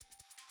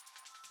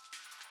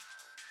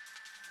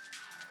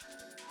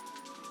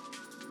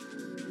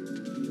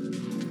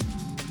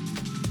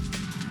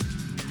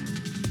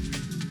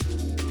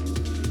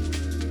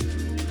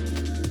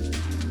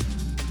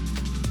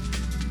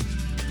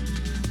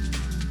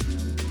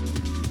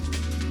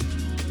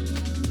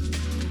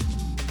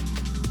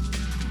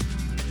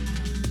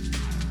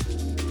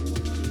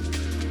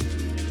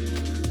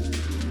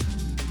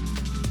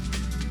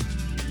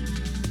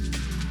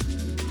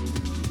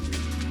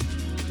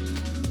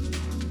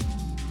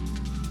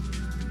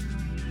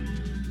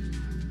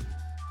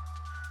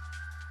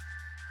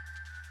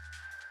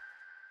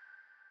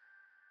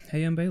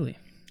Hey, I'm Bailey.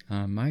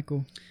 I'm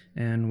Michael.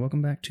 And welcome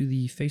back to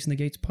the Facing the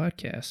Gates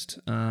podcast.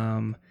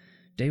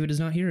 David is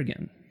not here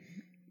again.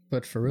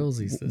 But for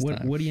realsies this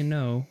time. What do you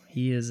know?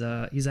 He's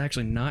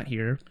actually not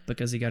here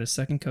because he got his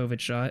second COVID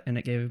shot and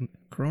it gave him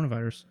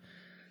coronavirus.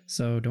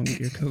 So don't get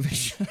your COVID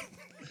shot.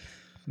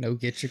 No,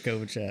 get your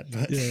COVID shot.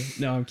 But Yeah.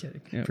 No, I'm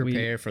kidding. Yeah,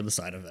 prepare for the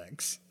side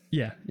effects.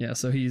 Yeah.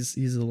 So he's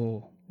a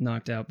little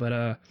knocked out.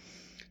 But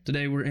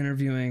today we're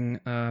interviewing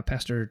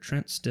Pastor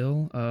Trent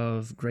Still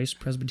of Grace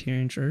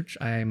Presbyterian Church.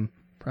 I'm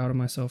proud of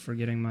myself for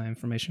getting my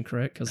information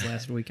correct because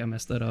last week I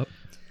messed that up.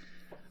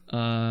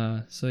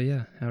 So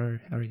yeah, how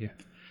are you?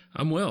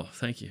 I'm well,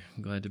 thank you.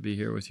 I'm glad to be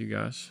here with you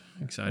guys.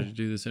 Excited to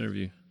do this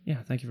interview. Yeah,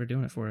 thank you for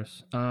doing it for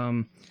us.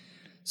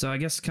 So I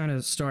guess kind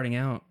of starting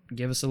out,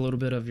 give us a little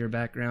bit of your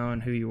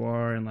background, who you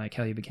are, and like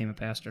how you became a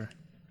pastor.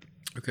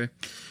 Okay.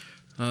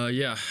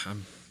 Yeah,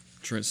 I'm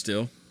Trent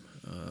Still,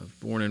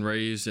 born and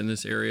raised in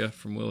this area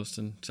from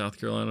Williston, South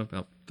Carolina,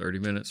 about 30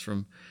 minutes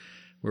from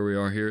where we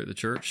are here at the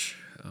church.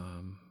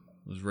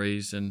 Was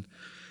raised in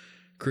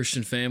a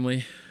Christian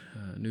family,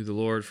 knew the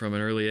Lord from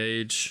an early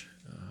age,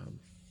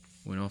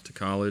 went off to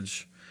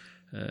college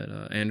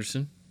at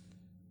Anderson,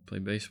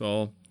 played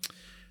baseball,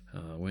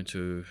 went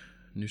to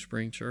New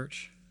Spring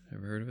Church.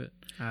 Ever heard of it?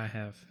 I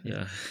have.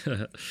 Yeah.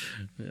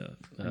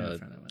 Yeah.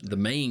 The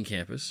main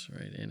campus,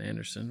 right, in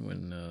Anderson,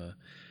 when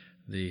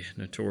the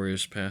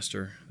notorious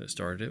pastor that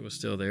started it was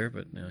still there,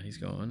 but now he's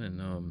gone. And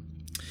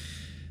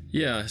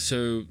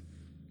so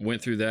went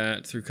through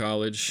that, through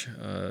college,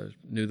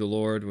 knew the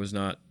Lord, was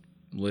not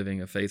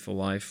living a faithful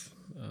life.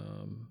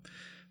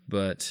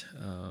 But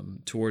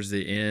towards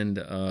the end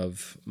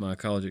of my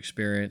college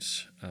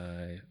experience,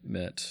 I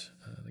met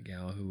the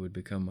gal who would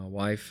become my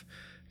wife,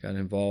 got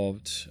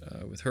involved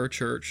with her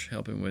church,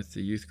 helping with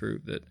the youth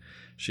group that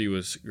she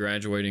was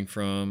graduating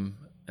from,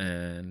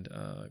 and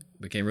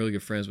became really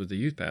good friends with the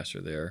youth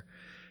pastor there,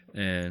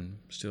 and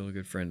still a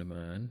good friend of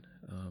mine.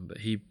 But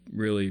he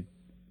really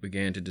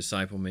began to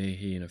disciple me,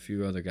 he and a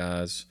few other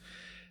guys,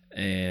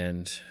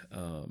 and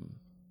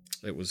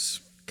it was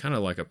kind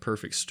of like a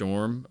perfect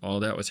storm. All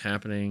that was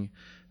happening.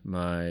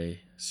 My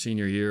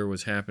senior year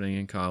was happening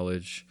in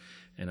college,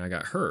 and I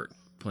got hurt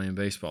playing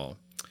baseball.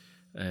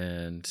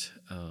 And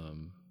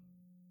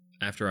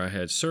after I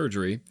had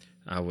surgery,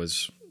 I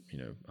was,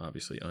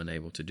 obviously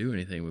unable to do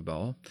anything with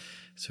ball.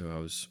 So I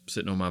was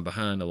sitting on my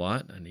behind a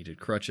lot. I needed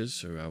crutches,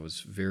 so I was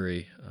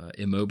very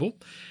immobile.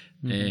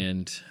 Mm-hmm.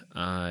 And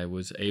I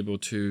was able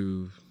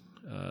to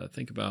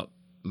think about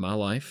my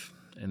life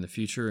and the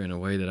future in a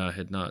way that I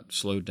had not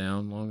slowed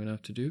down long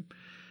enough to do.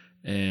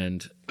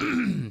 And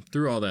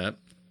through all that,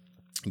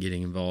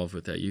 getting involved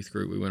with that youth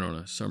group, we went on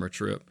a summer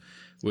trip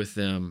with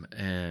them,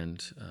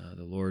 and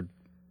the Lord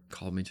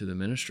called me to the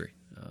ministry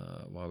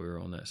while we were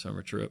on that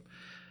summer trip.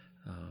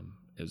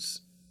 It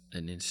was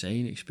an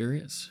insane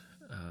experience.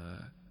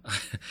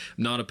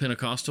 Not a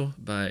Pentecostal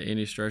by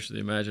any stretch of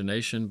the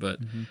imagination, but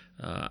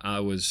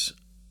I was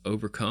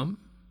overcome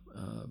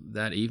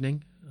that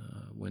evening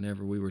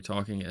whenever we were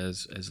talking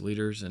as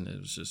leaders, and it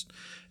was just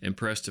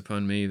impressed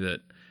upon me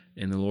that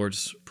in the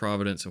Lord's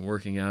providence and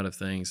working out of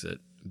things that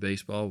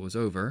baseball was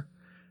over,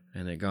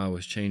 and that God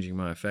was changing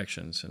my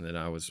affections, and that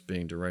I was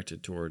being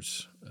directed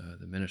towards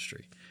the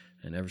ministry.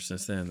 And ever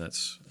since then,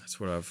 that's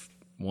what I've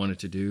wanted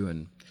to do.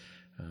 And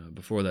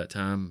before that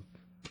time,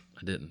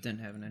 I didn't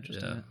have an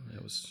interest in it.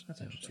 It was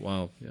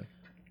wild. Yeah.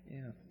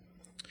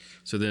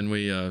 So then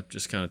we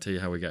just kind of tell you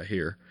how we got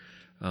here.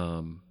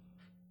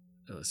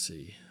 Let's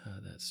see,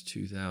 that's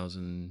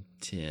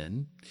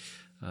 2010.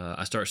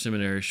 I start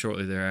seminary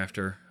shortly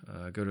thereafter.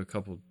 Go to a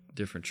couple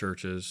different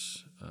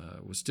churches.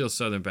 Was still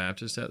Southern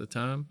Baptist at the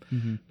time,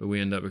 but we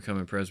ended up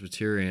becoming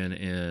Presbyterian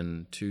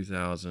in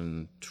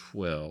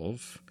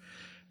 2012,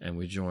 and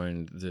we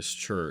joined this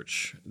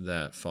church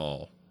that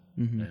fall,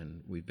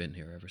 and we've been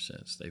here ever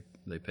since.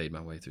 They paid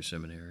my way through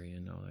seminary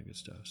and all that good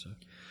stuff. So.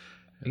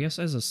 I guess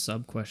as a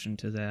sub question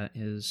to that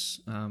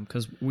is,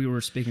 because we were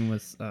speaking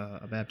with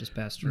a Baptist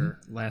pastor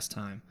last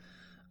time,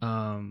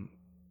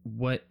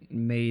 what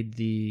made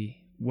you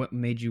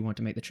want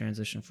to make the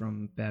transition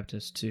from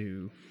Baptist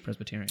to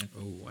Presbyterian?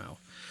 Oh,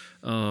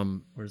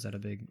 wow. Or is that a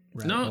big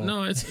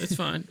No, it's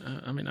fine.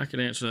 I mean, I could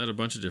answer that a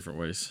bunch of different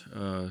ways.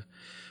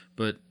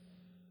 But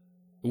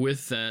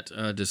with that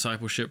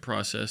discipleship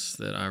process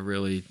that I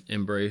really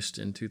embraced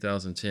in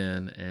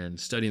 2010, and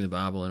studying the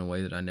Bible in a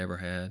way that I never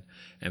had,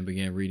 and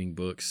began reading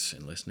books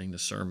and listening to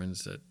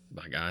sermons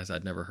by guys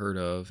I'd never heard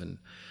of, and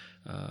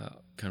kind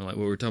of like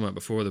what we were talking about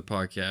before the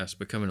podcast,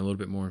 becoming a little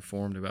bit more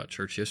informed about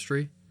church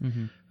history,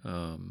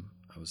 I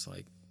was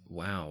like,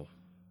 wow,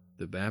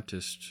 the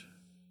Baptist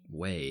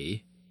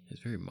way is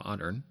very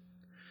modern.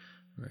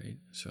 Right.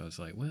 So I was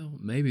like, well,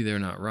 maybe they're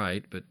not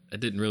right, but it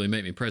didn't really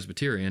make me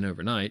Presbyterian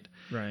overnight.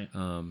 Right.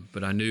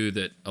 But I knew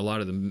that a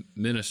lot of the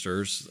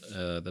ministers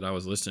that I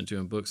was listening to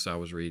and books I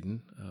was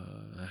reading,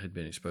 I had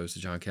been exposed to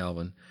John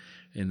Calvin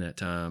in that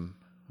time.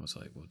 I was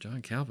like, well,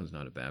 John Calvin's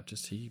not a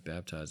Baptist. He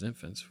baptized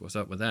infants. What's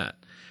up with that?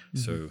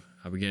 So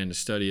I began to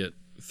study it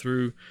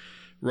through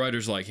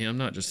writers like him,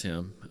 not just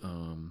him.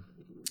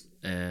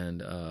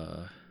 And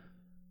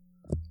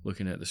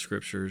looking at the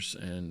scriptures.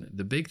 And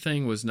the big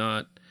thing was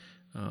not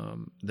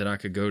that I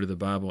could go to the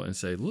Bible and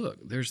say, look,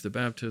 there's the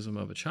baptism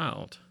of a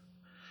child.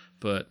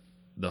 But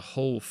the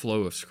whole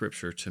flow of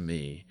scripture to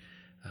me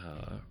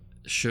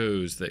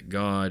shows that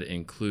God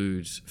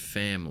includes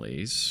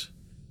families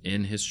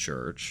in his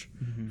church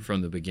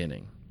from the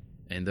beginning.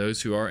 And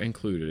those who are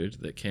included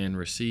that can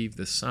receive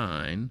the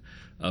sign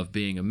of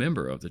being a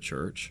member of the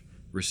church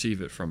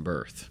receive it from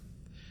birth.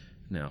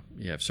 Now,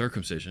 you have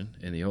circumcision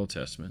in the Old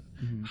Testament.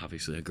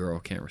 Obviously, a girl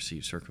can't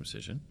receive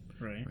circumcision.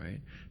 Right.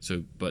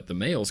 So, but the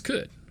males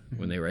could.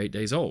 When they were 8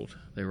 days old,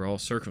 they were all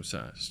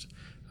circumcised.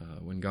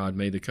 When God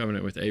made the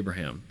covenant with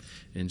Abraham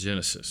in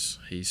Genesis,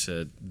 he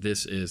said,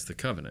 this is the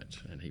covenant.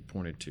 And he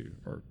pointed to,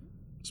 or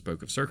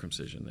spoke of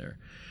circumcision there.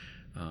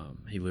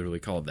 He literally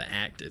called the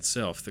act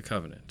itself the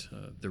covenant,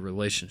 the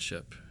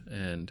relationship.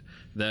 And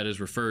that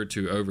is referred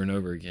to over and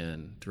over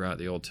again throughout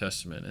the Old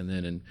Testament. And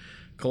then in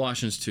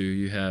Colossians 2,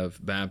 you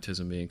have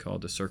baptism being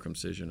called the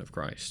circumcision of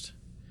Christ.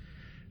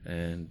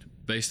 And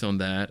based on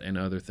that and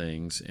other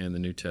things in the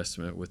New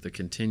Testament, with the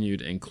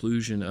continued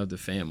inclusion of the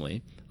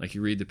family, like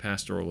you read the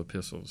pastoral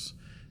epistles,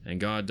 and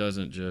God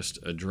doesn't just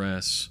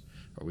address,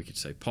 or we could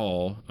say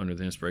Paul, under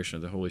the inspiration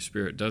of the Holy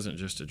Spirit, doesn't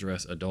just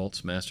address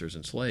adults, masters,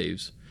 and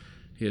slaves.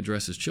 He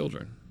addresses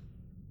children.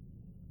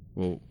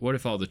 Well, what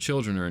if all the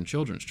children are in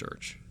children's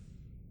church?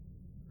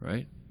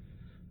 Right?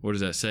 What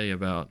does that say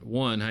about,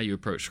 one, how you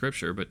approach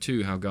Scripture, but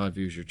two, how God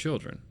views your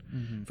children?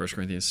 1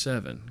 Corinthians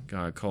 7,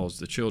 God calls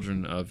the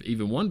children of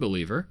even one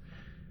believer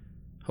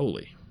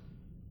holy.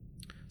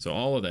 So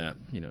all of that,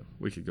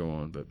 we could go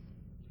on, but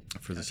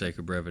for the sake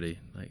of brevity,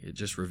 it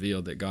just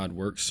revealed that God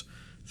works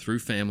through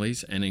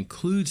families and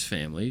includes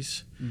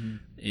families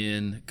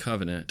in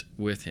covenant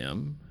with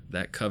him.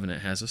 That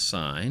covenant has a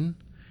sign,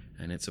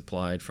 and it's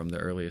applied from the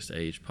earliest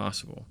age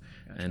possible.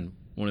 Gotcha. And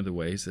one of the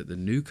ways that the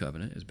new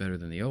covenant is better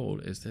than the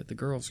old is that the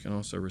girls can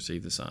also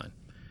receive the sign.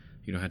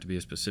 You don't have to be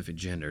a specific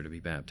gender to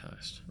be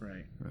baptized.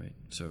 Right.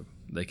 So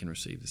they can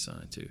receive the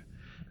sign too.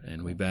 Okay,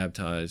 and cool. We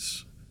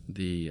baptize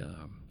the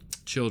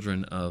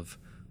children of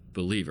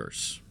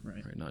believers,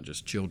 right? Not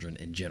just children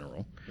in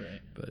general,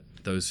 but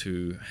those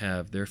who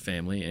have their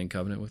family in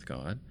covenant with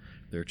God.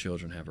 Their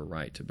children have a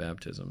right to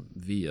baptism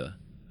via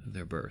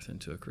their birth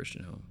into a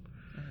Christian home.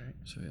 All right.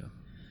 So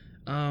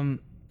yeah.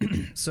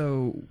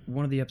 So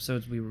one of the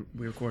episodes we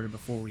recorded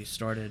before we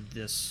started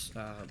this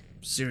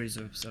series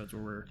of episodes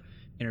where we're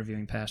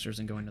interviewing pastors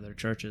and going to their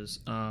churches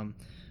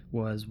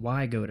was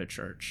why go to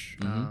church?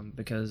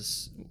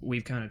 Because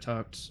we've kind of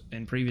talked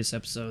in previous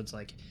episodes,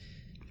 like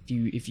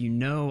if you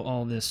know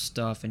all this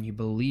stuff and you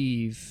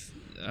believe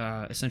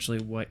essentially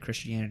what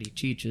Christianity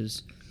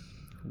teaches,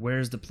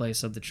 where's the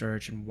place of the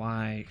church and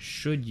why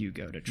should you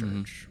go to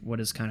church? What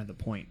is kind of the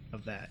point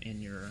of that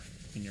in your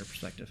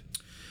perspective?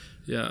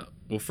 Yeah.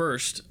 Well,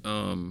 first,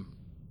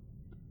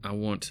 I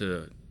want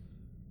to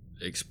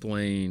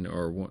explain,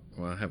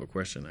 I have a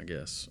question, I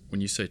guess.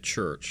 When you say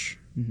church,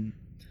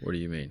 what do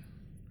you mean?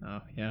 Oh,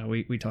 yeah,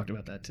 we talked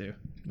about that too.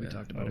 We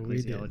talked about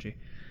ecclesiology.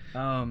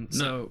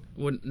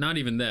 Not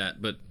even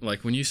that, but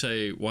like when you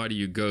say, why do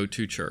you go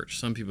to church?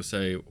 Some people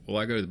say, well,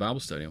 I go to the Bible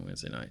study on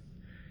Wednesday night.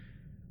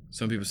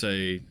 Some people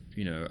say,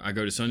 I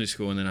go to Sunday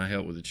school and then I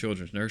help with the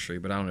children's nursery,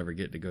 but I don't ever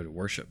get to go to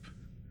worship.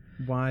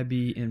 Why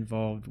be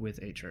involved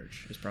with a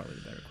church is probably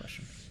the better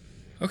question.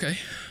 Okay.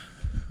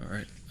 All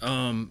right.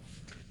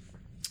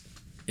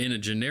 In a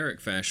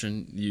generic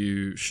fashion,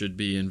 you should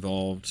be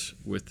involved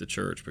with the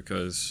church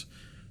because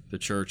the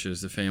church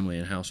is the family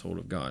and household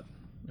of God,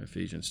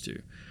 Ephesians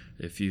 2.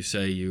 If you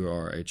say you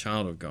are a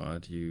child of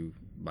God, you,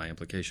 by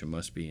implication,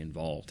 must be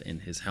involved in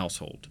his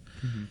household.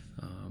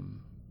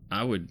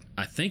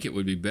 I think it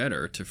would be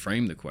better to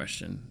frame the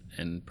question,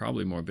 and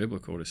probably more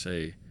biblical, to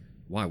say,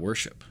 why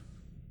worship?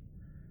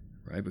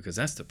 Right? Because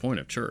that's the point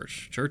of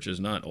church. Church is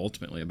not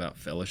ultimately about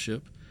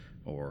fellowship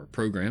or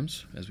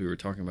programs, as we were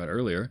talking about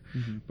earlier,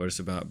 but it's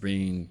about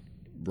being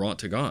brought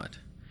to God.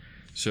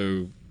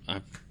 So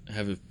I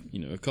have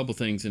a couple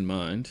things in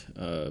mind,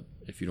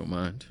 if you don't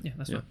mind. Yeah,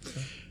 that's fine.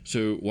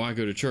 So why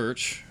go to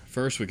church?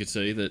 First, we could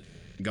say that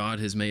God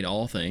has made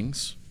all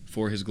things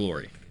for his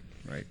glory,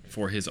 right?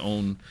 For his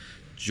own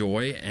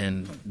joy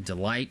and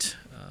delight.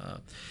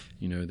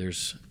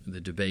 There's the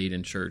debate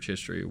in church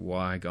history,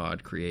 why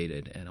God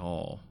created and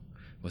all.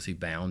 Was he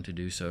bound to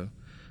do so?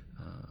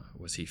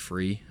 Was he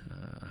free?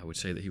 I would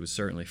say that he was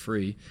certainly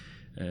free.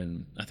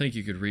 And I think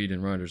you could read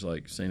in writers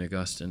like St.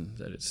 Augustine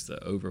that it's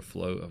the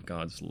overflow of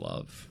God's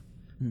love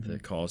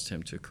that caused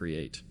him to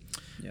create.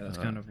 Yeah, that's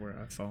kind of where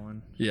I've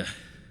fallen. Yeah.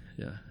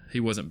 He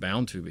wasn't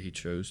bound to, but he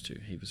chose to.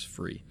 He was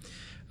free.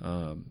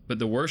 But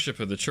the worship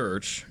of the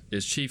church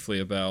is chiefly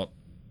about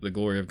the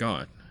glory of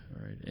God.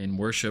 Right? In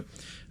worship,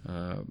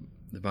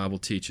 the Bible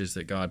teaches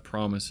that God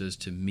promises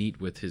to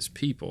meet with his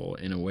people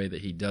in a way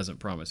that he doesn't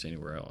promise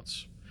anywhere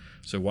else.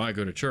 So why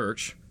go to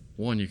church?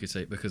 One, you could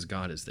say because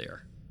God is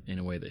there in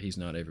a way that he's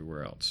not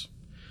everywhere else.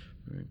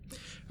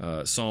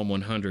 Right? Psalm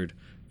 100,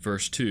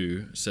 verse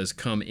 2 says,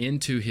 come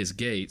into his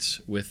gates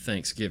with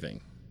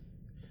thanksgiving.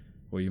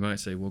 Well, you might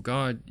say, well,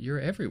 God, you're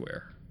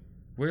everywhere.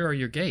 Where are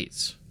your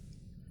gates?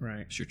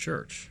 Right. It's your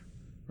church,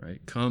 right?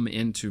 Come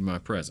into my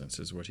presence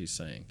is what he's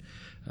saying.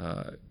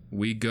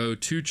 We go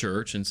to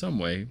church in some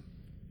way,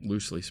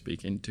 loosely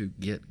speaking, to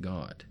get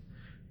God.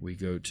 We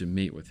go to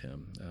meet with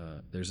him.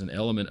 There's an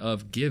element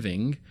of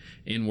giving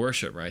in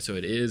worship, right? So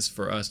it is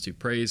for us to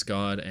praise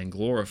God and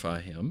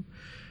glorify him.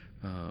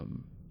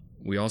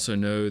 We also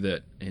know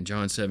that in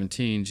John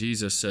 17,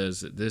 Jesus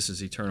says that this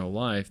is eternal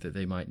life, that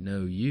they might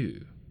know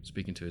you,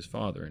 speaking to his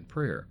Father in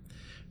prayer,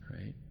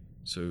 right?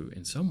 So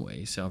in some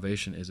ways,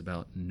 salvation is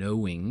about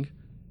knowing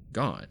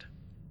God.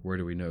 Where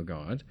do we know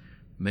God?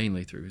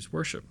 Mainly through his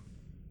worship.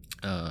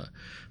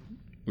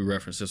 We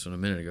referenced this one a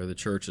minute ago. The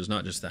church is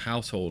not just the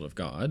household of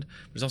God,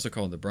 but it's also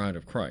called the bride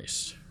of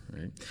Christ,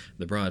 right?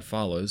 The bride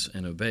follows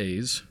and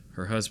obeys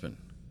her husband.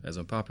 As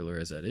unpopular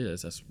as that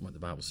is, that's what the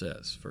Bible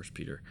says, 1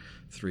 Peter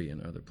 3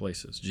 and other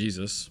places.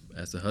 Jesus,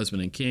 as the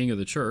husband and king of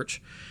the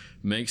church,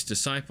 makes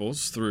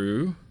disciples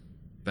through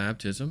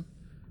baptism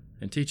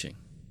and teaching.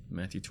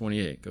 Matthew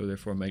 28, go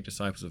therefore make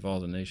disciples of all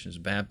the nations,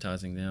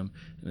 baptizing them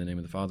in the name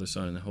of the Father,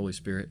 Son, and the Holy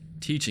Spirit,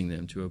 teaching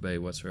them to obey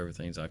whatsoever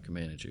things I've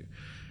commanded you.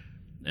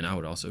 And I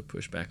would also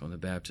push back on the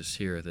Baptists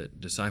here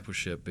that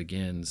discipleship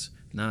begins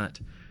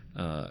not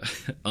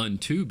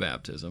unto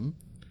baptism,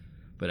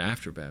 but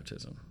after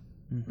baptism.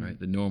 Right,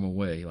 the normal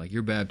way, like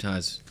you're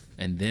baptized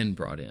and then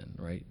brought in,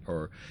 right?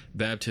 Or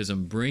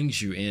baptism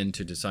brings you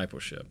into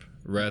discipleship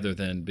rather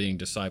than being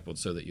discipled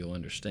so that you'll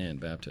understand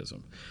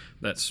baptism.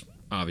 That's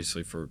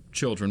obviously for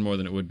children more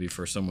than it would be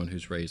for someone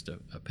who's raised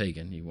a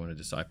pagan. You want to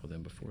disciple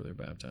them before they're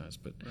baptized.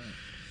 But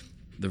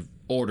the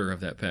order of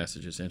that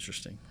passage is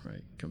interesting,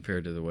 right,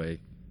 compared to the way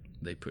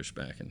they push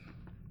back and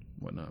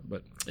whatnot.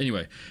 But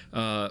anyway,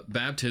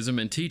 baptism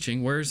and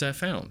teaching, where is that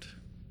found?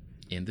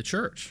 In the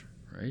church,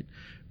 right?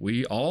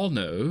 We all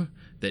know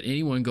that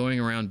anyone going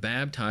around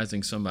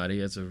baptizing somebody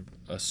as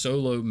a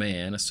solo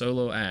man, a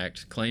solo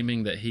act,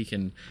 claiming that he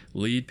can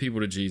lead people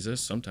to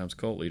Jesus, sometimes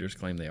cult leaders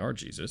claim they are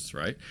Jesus,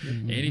 right?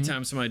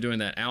 Anytime somebody doing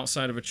that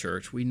outside of a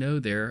church, we know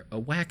they're a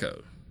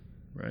wacko,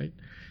 right?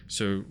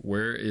 So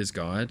where is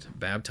God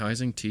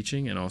baptizing,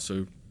 teaching, and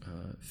also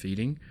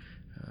feeding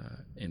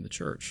in the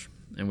church?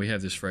 And we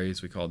have this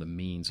phrase we call the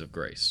means of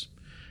grace,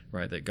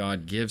 right? That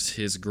God gives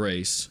his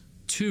grace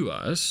to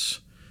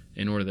us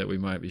in order that we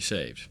might be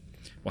saved.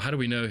 Well, how do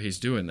we know he's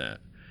doing that?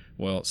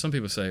 Well, some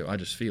people say, I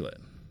just feel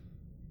it,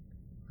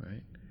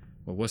 right?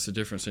 Well, what's the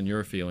difference in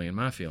your feeling and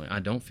my feeling?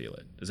 I don't feel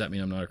it. Does that mean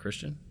I'm not a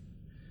Christian?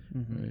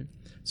 Right?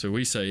 So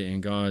we say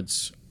in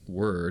God's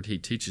word, he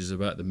teaches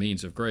about the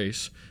means of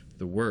grace.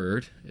 The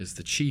word is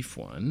the chief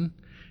one,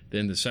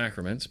 then the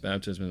sacraments,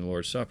 baptism and the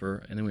Lord's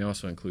Supper, and then we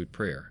also include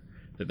prayer.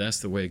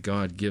 That's the way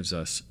God gives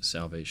us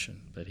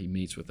salvation, that he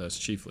meets with us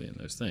chiefly in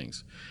those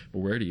things. But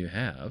where do you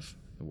have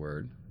the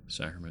word,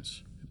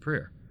 sacraments, and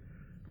prayer?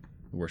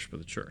 The worship of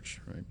the church,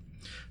 right?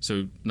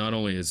 So not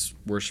only is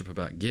worship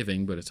about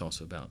giving, but it's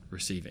also about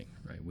receiving,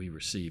 right? We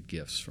receive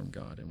gifts from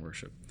God in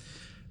worship.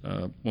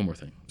 One more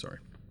thing, sorry.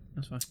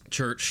 That's fine.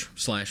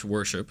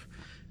 Church/worship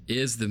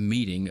is the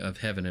meeting of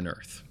heaven and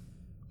earth,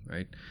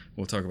 right?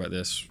 We'll talk about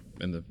this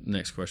in the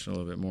next question a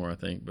little bit more, I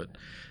think, but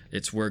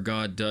it's where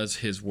God does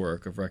his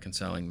work of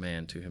reconciling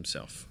man to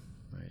himself,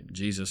 right?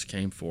 Jesus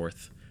came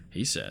forth,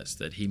 he says,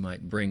 that he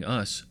might bring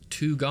us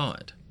to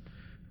God,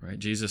 right?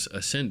 Jesus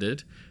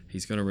ascended,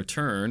 he's going to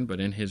return, but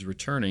in his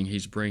returning,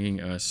 he's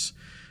bringing us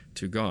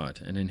to God.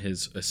 And in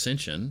his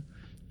ascension,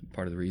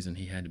 part of the reason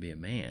he had to be a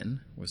man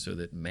was so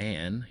that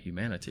man,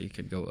 humanity,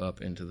 could go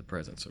up into the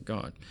presence of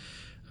God.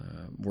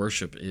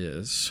 Worship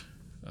is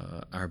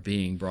our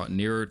being brought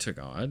nearer to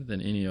God than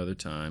any other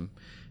time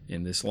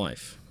in this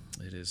life.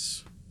 It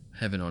is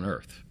heaven on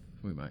earth,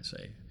 we might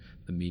say,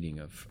 the meeting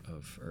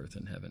of earth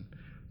and heaven.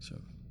 So,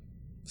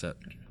 is that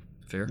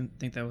fair? I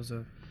think that was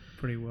a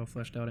pretty well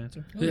fleshed out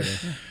answer. Yeah.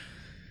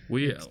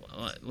 We,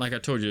 like I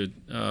told you,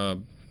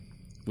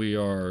 we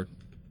are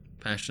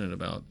passionate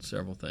about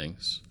several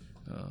things,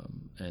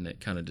 and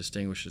it kind of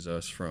distinguishes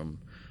us from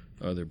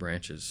other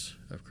branches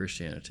of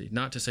Christianity.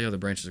 Not to say other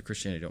branches of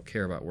Christianity don't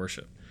care about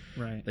worship.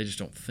 Right. They just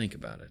don't think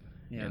about it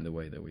in the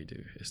way that we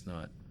do. It's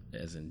not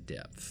as in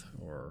depth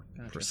or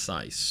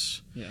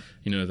precise. Yeah.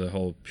 You know, the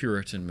whole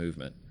Puritan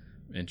movement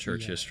in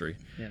church history.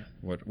 Yeah.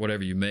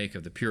 Whatever you make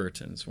of the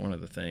Puritans, one of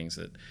the things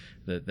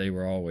that they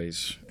were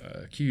always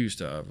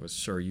accused of was,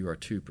 sir, you are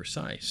too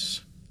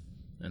precise.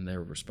 And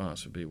their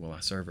response would be, well,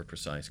 I serve a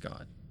precise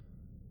God.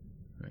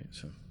 Right?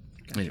 So,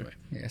 anyway.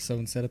 Yeah, so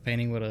instead of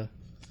painting with a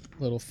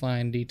little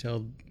fine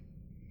detailed,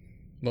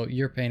 well,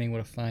 you're painting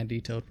with a fine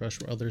detailed brush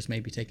where others may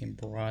be taking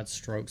broad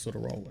strokes with a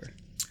roller.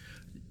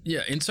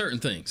 Yeah, in certain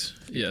things,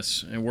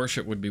 yes. And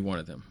worship would be one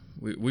of them.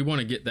 We want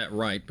to get that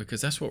right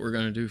because that's what we're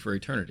going to do for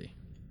eternity.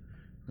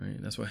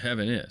 Right? That's what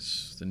heaven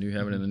is. The new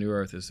heaven and the new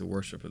earth is the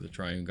worship of the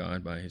triune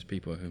God by his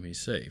people whom he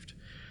saved.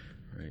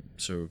 Right?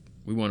 So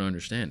we want to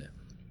understand it.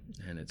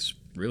 And it's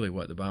really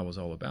what the Bible is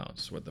all about.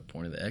 It's what the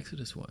point of the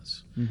Exodus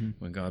was.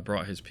 When God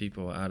brought his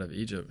people out of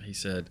Egypt, he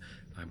said,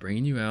 I'm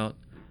bringing you out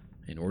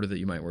in order that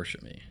you might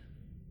worship me.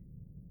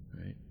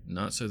 Right?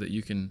 not so that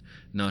you can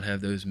not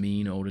have those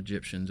mean old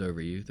Egyptians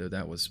over you, though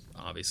that was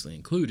obviously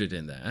included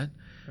in that.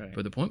 Right.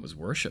 But the point was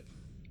worship.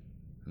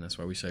 And that's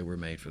why we say we're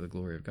made for the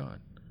glory of God.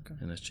 Okay.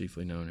 And that's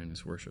chiefly known in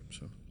his worship.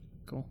 So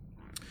Cool.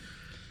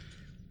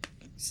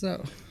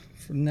 So,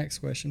 for the next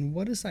question,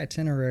 what is the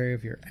itinerary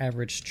of your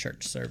average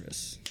church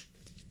service?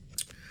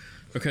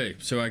 Okay,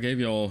 so I gave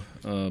y'all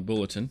a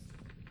bulletin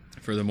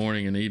for the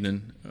morning and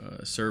evening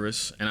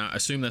service, and I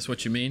assume that's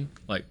what you mean,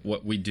 like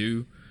what we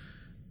do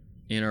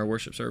in our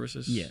worship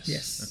services?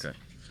 Yes. Okay.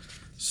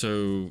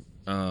 So,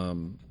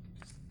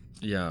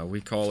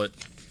 we call it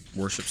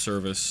worship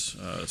service.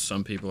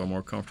 Some people are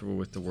more comfortable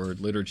with the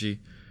word liturgy.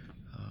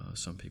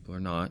 Some people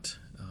are not.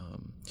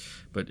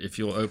 But if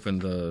you'll open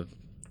the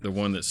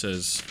one that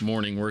says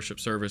morning worship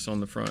service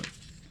on the front,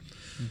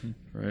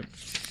 right?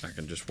 I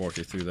can just walk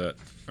you through that,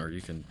 or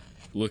you can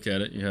look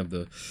at it. You have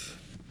the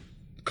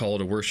call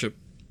to worship,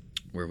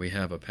 where we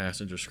have a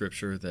passage of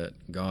scripture that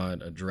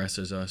God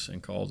addresses us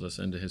and calls us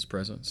into his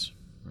presence,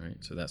 right?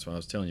 So that's what I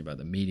was telling you about,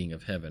 the meeting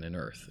of heaven and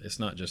earth. It's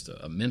not just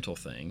a mental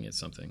thing. It's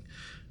something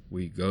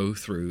we go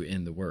through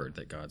in the word,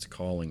 that God's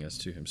calling us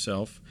to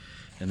himself.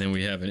 And then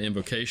we have an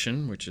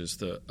invocation, which is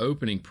the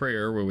opening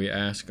prayer where we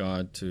ask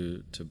God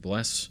to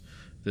bless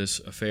this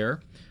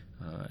affair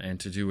and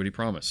to do what he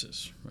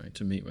promises, right,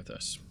 to meet with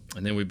us.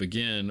 And then we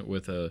begin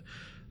with a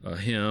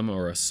hymn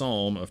or a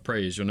psalm of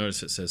praise. You'll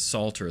notice it says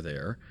Psalter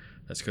there.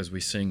 That's because we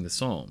sing the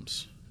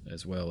psalms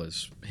as well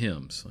as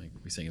hymns. Like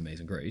we sing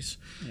Amazing Grace,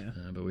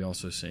 but we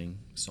also sing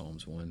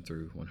Psalms 1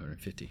 through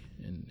 150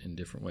 in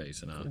different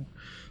ways. And cool.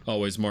 I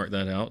always mark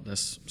that out.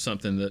 That's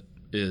something that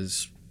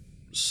is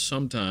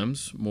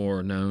sometimes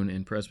more known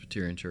in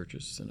Presbyterian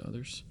churches than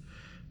others.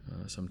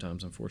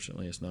 Sometimes,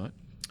 unfortunately, it's not.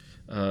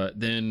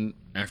 Then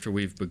after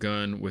we've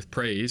begun with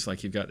praise,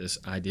 like you've got this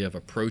idea of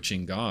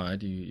approaching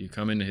God, you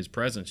come into his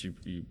presence,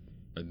 you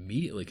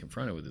immediately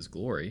confronted with his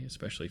glory,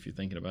 especially if you're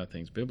thinking about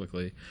things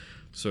biblically.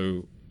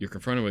 So you're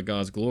confronted with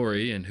God's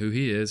glory and who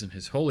he is and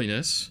his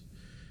holiness.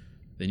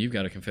 Then you've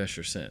got to confess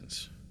your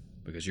sins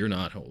because you're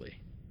not holy,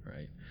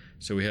 right?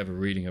 So we have a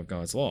reading of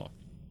God's law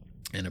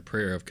and a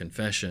prayer of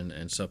confession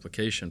and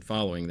supplication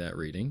following that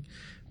reading,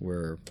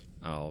 where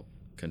I'll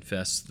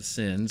confess the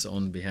sins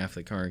on behalf of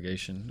the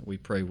congregation. We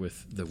pray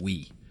with the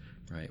we,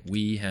 right?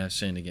 We have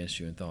sinned against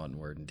you in thought and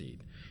word and deed.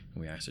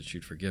 And we ask that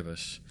you'd forgive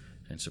us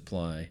and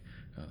supply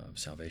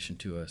salvation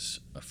to us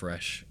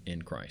afresh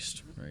in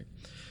Christ, right?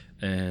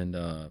 And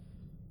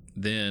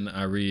then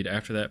I read,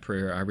 after that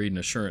prayer, I read an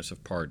assurance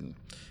of pardon,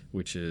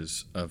 which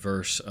is a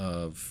verse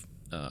of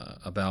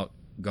about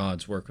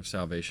God's work of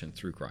salvation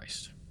through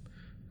Christ,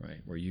 right?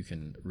 Where you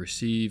can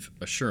receive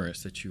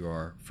assurance that you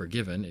are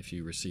forgiven if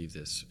you receive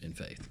this in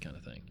faith, kind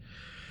of thing.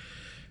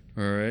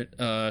 All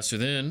right. So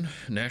then,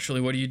 naturally,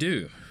 what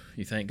do?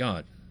 You thank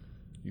God.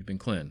 You've been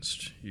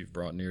cleansed. You've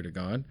brought near to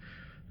God.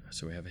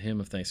 So we have a hymn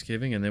of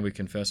thanksgiving, and then we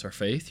confess our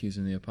faith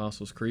using the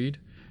Apostles' Creed.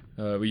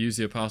 We use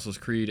the Apostles'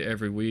 Creed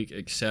every week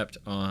except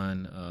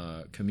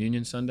on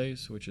Communion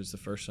Sundays, which is the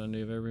first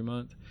Sunday of every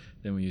month.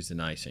 Then we use the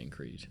Nicene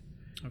Creed,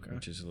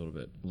 which is a little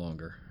bit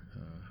longer,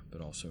 but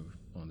also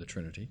on the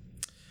Trinity.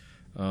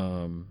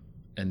 And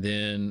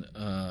then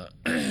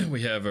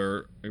we have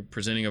our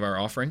presenting of our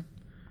offering,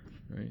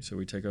 right? So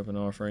we take up an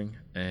offering,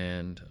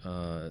 and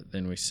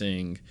then we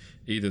sing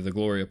either the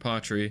Gloria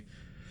Patri,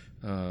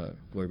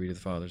 Glory be to the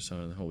Father,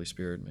 Son, and the Holy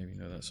Spirit. Maybe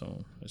you know that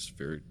song. It's a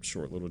very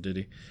short little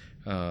ditty.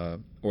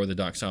 Or the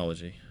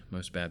doxology.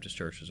 Most Baptist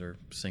churches are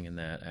singing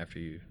that after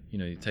you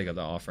take up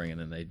the offering, and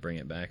then they bring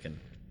it back and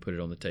put it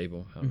on the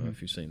table. I don't know if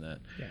you've seen that.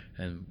 Yeah.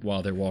 And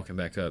while they're walking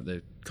back up,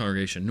 the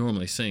congregation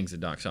normally sings the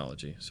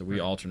doxology. So we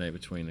alternate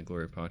between the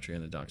Gloria Patri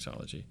and the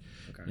doxology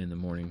in the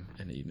morning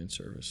and evening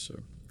service. So,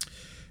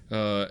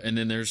 and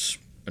then there's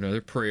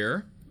another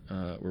prayer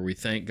where we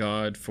thank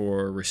God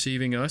for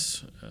receiving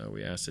us.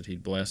 We ask that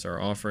he'd bless our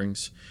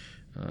offerings.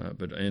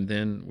 And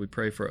then we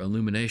pray for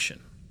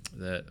illumination,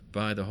 that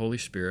by the Holy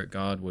Spirit,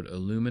 God would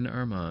illumine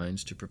our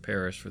minds to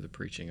prepare us for the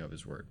preaching of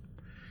his word.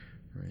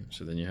 Right?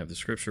 So then you have the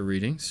scripture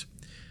readings.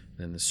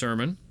 Then the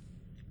sermon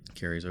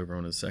carries over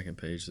onto the second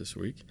page this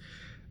week.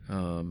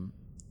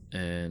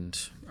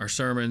 And our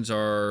sermons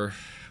are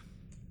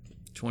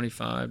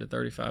 25 to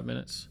 35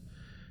 minutes.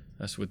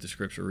 That's with the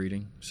scripture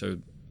reading. So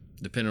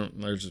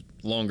there's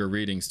longer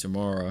readings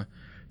tomorrow.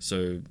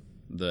 So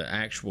the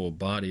actual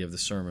body of the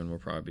sermon will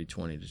probably be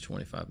 20 to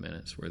 25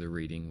 minutes, where the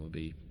reading will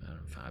be,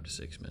 5 to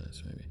 6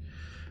 minutes maybe.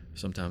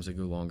 Sometimes they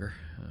go longer,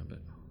 but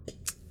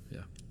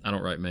yeah. I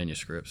don't write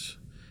manuscripts.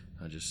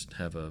 I just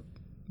have a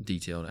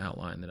detailed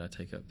outline that I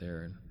take up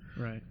there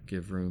and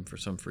give room for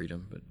some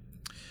freedom. But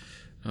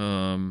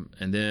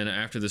and then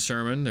after the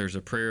sermon, there's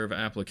a prayer of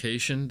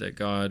application, that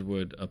God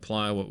would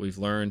apply what we've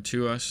learned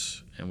to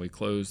us, and we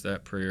close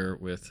that prayer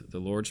with the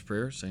Lord's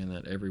Prayer, saying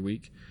that every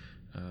week.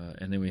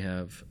 And then we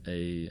have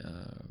a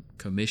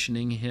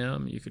commissioning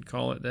hymn, you could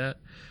call it that,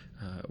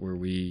 where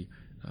we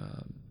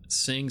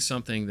sing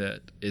something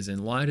that is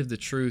in light of the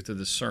truth of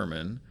the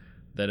sermon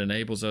that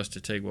enables us to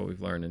take what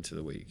we've learned into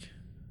the week.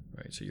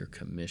 right? So you're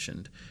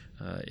commissioned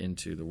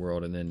into the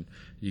world, and then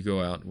you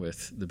go out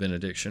with the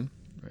benediction,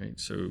 right?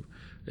 So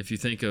if you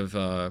think of,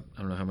 I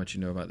don't know how much you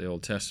know about the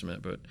Old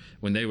Testament, but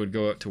when they would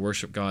go up to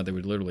worship God, they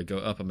would literally go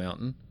up a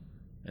mountain,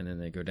 and then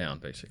they go down,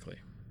 basically,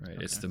 right?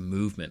 Okay. It's the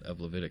movement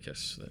of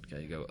Leviticus that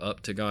they go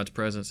up to God's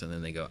presence, and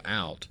then they go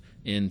out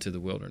into the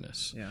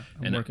wilderness. Yeah,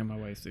 I'm working my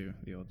way through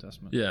the Old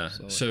Testament. Yeah,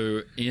 slowly.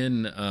 So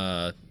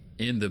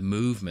in the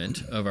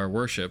movement of our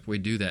worship, we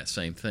do that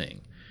same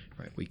thing.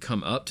 Right? We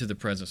come up to the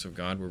presence of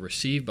God, we're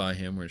received by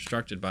Him, we're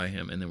instructed by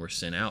Him, and then we're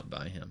sent out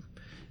by Him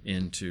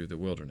into the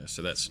wilderness.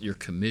 So you're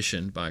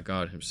commissioned by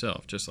God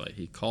Himself. Just like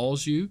He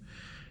calls you,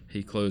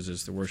 He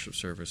closes the worship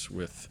service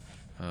with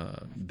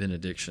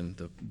benediction,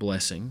 the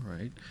blessing,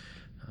 right?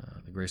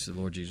 The grace of the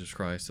Lord Jesus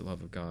Christ, the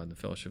love of God, and the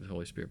fellowship of the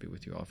Holy Spirit be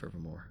with you all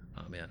forevermore.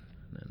 Amen.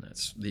 And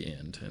that's the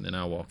end. And then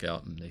I walk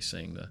out and they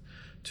sing the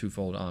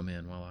twofold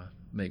amen while I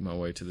make my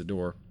way to the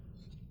door.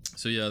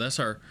 So yeah, that's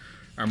our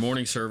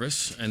morning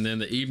service, and then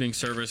the evening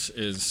service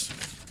is,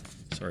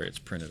 sorry, it's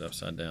printed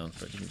upside down,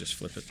 but you can just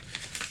flip it.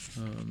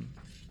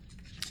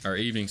 Our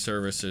evening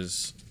service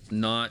is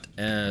not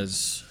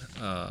as,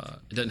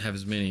 it doesn't have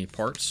as many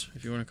parts,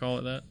 if you want to call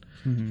it that,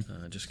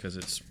 just because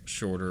it's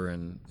shorter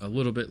and a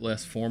little bit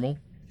less formal.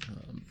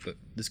 But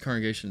this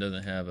congregation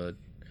doesn't have a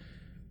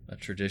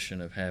tradition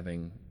of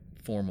having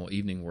formal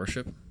evening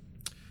worship,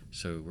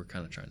 so we're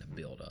kind of trying to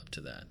build up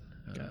to that.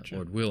 Gotcha.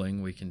 Lord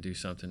willing, we can do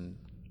something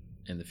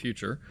in the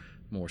future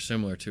more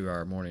similar to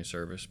our morning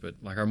service, but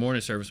like our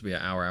morning service will be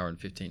an hour and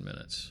 15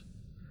 minutes.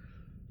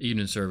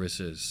 Evening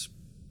service is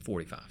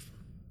 45.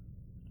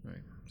 Right.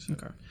 So,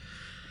 okay.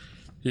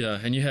 Yeah,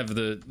 and you have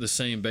the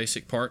same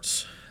basic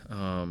parts,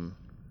 call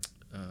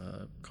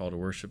to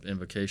worship,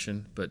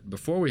 invocation. But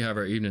before we have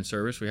our evening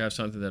service, we have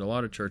something that a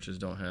lot of churches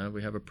don't have.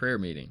 We have a prayer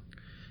meeting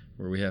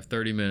where we have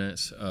 30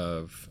 minutes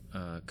of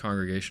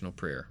congregational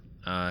prayer.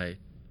 I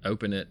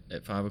open it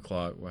at 5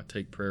 o'clock. I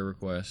take prayer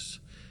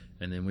requests,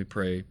 and then we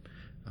pray.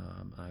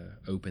 I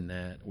open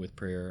that with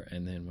prayer,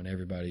 and then when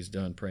everybody's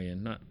done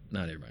praying, not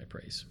everybody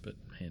prays, but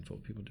a handful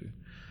of people do,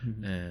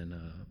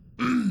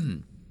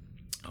 and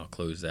I'll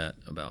close that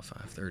about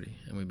 5:30,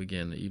 and we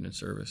begin the evening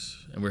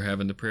service. And we're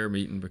having the prayer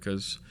meeting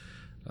because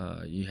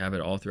you have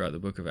it all throughout the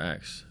book of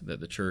Acts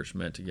that the church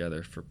met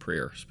together for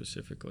prayer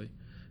specifically.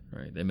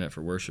 Right? They met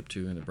for worship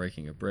too and the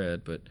breaking of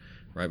bread, but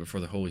right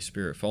before the Holy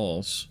Spirit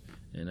falls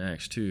in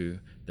Acts 2,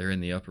 they're in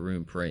the upper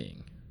room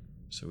praying.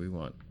 So we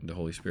want the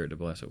Holy Spirit to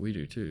bless what we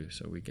do too.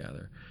 So we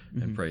gather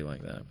and pray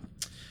like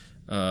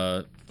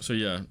that. So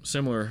yeah,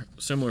 similar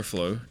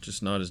flow,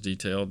 just not as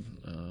detailed.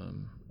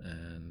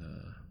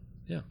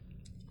 Yeah.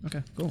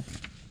 Okay, cool.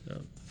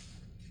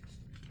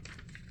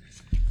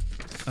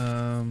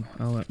 I'll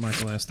let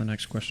Michael ask the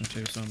next question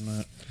too, so I'm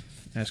not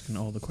asking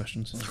all the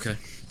questions. Okay.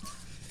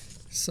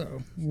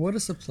 So, what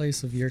is the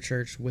place of your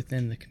church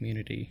within the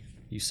community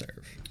you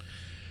serve?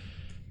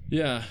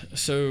 Yeah,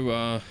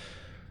 so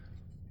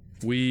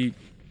we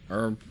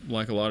are,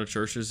 like a lot of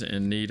churches,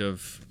 in need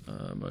of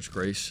much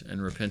grace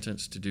and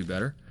repentance to do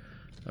better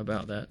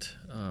about that.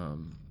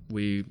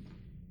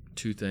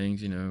 Two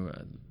things,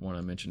 one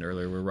I mentioned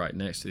earlier, we're right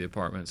next to the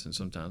apartments, and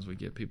sometimes we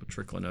get people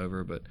trickling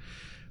over, but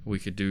we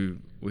could do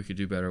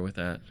better with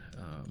that.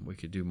 We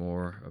could do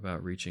more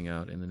about reaching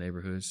out in the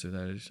neighborhoods. So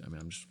that is,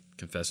 I'm just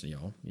confessing to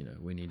y'all,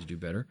 we need to do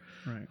better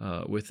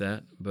with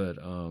that. But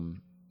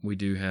we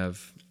do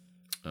have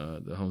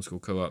the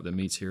homeschool co-op that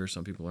meets here.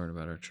 Some people learn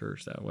about our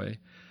church that way.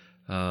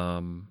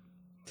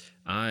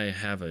 I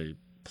have a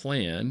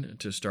plan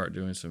to start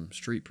doing some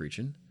street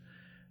preaching.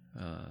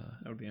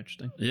 That would be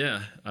interesting.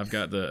 Yeah, I've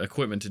got the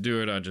equipment to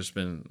do it. I've just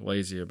been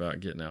lazy about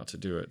getting out to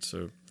do it.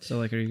 So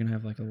like, are you gonna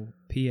have like a little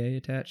PA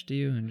attached to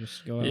you and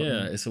just go out?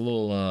 Yeah, it's a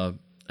little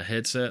a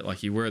headset.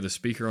 Like you wear the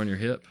speaker on your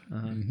hip,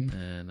 and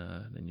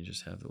then you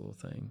just have the little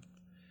thing.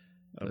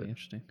 That'd be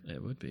interesting.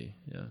 It would be,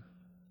 yeah.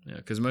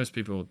 Because most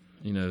people,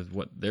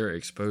 what their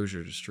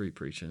exposure to street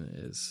preaching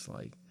is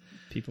like.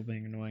 People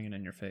being annoying and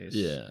in your face.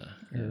 Yeah,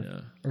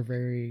 or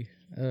very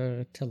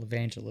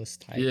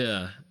televangelist type.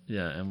 Yeah,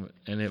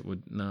 and it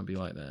would not be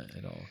like that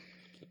at all.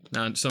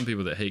 Now, some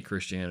people that hate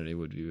Christianity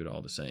would view it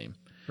all the same.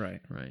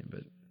 Right.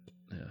 But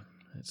yeah,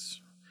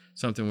 it's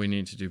something we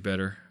need to do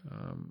better.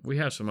 We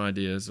have some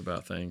ideas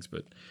about things,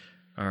 but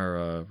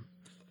our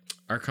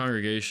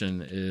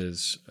congregation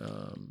is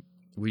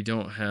we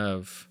don't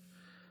have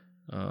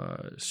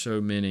so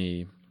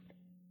many.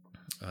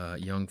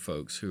 Young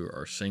folks who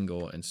are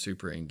single and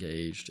super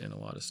engaged in a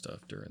lot of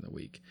stuff during the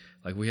week.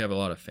 Like we have a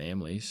lot of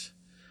families,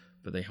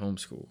 but they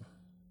homeschool.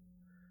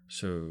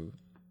 So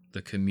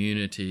the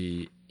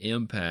community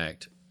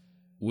impact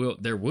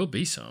there will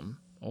be some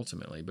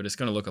ultimately, but it's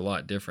going to look a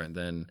lot different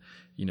than,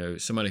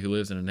 somebody who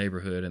lives in a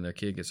neighborhood and their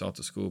kid gets off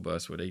the school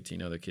bus with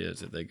 18 other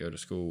kids that they go to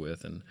school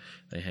with and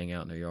they hang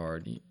out in their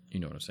yard. You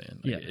know what I'm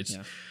saying? Like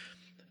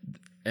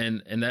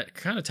And that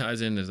kind of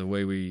ties into the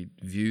way we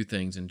view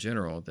things in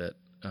general, that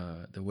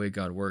the way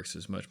God works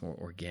is much more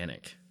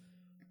organic,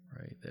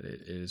 right? That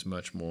it is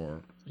much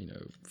more,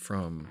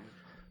 from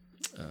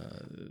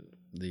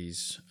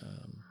these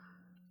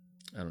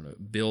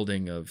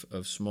building of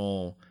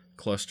small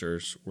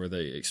clusters where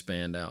they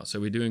expand out. So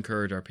we do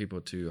encourage our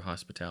people to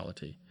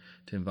hospitality,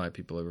 to invite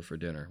people over for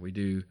dinner. We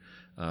do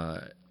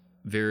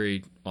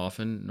very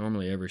often,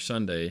 normally every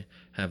Sunday,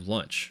 have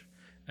lunch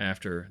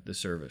after the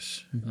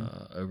service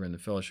over in the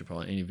fellowship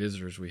hall. Any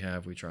visitors we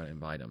have, we try to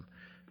invite them,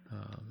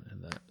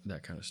 and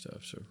that kind of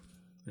stuff. So,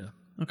 yeah.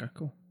 Okay,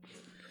 cool.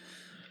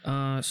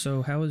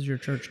 So how is your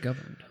church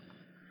governed?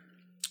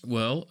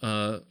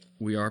 Well,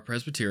 we are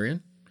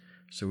Presbyterian,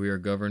 so we are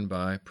governed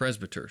by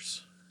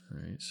presbyters,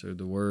 right? So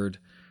the word,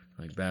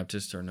 like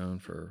Baptists are known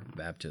for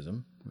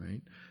baptism,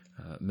 right?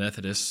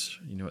 Methodists,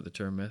 you know what the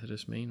term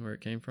Methodist mean, where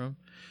it came from?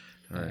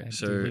 All right,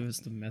 I believe it's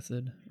the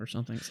method or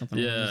something.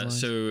 Along those lines.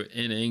 So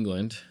in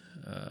England,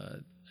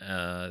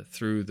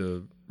 through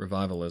the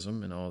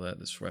revivalism and all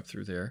that swept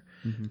through there,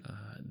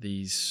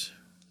 these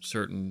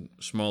certain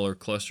smaller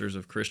clusters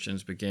of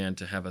Christians began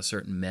to have a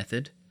certain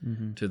method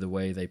to the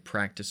way they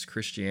practiced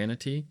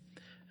Christianity,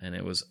 and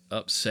it was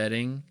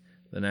upsetting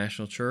the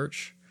national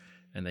church,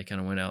 and they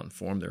kind of went out and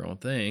formed their own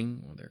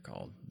thing. Well, they're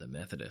called the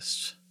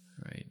Methodists,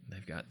 right?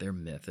 They've got their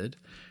method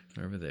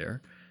over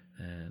there,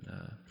 and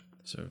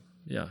so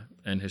yeah.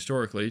 And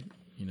historically,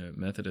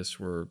 Methodists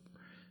were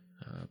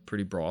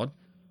pretty broad,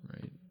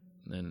 right?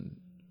 And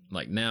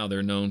like now,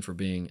 they're known for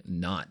being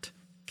not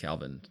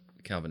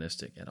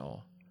Calvinistic at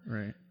all.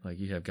 Right. Like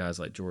you have guys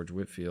like George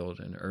Whitefield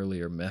and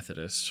earlier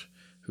Methodists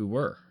who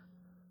were,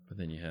 but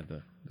then you had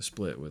the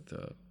split with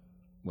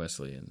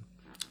Wesley and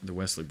the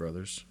Wesley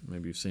brothers.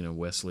 Maybe you've seen a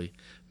Wesley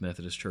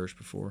Methodist church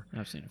before.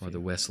 I've seen a few. Or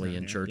the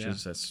Wesleyan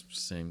churches. Yeah. That's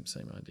same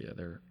idea.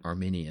 They're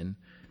Arminian,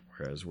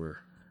 whereas we're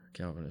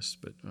Calvinists.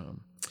 But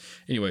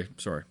anyway,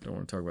 sorry, don't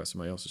want to talk about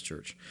somebody else's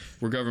church.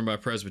 We're governed by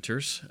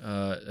presbyters.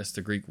 That's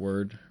the Greek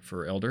word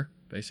for elder,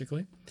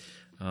 basically.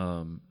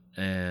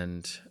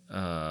 And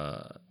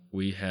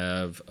we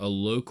have a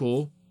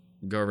local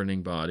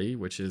governing body,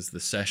 which is the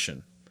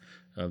session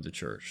of the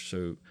church.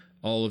 So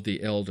all of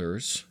the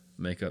elders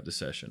make up the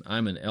session.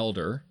 I'm an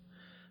elder,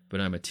 but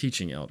I'm a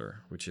teaching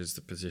elder, which is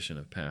the position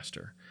of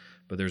pastor.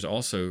 But there's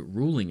also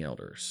ruling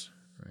elders,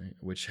 right,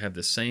 which have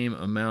the same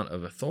amount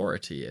of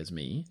authority as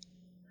me,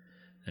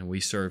 and we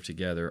serve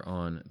together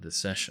on the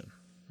session,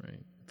 right?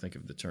 Think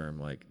of the term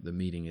like the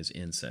meeting is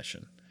in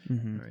session,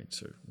 right?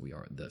 So we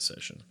are the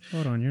session.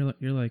 Hold on,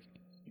 you're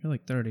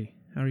like 30.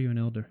 How are you an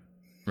elder?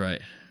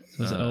 Right.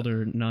 So is an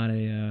elder not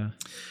a...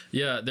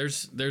 Yeah,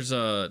 there's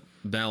a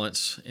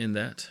balance in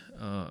that,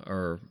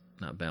 or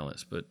not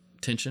balance, but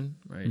tension,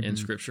 right, in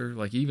Scripture.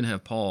 Like you even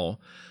have Paul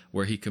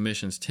where he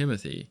commissions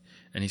Timothy,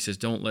 and he says,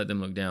 don't let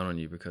them look down on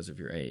you because of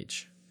your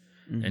age.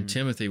 And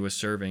Timothy was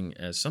serving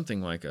as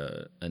something like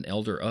an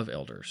elder of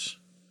elders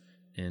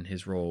in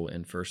his role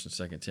in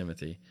 1st and 2nd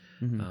Timothy.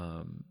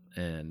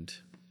 And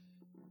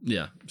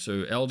yeah,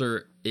 so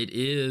elder, it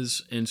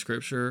is in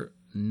Scripture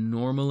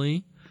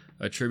normally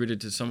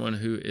attributed to someone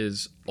who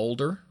is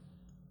older,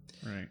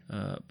 Right.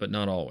 But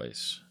not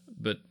always.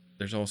 But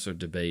there's also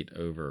debate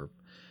over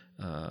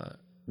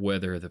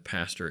whether the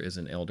pastor is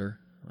an elder.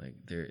 Like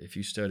if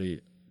you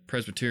study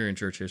Presbyterian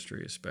church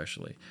history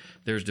especially,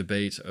 there's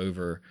debates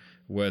over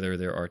whether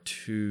there are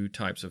two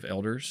types of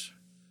elders,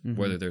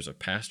 whether there's a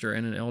pastor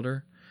and an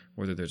elder,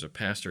 whether there's a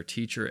pastor,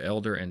 teacher,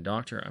 elder, and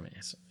doctor. I mean,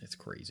 it's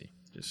crazy.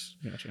 Just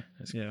Gotcha.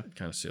 It's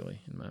kind of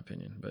silly in my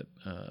opinion. But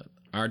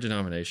our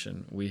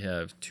denomination, we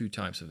have two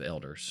types of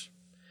elders,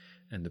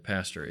 and the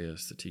pastor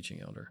is the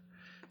teaching elder.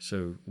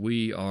 So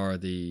we are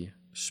the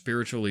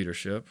spiritual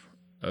leadership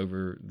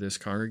over this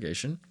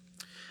congregation,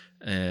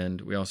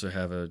 and we also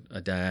have a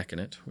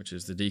diaconate, which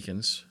is the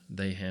deacons.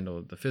 They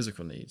handle the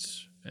physical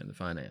needs and the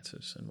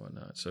finances and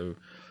whatnot. So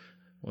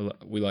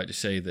we like to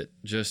say that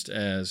just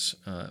as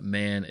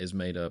man is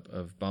made up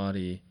of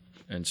body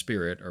and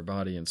spirit, or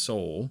body and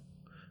soul,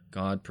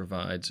 God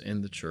provides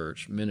in the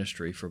church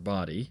ministry for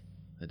body,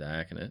 the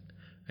diaconate,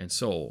 and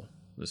soul,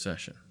 the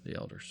session, the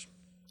elders.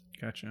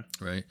 Gotcha.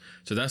 Right?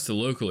 So that's the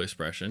local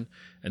expression.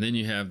 And then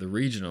you have the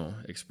regional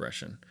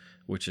expression,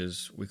 which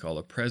is we call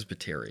a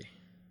presbytery.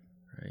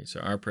 Right?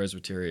 So our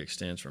presbytery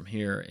extends from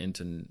here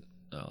into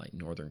like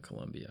northern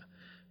Columbia,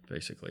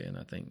 basically. And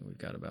I think we've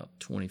got about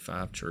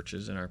 25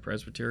 churches in our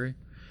presbytery.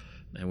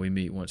 And we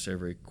meet once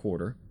every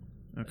quarter.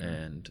 Okay.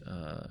 And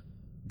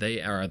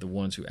they are the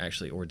ones who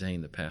actually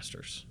ordain the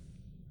pastors.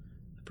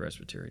 The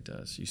presbytery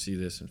does. You see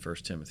this in 1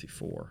 Timothy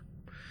 4,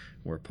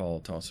 where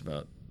Paul talks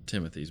about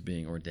Timothy's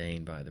being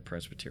ordained by the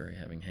presbytery,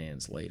 having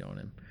hands laid on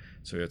him.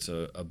 So it's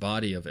a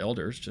body of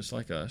elders, just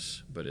like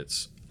us, but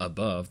it's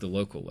above the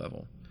local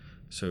level.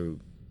 So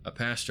a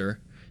pastor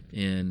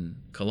in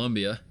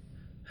Columbia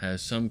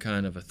has some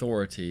kind of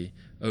authority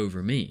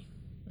over me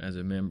as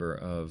a member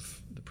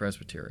of the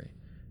presbytery.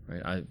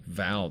 Right? I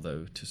vow,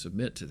 though, to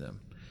submit to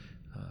them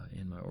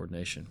in my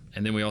ordination.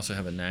 And then we also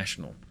have a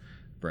national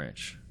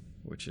branch,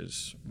 which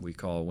is, we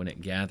call, when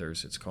it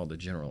gathers, it's called the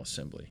General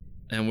Assembly.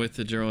 And with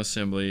the General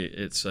Assembly,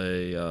 it's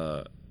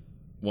a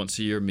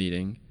once-a-year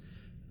meeting,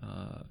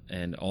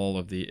 and all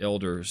of the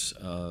elders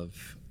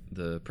of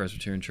the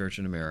Presbyterian Church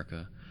in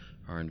America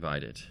are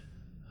invited.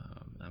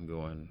 I'm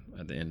going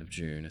at the end of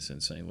June. It's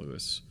in St.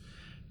 Louis,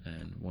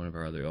 and one of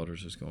our other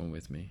elders is going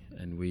with me.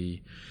 And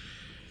we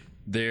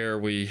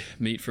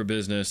meet for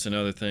business and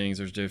other things.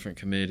 There's different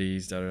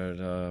committees,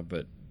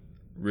 but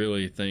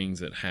really things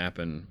that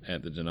happen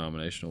at the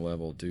denominational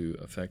level do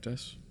affect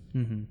us.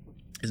 Mm-hmm.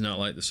 It's not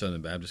like the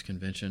Southern Baptist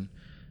Convention,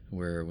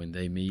 where when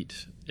they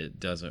meet, it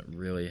doesn't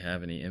really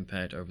have any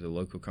impact over the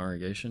local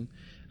congregation.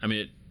 I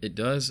mean, it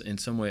does in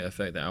some way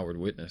affect the outward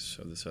witness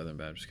of the Southern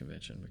Baptist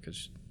Convention,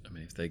 because, I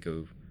mean, if they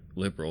go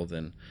liberal,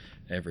 then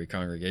every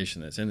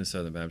congregation that's in the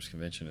Southern Baptist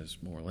Convention is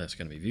more or less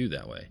going to be viewed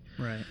that way.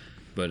 Right.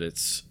 But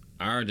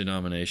our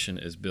denomination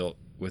is built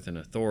with an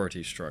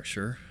authority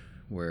structure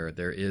where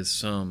there is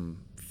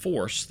some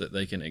force that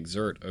they can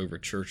exert over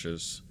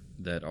churches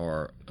that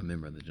are a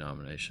member of the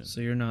denomination.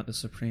 So you're not the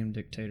supreme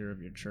dictator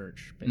of your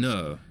church, basically.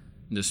 No,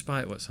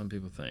 despite what some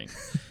people think.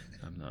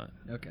 I'm not.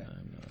 Okay.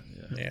 I'm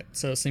not, Yeah,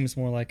 so it seems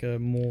more like a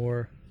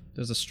more...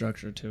 There's a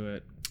structure to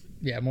it.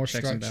 Yeah, more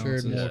Checks and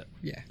structured. balances. More,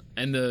 yeah.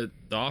 And the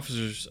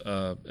officers,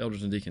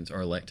 elders and deacons,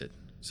 are elected.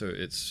 So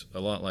it's a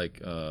lot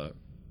like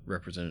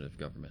representative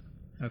government.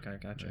 Okay,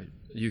 gotcha.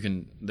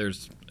 Right?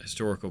 There's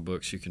historical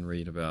books you can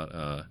read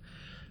about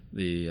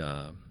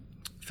the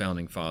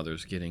founding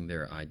fathers getting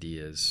their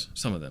ideas,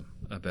 some of them,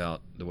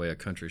 about the way a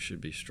country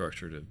should be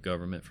structured of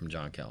government from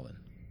John Calvin.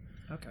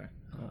 Okay.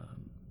 Cool.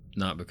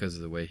 Not because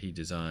of the way he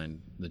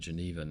designed the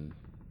Genevan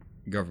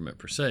government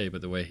per se,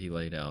 but the way he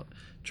laid out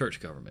church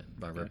government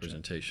by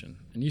representation.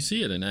 And you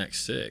see it in Acts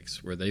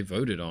 6, where they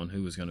voted on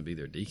who was going to be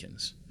their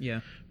deacons.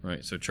 Yeah.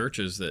 Right. So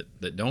churches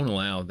that don't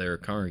allow their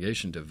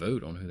congregation to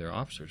vote on who their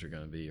officers are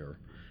going to be are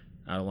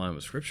out of line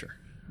with Scripture.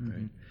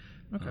 Mm-hmm.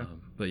 Right. Okay.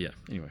 But yeah,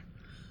 anyway.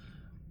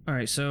 All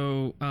right.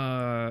 So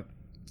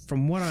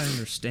from what I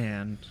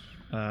understand,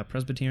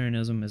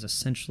 Presbyterianism is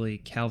essentially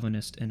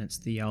Calvinist in its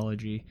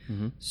theology.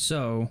 Mm-hmm.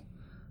 So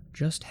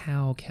just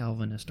how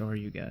Calvinist are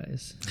you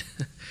guys?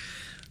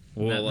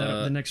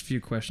 Well, the next few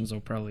questions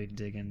will probably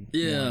dig in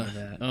more into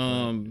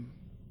that.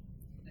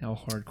 How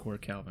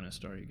hardcore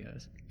Calvinist are you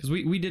guys? Because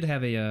we did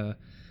have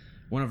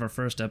one of our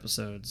first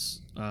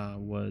episodes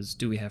was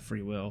Do We Have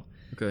Free Will?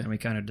 Okay. And we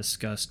kind of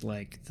discussed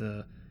like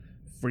the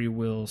free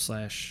will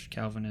 /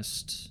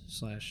 Calvinist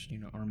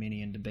 /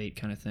 Arminian debate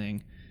kind of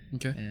thing.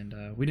 Okay.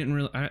 And we didn't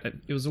really.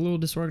 It was a little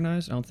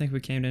disorganized. I don't think we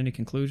came to any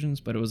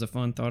conclusions, but it was a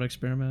fun thought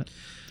experiment.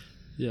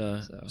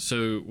 Yeah.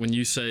 So when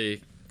you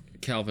say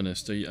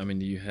Calvinist, do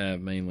you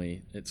have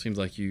mainly? It seems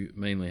like you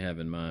mainly have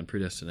in mind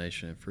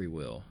predestination and free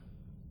will.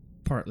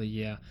 Partly,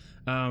 yeah.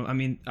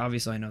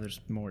 Obviously, I know there's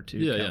more to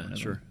Calvinism, yeah,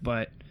 sure.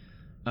 But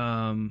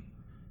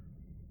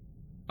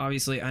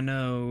obviously, I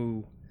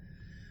know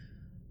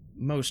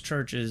most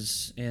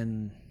churches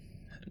in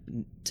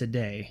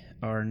today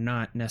are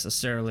not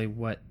necessarily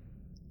what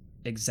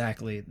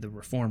exactly the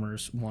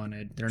Reformers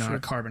wanted. They're not a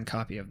carbon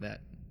copy of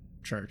that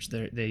church.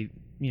 They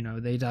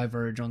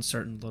diverge on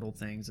certain little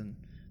things, and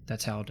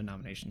that's how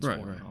denominations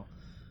form. Right. And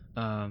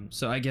all.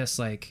 So I guess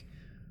like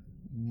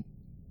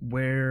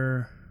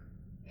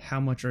how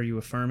much are you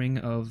affirming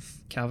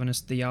of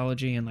Calvinist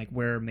theology, and like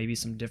where maybe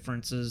some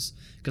differences?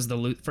 Because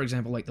for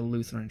example, like the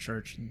Lutheran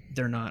Church,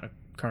 they're not a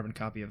carbon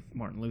copy of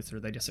Martin Luther.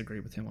 They disagree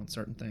with him on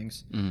certain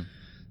things. Mm-hmm.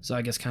 So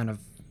I guess kind of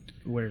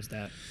where's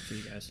that for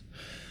you guys?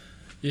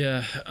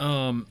 Yeah.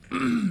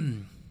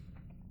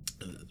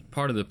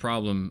 Part of the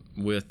problem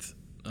with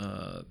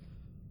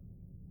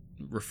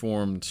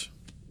Reformed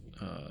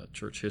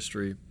church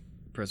history,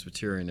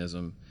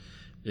 Presbyterianism,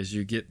 is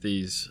you get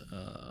these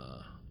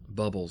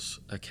bubbles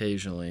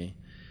occasionally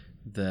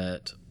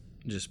that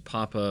just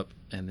pop up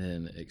and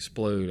then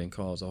explode and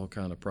cause all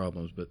kind of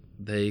problems, but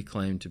they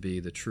claim to be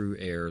the true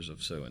heirs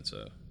of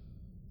so-and-so.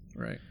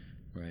 Right.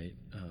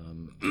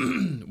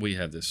 We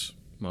have this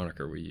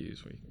moniker we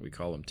use. We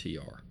call them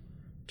TR,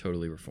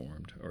 totally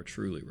reformed, or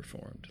truly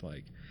reformed.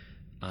 Like,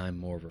 I'm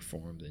more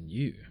reformed than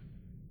you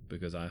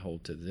because I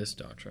hold to this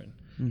doctrine.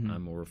 Mm-hmm.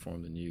 I'm more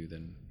reformed than you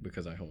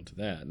because I hold to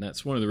that. And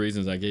that's one of the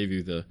reasons I gave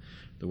you the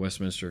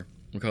Westminster,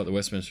 we call it the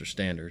Westminster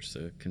Standards,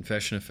 the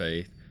Confession of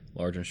Faith,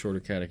 Larger and Shorter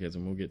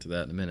Catechism. We'll get to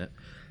that in a minute.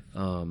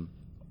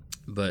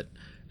 But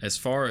as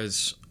far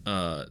as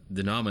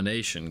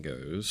denomination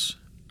goes,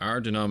 our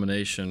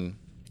denomination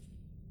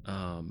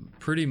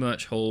pretty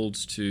much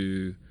holds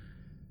to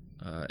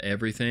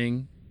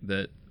everything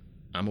that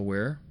I'm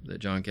aware that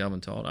John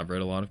Calvin taught. I've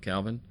read a lot of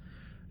Calvin.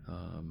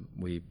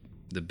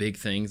 The big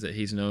things that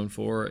he's known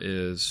for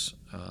is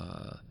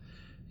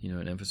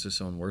an emphasis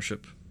on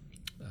worship,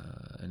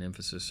 an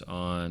emphasis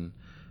on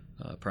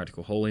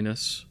practical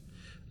holiness,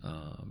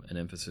 an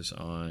emphasis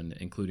on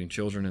including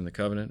children in the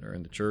covenant or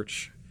in the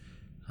church,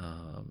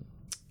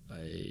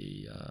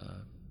 a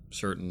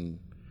certain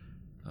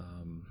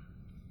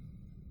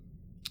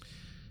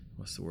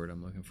what's the word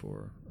I'm looking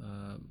for?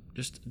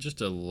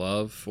 Just a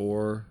love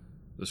for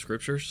the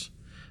scriptures.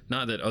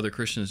 Not that other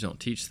Christians don't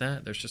teach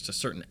that. There's just a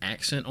certain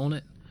accent on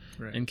it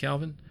in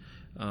Calvin.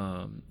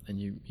 And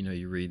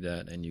you read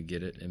that and you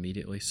get it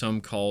immediately.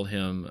 Some call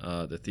him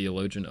the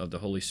theologian of the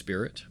Holy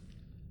Spirit.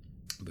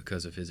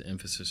 because of his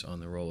emphasis on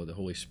the role of the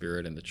Holy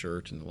Spirit in the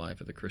church and the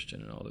life of the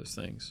Christian and all those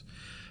things.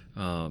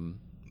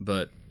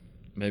 But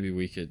maybe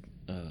we could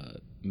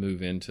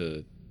move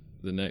into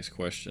the next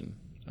question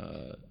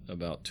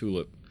about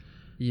Tulip.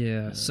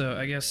 Yeah, so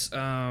I guess...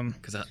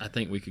 Because I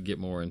think we could get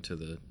more into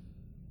the...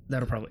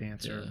 That'll probably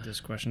answer this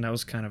question. That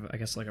was kind of, I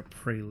guess, like a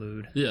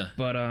prelude. Yeah.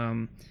 But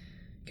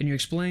can you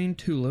explain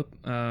Tulip,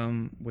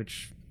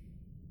 which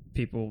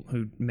people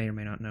who may or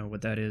may not know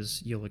what that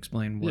is, you'll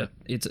explain what...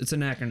 Yeah. It's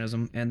an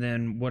anachronism, and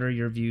then what are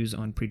your views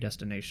on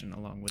predestination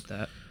along with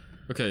that?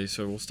 Okay,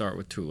 so we'll start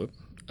with Tulip.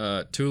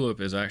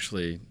 Tulip is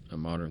actually a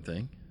modern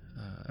thing,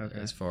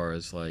 as far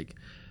as like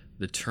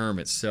the term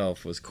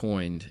itself was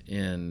coined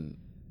in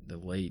the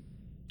late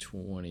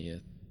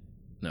 19th,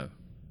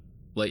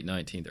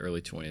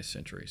 early 20th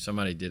century.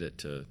 Somebody did it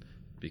to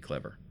be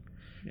clever.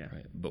 Yeah.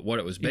 Right? But what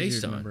it was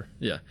based on,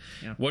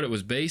 what it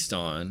was based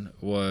on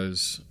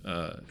was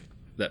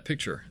that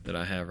picture that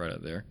I have right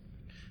up there,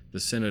 the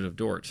Synod of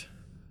Dort,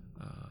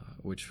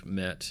 which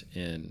met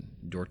in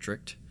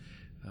Dordrecht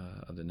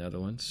of the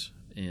Netherlands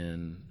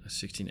in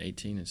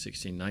 1618 and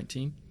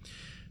 1619.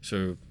 So,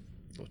 a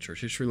little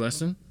church history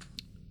lesson.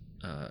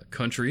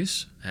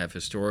 Countries have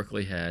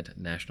historically had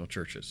national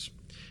churches.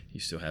 You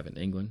still have it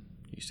in England,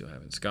 you still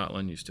have it in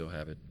Scotland, you still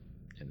have it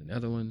in the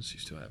Netherlands, you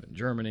still have it in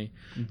Germany,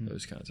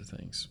 those kinds of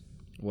things.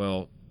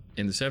 Well,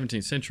 in the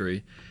 17th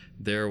century,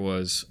 there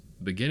was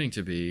beginning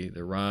to be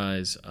the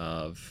rise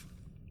of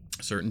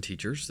certain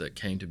teachers that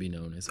came to be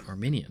known as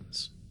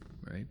Arminians,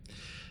 right?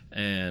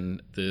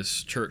 And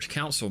this church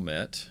council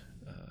met,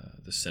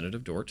 the Synod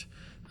of Dort,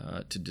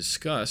 to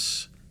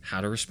discuss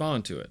how to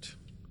respond to it.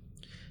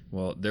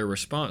 Well, their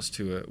response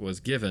to it was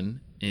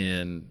given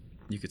in,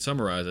 you could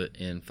summarize it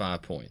in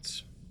 5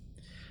 points.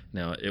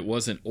 Now, it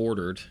wasn't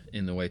ordered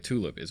in the way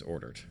Tulip is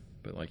ordered,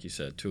 but like you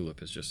said,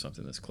 Tulip is just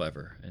something that's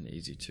clever and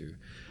easy to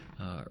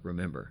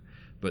remember.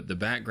 But the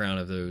background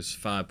of those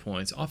 5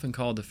 points, often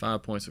called the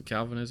 5 points of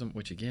Calvinism,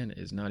 which again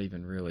is not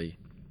even really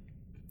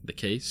the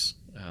case.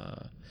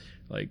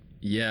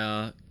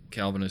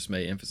 Calvinists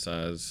may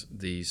emphasize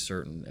these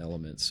certain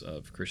elements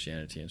of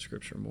Christianity and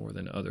Scripture more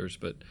than others,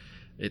 but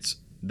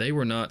they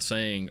were not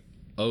saying,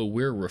 oh,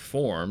 we're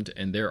Reformed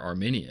and they're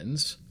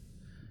Arminians.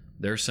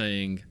 They're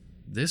saying,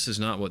 this is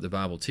not what the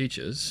Bible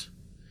teaches,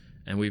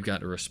 and we've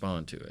got to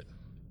respond to it,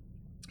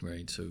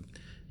 right? So,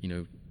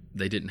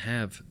 they didn't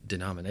have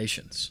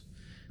denominations.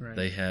 Right.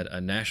 They had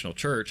a national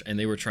church, and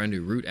they were trying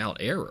to root out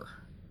error,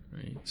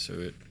 right?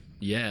 So,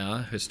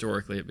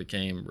 historically it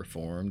became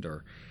Reformed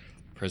or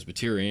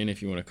Presbyterian,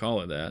 if you want to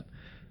call it that.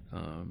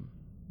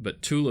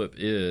 But Tulip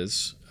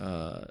is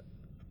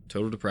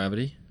total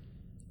depravity,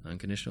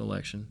 unconditional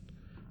election,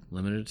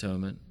 limited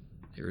atonement,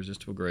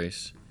 irresistible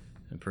grace,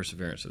 and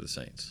perseverance of the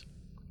saints.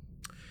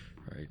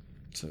 All right.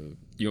 So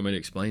you want me to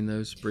explain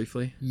those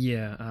briefly?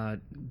 Yeah.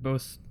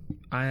 Both.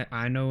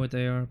 I know what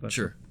they are, but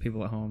sure.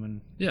 People at home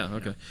and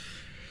okay.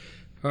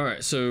 All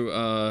right.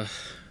 So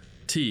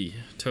T,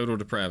 total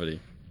depravity.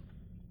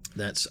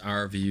 That's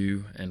our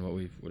view, and what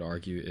we would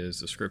argue is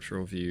the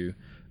scriptural view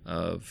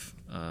of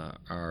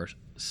our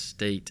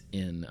state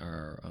in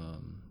our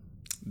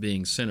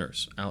being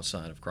sinners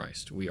outside of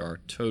Christ. We are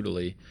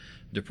totally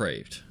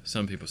depraved.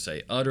 Some people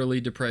say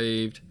utterly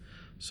depraved.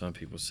 Some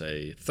people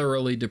say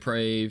thoroughly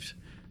depraved.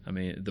 I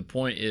mean, the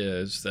point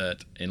is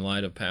that in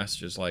light of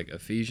passages like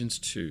Ephesians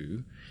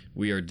 2,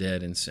 we are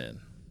dead in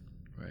sin,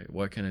 right?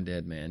 What can a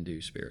dead man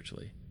do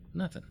spiritually?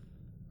 Nothing,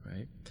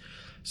 right?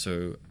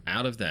 So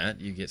out of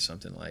that, you get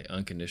something like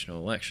unconditional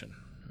election,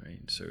 right?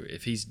 So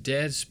if he's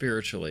dead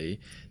spiritually,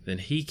 then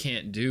he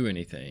can't do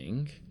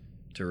anything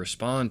to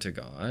respond to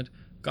God.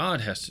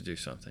 God has to do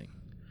something.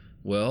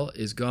 Well,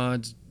 is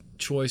God's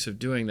choice of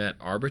doing that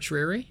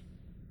arbitrary?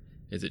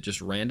 Is it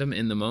just random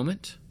in the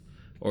moment?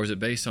 Or is it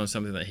based on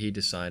something that he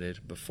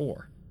decided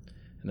before?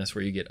 And that's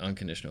where you get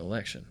unconditional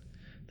election.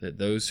 That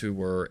those who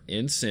were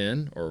in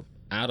sin or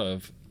out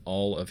of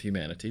all of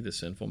humanity, the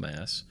sinful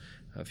mass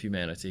of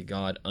humanity,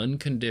 God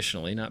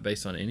unconditionally, not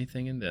based on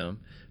anything in them,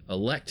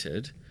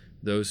 elected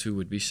those who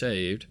would be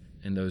saved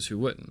and those who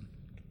wouldn't.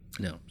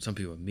 Now, some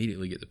people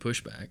immediately get the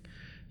pushback,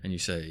 and you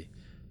say,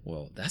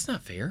 well, that's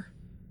not fair.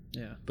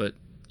 Yeah. But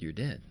you're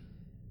dead.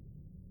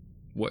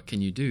 What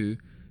can you do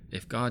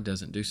if God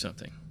doesn't do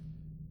something?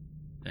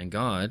 And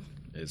God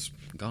is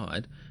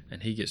God,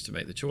 and he gets to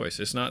make the choice.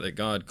 It's not that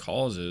God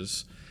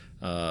causes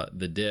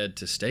the dead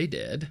to stay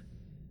dead.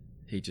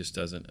 He just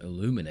doesn't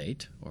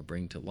illuminate or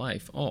bring to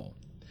life all,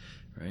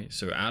 right?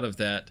 So out of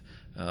that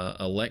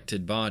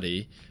elected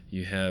body,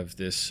 you have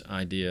this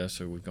idea.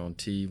 So we've gone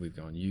T, we've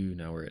gone U,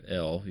 now we're at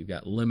L. You've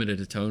got limited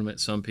atonement.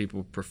 Some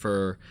people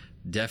prefer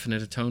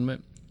definite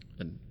atonement.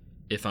 And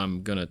if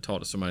I'm going to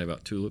talk to somebody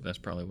about Tulip, that's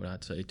probably what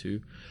I'd say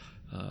too.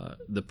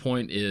 The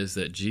point is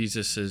that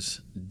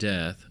Jesus'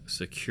 death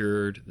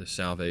secured the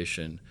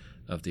salvation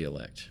of the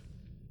elect.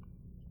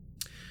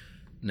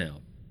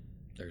 Now,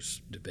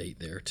 there's debate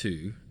there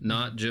too.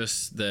 Not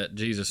just that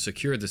Jesus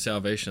secured the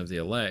salvation of the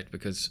elect,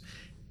 because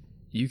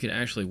you can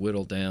actually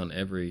whittle down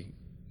every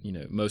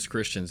most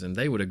Christians, and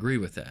they would agree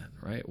with that,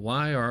 right?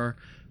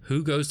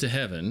 Who goes to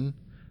heaven?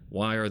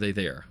 Why are they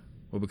there?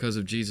 Well, because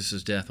of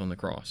Jesus' death on the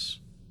cross,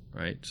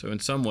 right? So in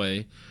some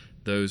way,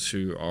 those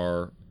who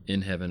are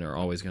in heaven are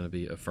always going to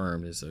be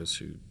affirmed as those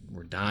who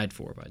were died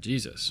for by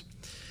Jesus.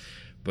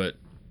 But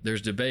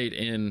there's debate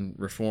in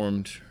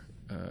Reformed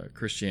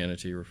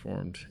Christianity,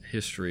 Reformed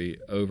history,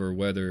 over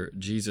whether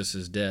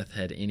Jesus' death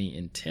had any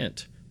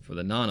intent for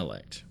the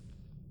non-elect.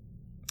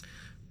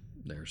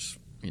 There's,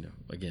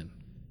 again,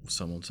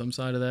 some on some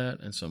side of that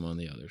and some on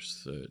the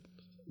others. So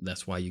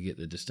that's why you get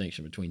the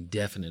distinction between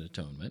definite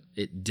atonement.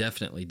 It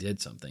definitely did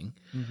something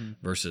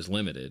versus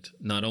limited.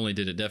 Not only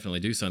did it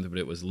definitely do something, but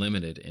it was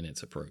limited in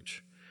its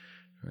approach,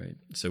 right?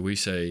 So we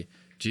say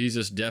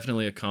Jesus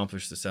definitely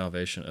accomplished the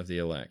salvation of the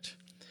elect.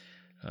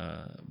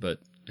 But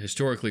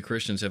historically,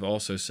 Christians have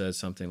also said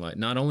something like,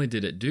 not only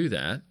did it do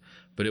that,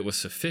 but it was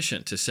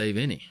sufficient to save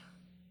any,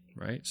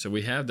 right? So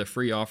we have the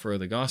free offer of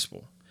the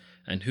gospel,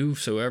 and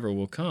whosoever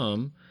will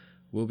come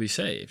will be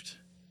saved.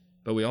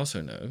 But we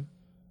also know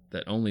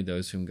that only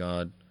those whom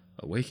God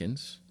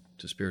awakens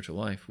to spiritual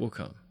life will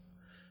come.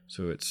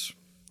 So it's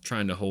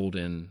trying to hold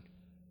in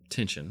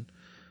tension,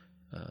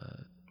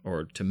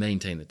 or to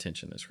maintain the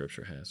tension that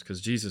Scripture has,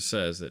 because Jesus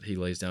says that he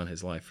lays down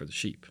his life for the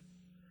sheep.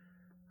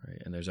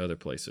 Right? And there's other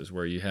places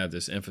where you have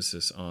this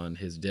emphasis on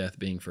his death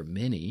being for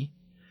many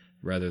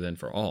rather than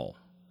for all.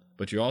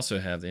 But you also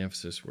have the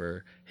emphasis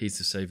where he's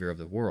the Savior of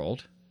the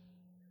world.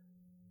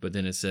 But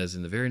then it says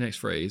in the very next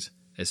phrase,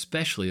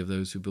 especially of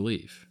those who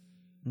believe.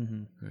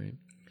 Right?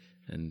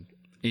 And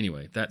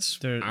anyway, that's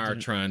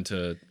trying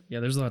to...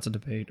 Yeah, there's lots of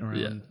debate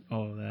around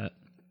all of that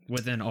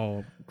within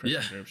all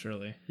Christian groups,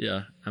 really.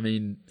 Yeah, I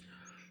mean,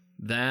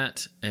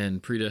 that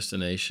and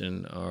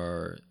predestination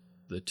are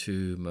the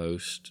two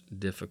most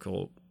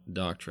difficult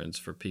doctrines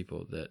for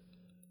people that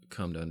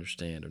come to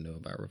understand or know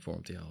about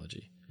Reformed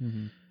theology,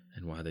 and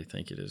why they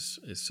think it is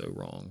so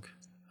wrong.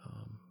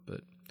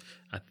 But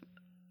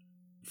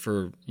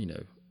for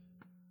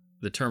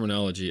the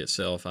terminology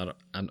itself,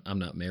 I'm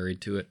not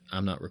married to it.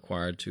 I'm not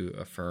required to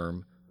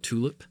affirm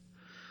tulip,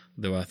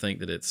 though I think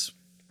that it's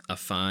a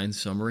fine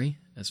summary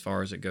as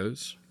far as it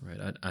goes.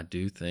 Right? I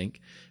do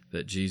think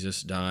that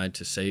Jesus died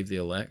to save the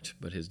elect,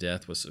 but his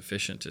death was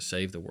sufficient to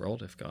save the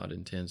world if God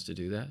intends to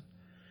do that.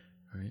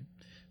 Right?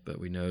 But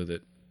we know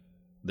that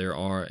there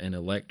are an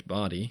elect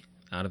body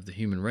out of the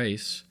human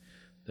race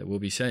that will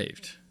be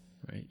saved.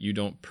 Right? You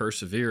don't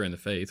persevere in the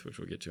faith, which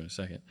we'll get to in a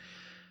second,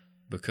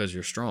 because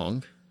you're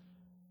strong,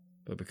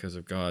 but because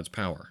of God's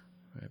power,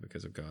 right?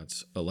 Because of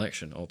God's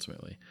election,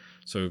 ultimately.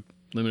 So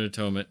limited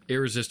atonement,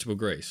 irresistible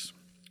grace.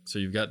 So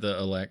you've got the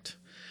elect,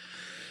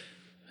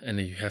 and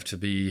you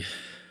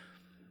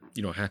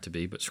don't have to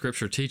be, but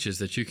Scripture teaches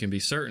that you can be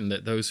certain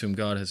that those whom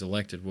God has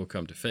elected will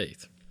come to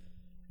faith.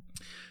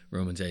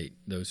 Romans 8,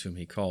 those whom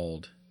he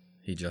called,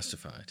 he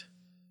justified,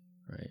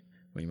 right?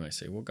 Well, you might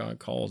say, well, God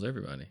calls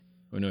everybody.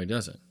 Well, no, he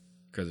doesn't,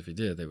 because if he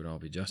did, they would all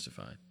be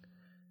justified,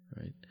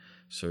 right?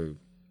 So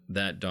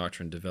that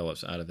doctrine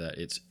develops out of that.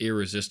 It's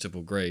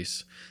irresistible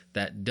grace.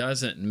 That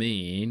doesn't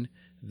mean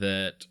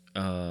that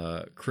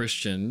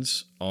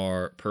Christians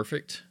are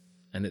perfect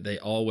and that they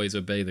always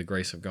obey the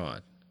grace of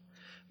God.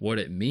 What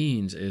it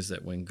means is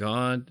that when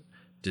God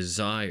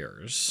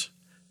desires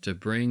to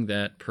bring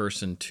that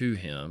person to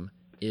him,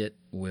 it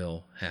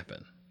will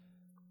happen,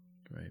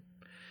 right?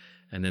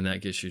 And then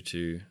that gets you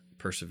to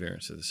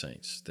perseverance of the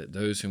saints, that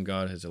those whom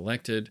God has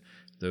elected,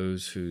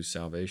 those whose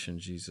salvation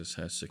Jesus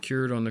has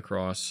secured on the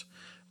cross,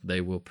 they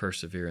will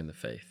persevere in the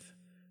faith,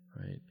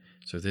 right?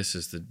 So this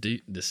is the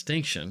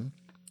distinction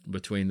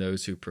between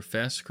those who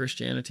profess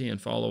Christianity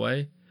and fall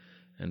away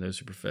and those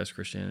who profess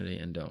Christianity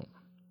and don't.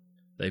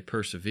 They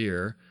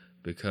persevere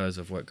because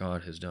of what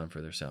God has done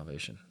for their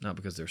salvation, not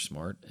because they're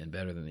smart and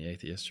better than the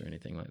atheists or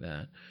anything like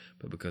that,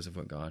 but because of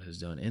what God has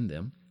done in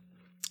them.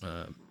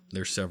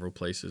 There's several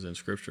places in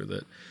Scripture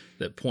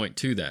that point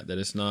to that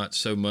it's not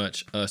so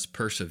much us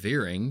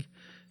persevering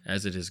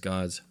as it is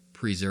God's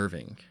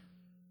preserving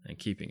and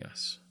keeping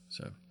us.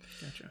 So,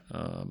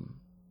 gotcha.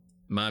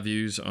 My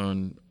views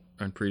on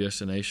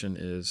predestination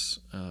is,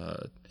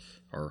 the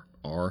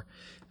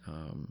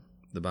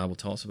Bible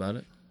talks about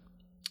it,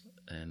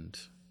 and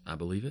I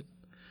believe it.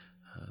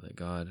 That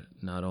God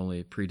not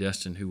only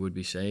predestined who would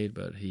be saved,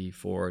 but he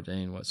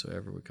foreordained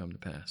whatsoever would come to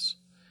pass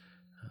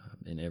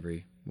in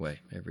every way,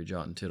 every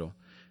jot and tittle.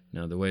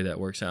 Now, the way that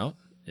works out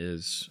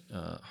is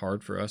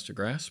hard for us to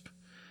grasp.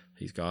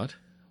 He's God.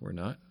 We're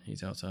not.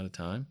 He's outside of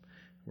time.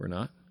 We're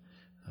not.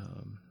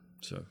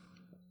 So,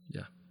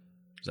 yeah.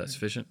 Is that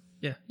sufficient?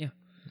 Yeah.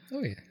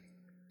 Oh, yeah.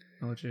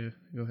 I'll let you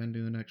go ahead and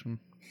do the next one.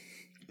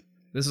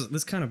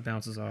 This kind of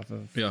bounces off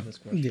of this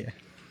question. Yeah.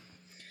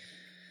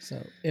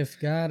 So, if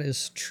God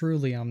is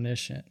truly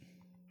omniscient,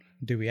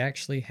 do we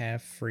actually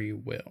have free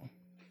will?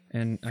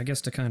 And I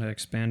guess to kind of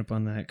expand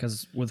upon that,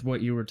 because with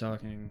what you were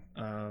talking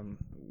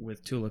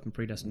with tulip and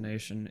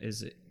predestination,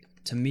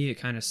 to me it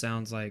kind of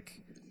sounds like,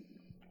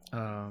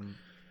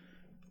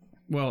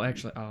 well,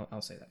 actually,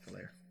 I'll say that for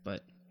later.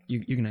 But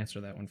you can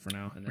answer that one for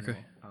now, and then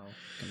I'll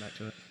come back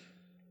to it.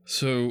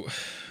 So,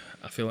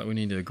 I feel like we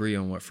need to agree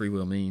on what free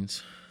will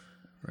means,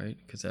 right?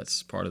 Because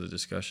that's part of the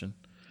discussion.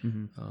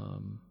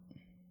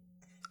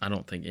 I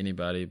don't think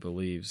anybody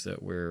believes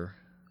that we're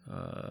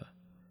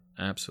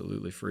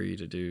absolutely free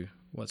to do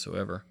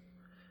whatsoever,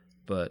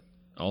 but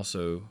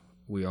also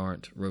we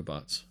aren't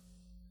robots,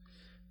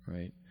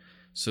 right?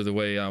 So the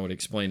way I would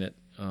explain it,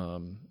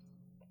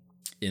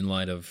 in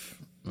light of,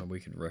 we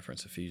can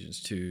reference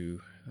Ephesians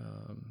 2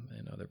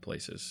 and other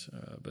places,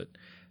 but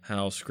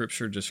how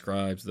Scripture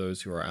describes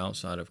those who are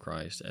outside of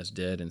Christ as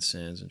dead in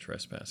sins and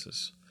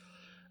trespasses.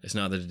 It's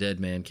not that a dead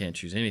man can't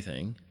choose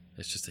anything,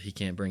 it's just that he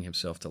can't bring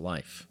himself to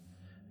life,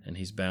 and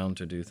he's bound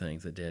to do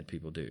things that dead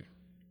people do,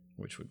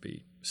 which would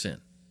be sin,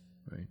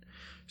 right?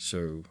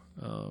 So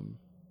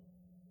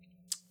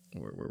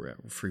where we're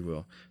at, free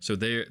will. So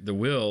the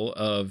will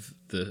of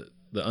the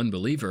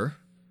unbeliever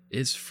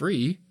is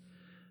free,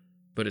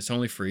 but it's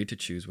only free to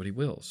choose what he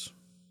wills.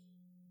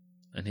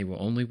 And he will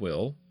only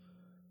will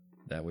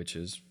that which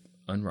is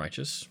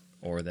unrighteous,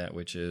 or that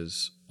which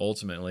is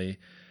ultimately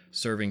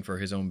serving for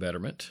his own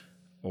betterment,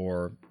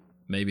 or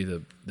maybe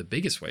the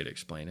biggest way to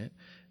explain it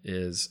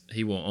is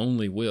he will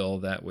only will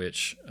that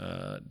which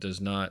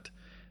does not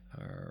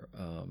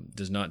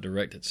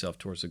direct itself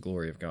towards the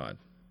glory of God.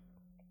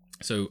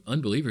 So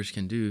unbelievers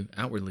can do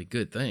outwardly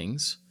good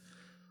things,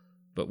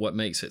 but what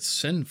makes it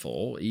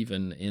sinful,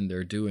 even in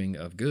their doing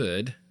of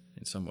good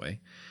in some way,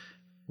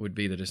 would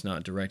be that it's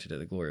not directed at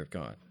the glory of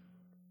God.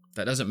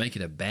 That doesn't make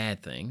it a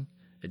bad thing.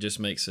 It just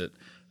makes it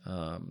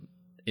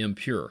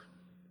impure,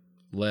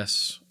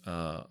 less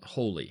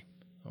holy,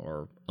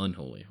 or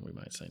unholy, we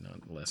might say,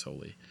 not less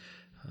holy.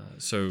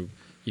 So,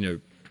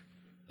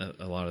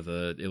 a lot of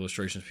the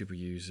illustrations people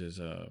use is,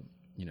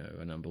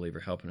 an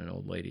unbeliever helping an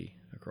old lady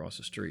across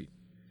the street.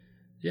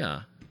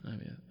 Yeah, I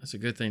mean, that's a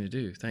good thing to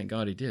do. Thank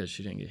God he did.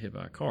 She didn't get hit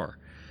by a car,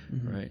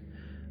 right?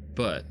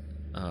 But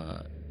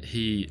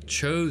he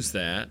chose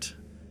that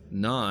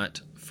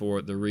not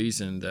for the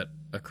reason that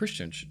a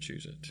Christian should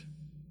choose it,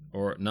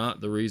 or not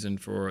the reason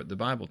for the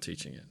Bible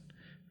teaching it,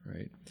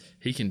 right?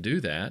 He can do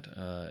that,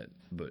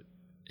 but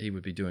he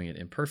would be doing it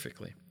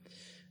imperfectly.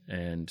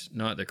 And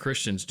not that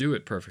Christians do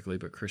it perfectly,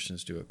 but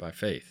Christians do it by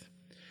faith.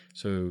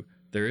 So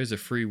there is a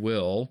free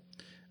will,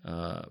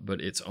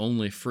 but it's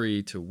only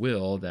free to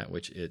will that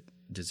which it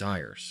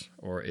desires,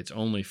 or it's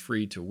only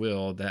free to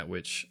will that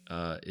which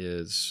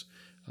is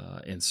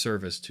in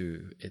service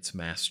to its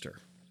master.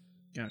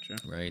 Gotcha.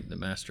 Right? The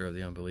master of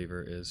the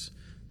unbeliever is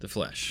the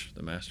flesh.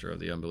 The master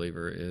of the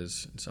unbeliever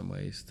is, in some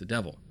ways, the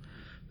devil.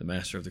 The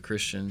master of the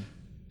Christian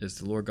is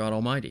the Lord God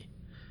Almighty.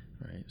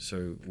 Right?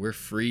 So we're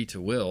free to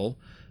will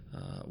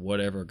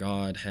whatever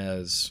God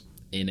has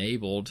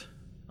enabled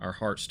our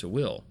hearts to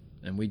will,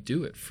 and we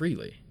do it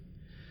freely.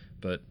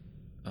 But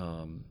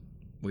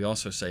we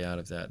also say out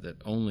of that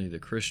only the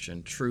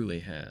Christian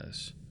truly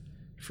has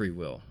free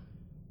will,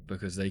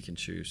 because they can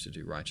choose to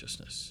do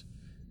righteousness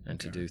and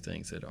to do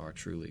things that are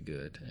truly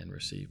good and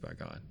received by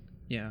God.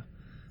 Yeah.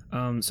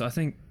 So I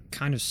think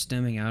kind of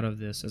stemming out of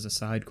this as a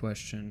side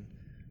question,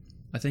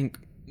 I think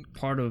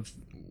part of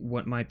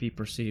what might be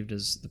perceived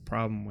as the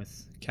problem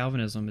with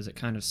Calvinism is it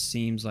kind of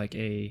seems like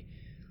a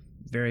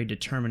very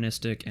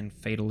deterministic and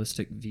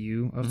fatalistic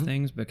view of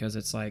things, because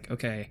it's like,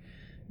 okay,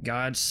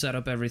 God set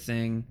up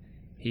everything,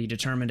 he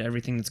determined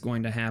everything that's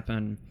going to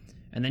happen,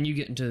 and then you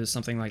get into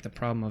something like the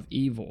problem of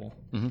evil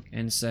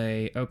and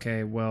say,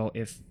 okay, well,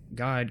 if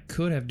God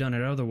could have done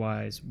it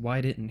otherwise,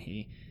 why didn't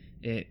he?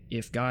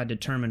 If God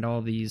determined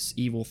all these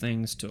evil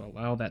things to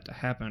allow that to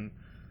happen,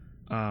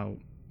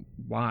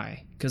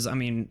 why? Because, I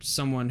mean,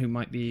 someone who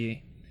might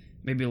be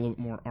maybe a little bit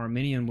more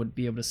Arminian would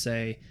be able to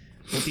say,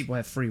 well, people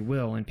have free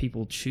will and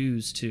people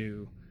choose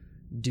to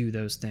do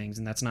those things,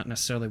 and that's not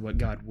necessarily what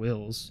God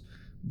wills.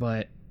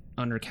 But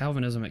under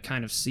Calvinism, it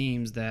kind of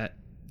seems that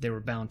they were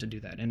bound to do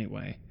that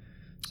anyway.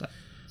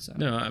 So.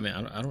 No, I mean,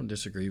 I don't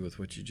disagree with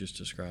what you just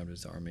described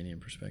as the Arminian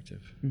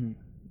perspective.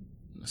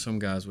 Some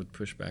guys would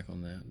push back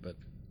on that, but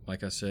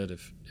like I said,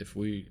 if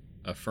we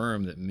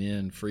affirm that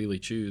men freely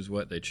choose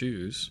what they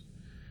choose,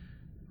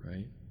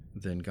 right,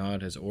 then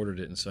God has ordered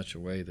it in such a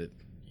way that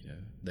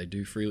they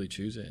do freely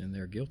choose it and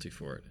they're guilty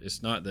for it.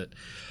 It's not that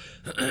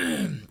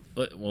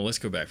well, let's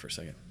go back for a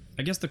second.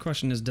 I guess the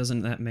question is,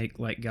 doesn't that make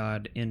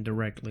God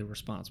indirectly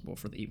responsible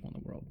for the evil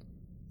in the world?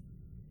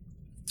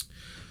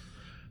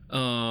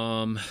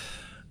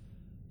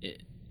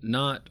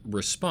 Not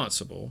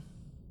responsible,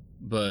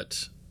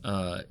 but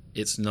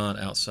it's not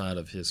outside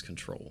of his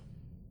control.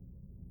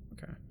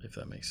 Okay, if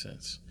that makes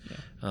sense.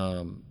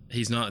 Yeah.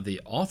 He's not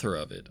the author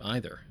of it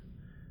either.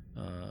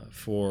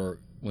 For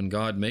when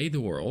God made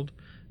the world,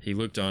 he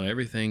looked on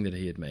everything that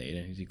he had made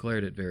and he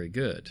declared it very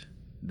good.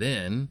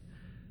 Then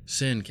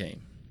sin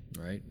came,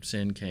 right?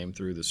 Sin came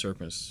through the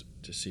serpent's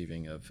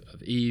deceiving of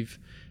Eve,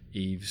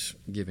 Eve's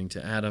giving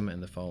to Adam,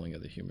 and the falling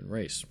of the human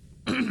race.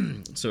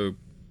 So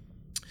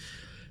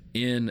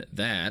in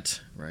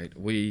that, right,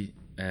 we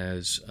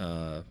as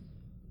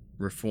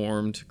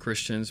Reformed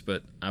Christians,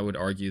 but I would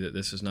argue that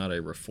this is not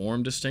a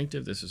Reformed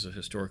distinctive, this is a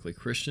historically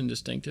Christian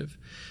distinctive,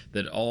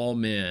 that all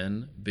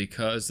men,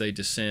 because they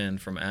descend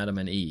from Adam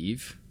and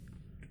Eve,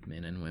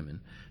 men and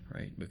women,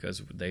 right?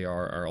 Because they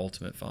are our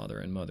ultimate father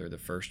and mother, the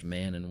first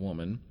man and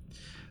woman.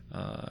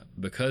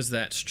 Because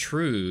that's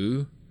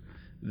true,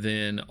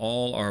 then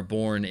all are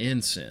born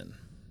in sin,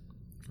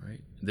 right?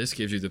 This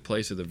gives you the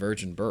place of the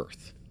virgin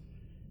birth,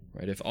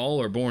 right? If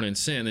all are born in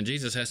sin, then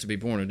Jesus has to be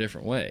born a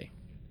different way.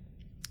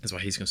 That's why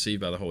he's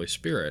conceived by the Holy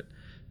Spirit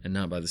and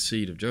not by the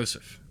seed of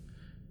Joseph.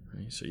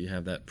 Right? So you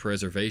have that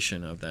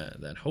preservation of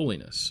that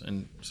holiness.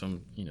 And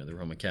some, the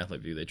Roman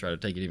Catholic view, they try to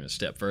take it even a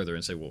step further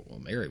and say, well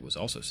Mary was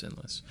also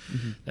sinless.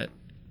 Mm-hmm. That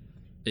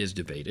is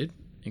debated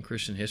in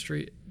Christian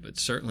history, but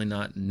certainly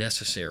not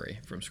necessary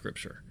from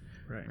Scripture.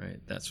 Right?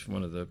 That's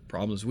one of the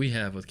problems we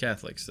have with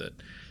Catholics, that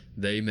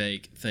they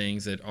make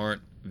things that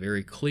aren't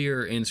very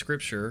clear in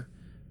Scripture,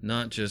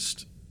 not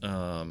just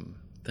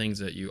things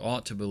that you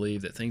ought to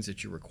believe, that things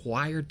that you're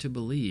required to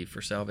believe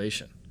for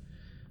salvation.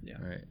 Yeah.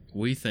 Right.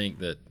 We think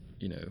that,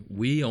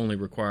 we only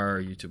require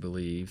you to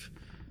believe,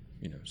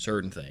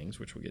 certain things,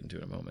 which we'll get into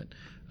in a moment,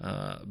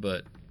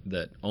 but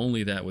that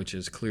only that which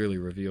is clearly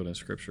revealed in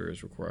Scripture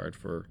is required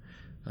for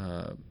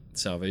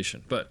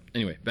salvation. But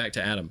anyway, back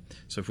to Adam.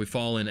 So if we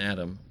fall in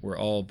Adam, we're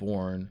all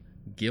born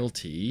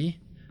guilty,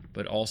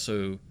 but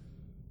also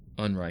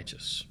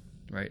unrighteous,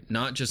 right?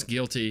 Not just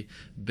guilty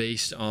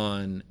based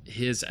on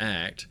his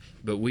act,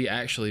 but we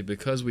actually,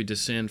 because we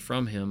descend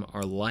from him,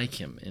 are like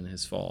him in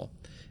his fall.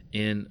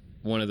 In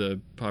one of the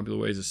popular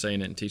ways of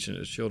saying it and teaching it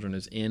to children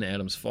is, in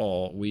Adam's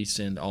fall, we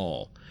sinned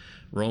all.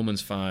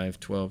 Romans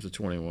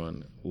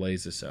 5:12-21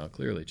 lays this out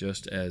clearly.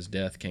 Just as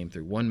death came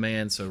through one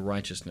man, so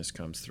righteousness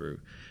comes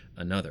through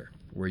another.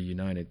 We're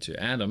united to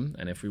Adam,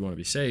 and if we want to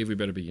be saved, we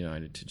better be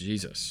united to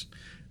Jesus,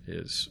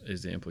 is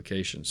the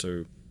implication.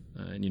 So,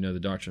 and the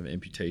doctrine of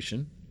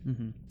imputation,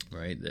 mm-hmm.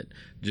 right? That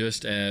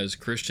just as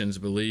Christians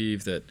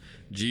believe that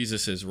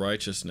Jesus'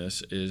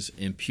 righteousness is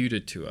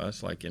imputed to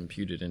us, like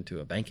imputed into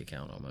a bank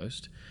account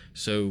almost,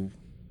 so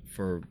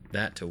for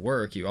that to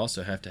work, you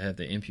also have to have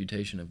the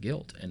imputation of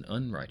guilt and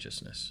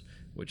unrighteousness,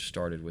 which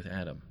started with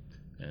Adam.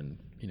 And,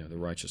 the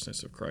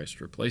righteousness of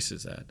Christ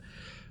replaces that.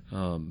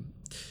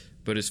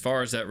 But as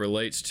far as that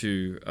relates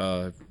to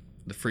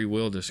the free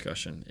will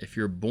discussion, if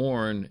you're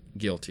born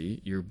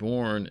guilty, you're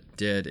born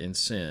dead in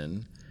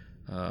sin,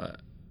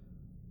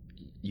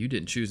 you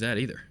didn't choose that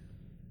either.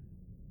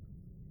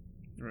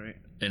 Right.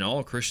 And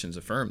all Christians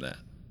affirm that.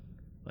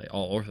 Like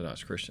all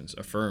Orthodox Christians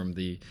affirm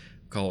the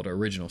called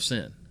original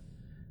sin,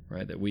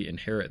 right? That we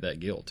inherit that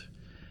guilt.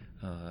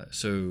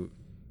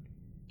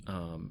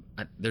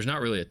 There's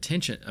not really a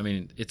tension. I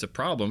mean, it's a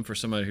problem for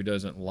somebody who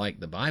doesn't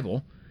like the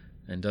Bible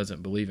and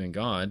doesn't believe in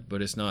God,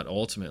 but it's not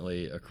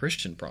ultimately a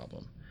Christian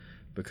problem,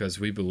 because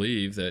we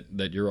believe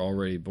that you're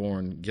already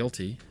born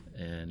guilty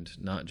and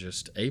not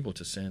just able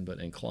to sin, but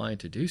inclined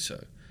to do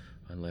so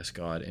unless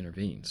God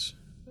intervenes.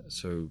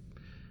 So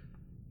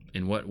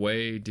in what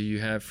way do you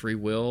have free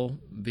will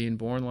being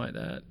born like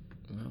that?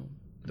 Well,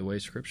 the way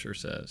Scripture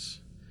says,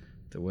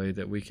 the way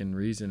that we can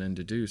reason and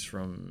deduce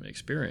from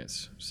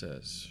experience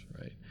says,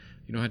 right?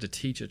 You don't have to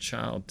teach a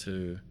child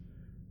to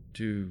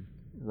do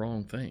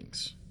wrong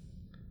things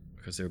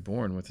because they're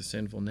born with a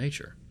sinful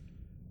nature.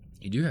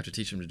 You do have to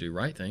teach them to do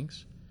right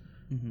things,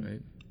 mm-hmm.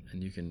 right?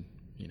 And you can,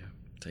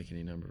 take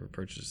any number of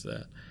approaches to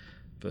that.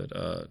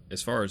 But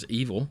as far as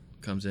evil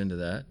comes into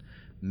that,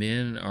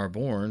 men are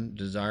born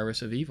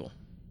desirous of evil.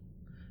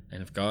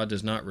 And if God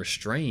does not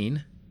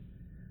restrain,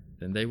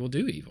 then they will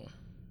do evil.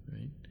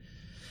 Right?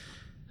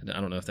 And I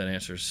don't know if that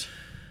answers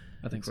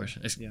the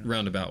question. So. It's a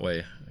roundabout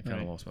way. I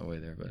kind of lost my way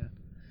there. But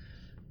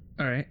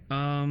All right.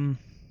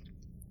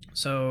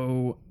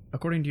 So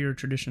according to your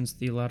tradition's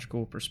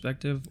theological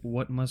perspective,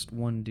 what must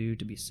one do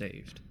to be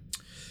saved?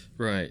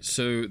 Right.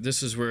 So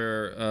this is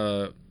where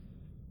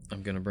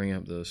I'm going to bring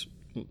up this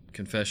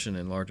confession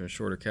and larger and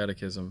shorter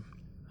catechism.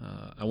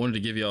 I wanted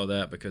to give you all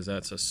that because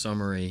that's a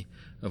summary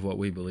of what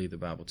we believe the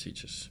Bible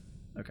teaches.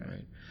 Okay.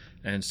 Right?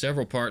 And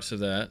several parts of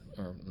that,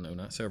 or no,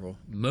 not several,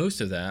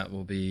 most of that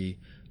will be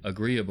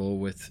agreeable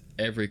with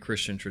every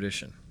Christian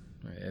tradition,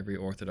 right? Every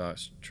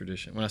Orthodox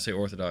tradition. When I say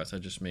Orthodox, I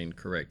just mean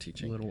correct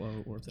teaching. Little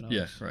O Orthodox.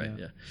 Yeah, right,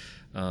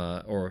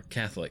 yeah. Or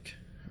Catholic.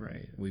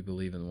 Right. We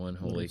believe in one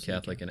holy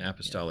Catholic and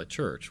Apostolic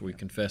Church. We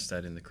confess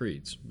that in the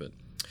creeds. But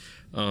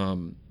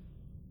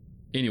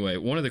anyway,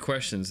 one of the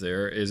questions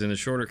there is in the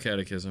shorter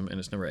catechism, and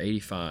it's number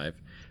 85,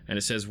 and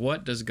it says,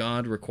 what does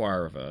God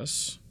require of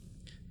us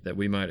that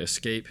we might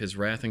escape his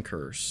wrath and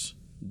curse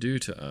due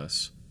to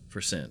us for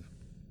sin?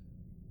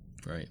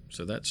 Right?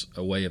 So that's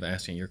a way of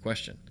asking your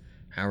question.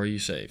 How are you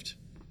saved?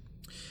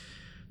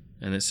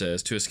 And it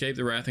says, to escape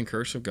the wrath and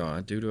curse of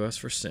God due to us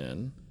for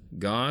sin,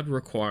 God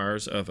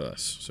requires of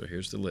us. So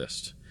here's the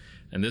list.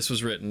 And this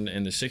was written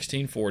in the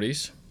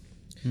 1640s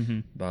mm-hmm.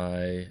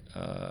 by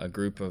a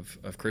group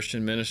of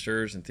Christian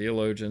ministers and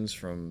theologians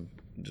from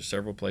just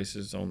several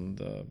places on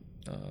the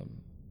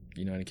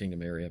United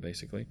Kingdom area,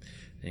 basically,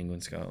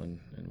 England, Scotland,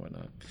 and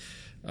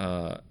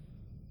whatnot.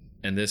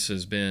 And this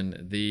has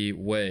been the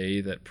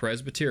way that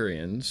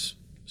Presbyterians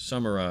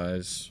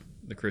summarize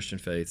the Christian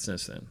faith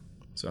since then.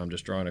 So I'm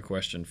just drawing a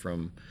question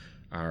from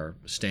our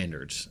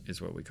standards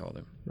is what we call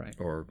them. Right.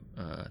 Or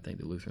I think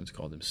the Lutherans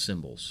call them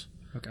symbols.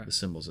 Okay. The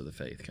symbols of the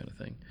faith kind of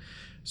thing.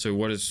 So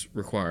what is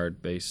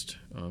required based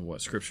on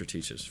what Scripture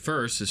teaches?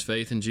 First is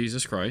faith in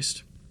Jesus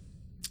Christ.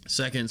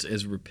 Second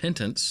is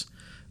repentance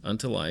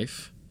unto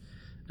life.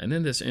 And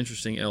then this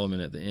interesting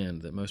element at the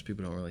end that most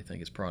people don't really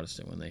think is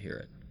Protestant when they hear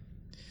it.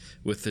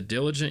 With the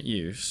diligent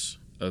use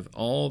of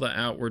all the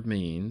outward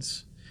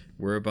means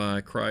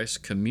whereby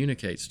Christ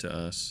communicates to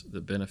us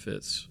the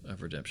benefits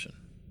of redemption.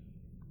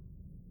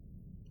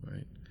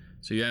 Right?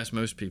 So you ask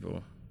most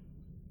people,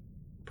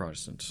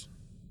 Protestants,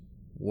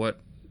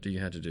 what do you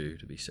have to do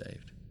to be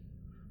saved?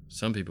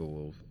 Some people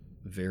will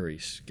very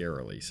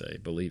scarily say,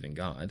 believe in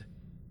God.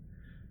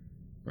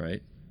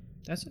 Right?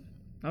 That's it.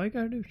 All you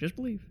got to do is just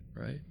believe.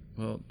 Right?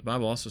 Well, the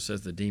Bible also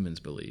says the demons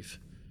believe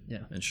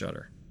and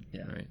shudder.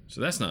 Yeah. Right? So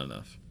that's not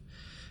enough.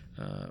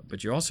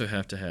 But you also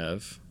have to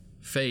have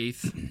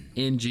faith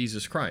in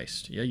Jesus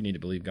Christ. Yeah, you need to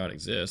believe God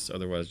exists.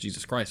 Otherwise,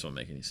 Jesus Christ won't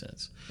make any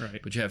sense.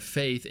 Right. But you have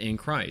faith in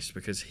Christ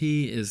because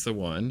he is the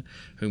one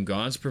whom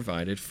God's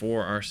provided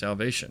for our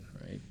salvation.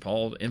 Right?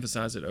 Paul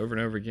emphasized it over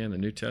and over again. The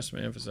New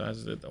Testament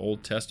emphasizes it. The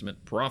Old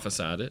Testament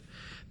prophesied it,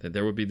 that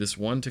there would be this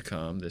one to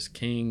come, this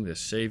king, this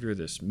savior,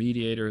 this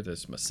mediator,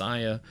 this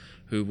Messiah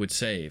who would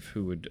save,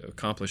 who would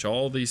accomplish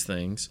all these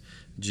things.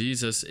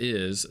 Jesus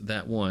is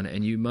that one,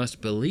 and you must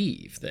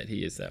believe that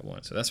he is that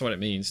one. So that's what it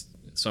means,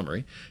 in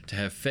summary, to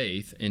have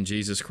faith in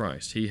Jesus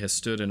Christ. He has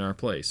stood in our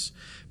place.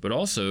 But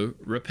also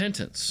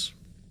repentance,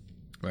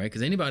 right?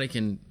 Because anybody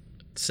can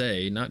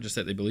say not just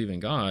that they believe in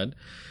God,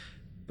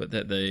 but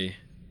that they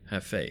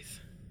have faith,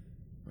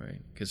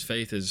 right? Because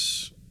faith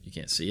is, you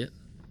can't see it,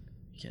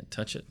 you can't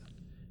touch it,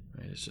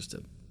 right?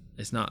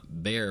 It's not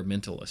bare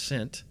mental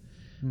assent,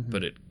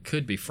 but it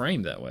could be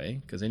framed that way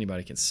because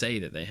anybody can say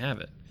that they have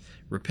it.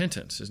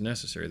 Repentance is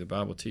necessary. The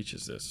Bible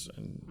teaches this,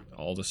 and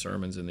all the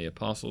sermons in the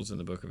apostles in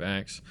the book of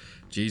Acts,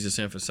 Jesus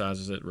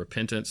emphasizes it.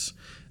 Repentance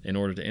in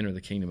order to enter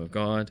the kingdom of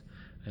God,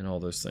 and all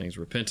those things.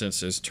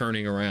 Repentance is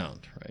turning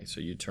around, right?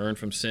 So you turn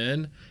from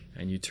sin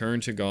and you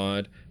turn to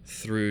God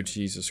through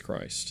Jesus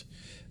Christ.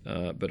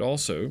 But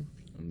also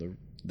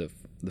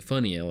the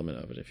funny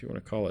element of it, if you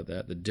want to call it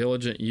that, the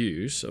diligent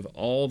use of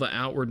all the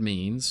outward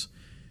means.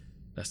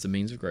 That's the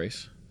means of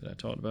grace that I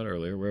talked about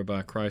earlier,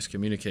 whereby Christ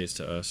communicates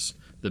to us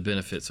the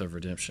benefits of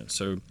redemption.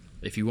 So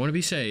if you want to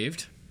be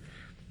saved,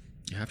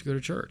 you have to go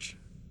to church,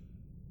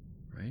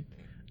 right?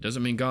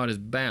 Doesn't mean God is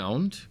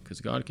bound,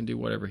 because God can do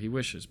whatever he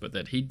wishes, but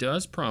that he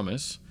does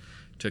promise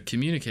to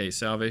communicate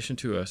salvation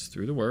to us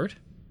through the Word,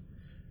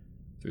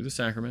 through the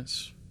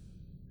sacraments,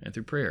 and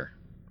through prayer.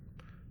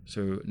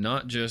 So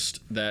not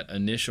just that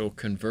initial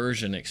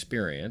conversion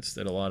experience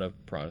that a lot of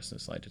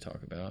Protestants like to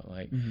talk about,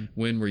 like,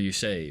 when were you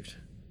saved?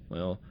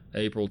 Well,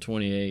 April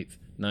 28th,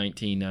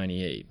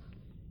 1998.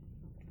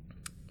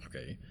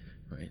 Okay,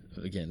 right.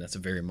 Again, that's a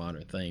very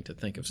modern thing to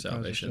think of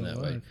salvation that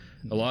way.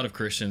 A lot of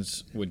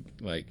Christians would,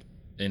 like,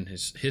 in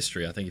his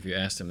history, I think if you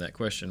asked them that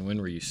question,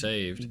 when were you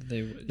saved?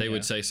 They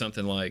would say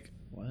something like,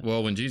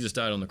 well, when Jesus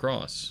died on the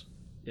cross.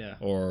 Yeah.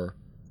 Or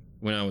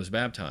when I was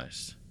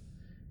baptized.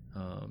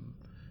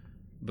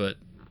 But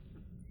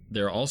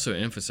they're also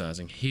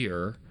emphasizing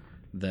here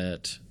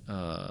that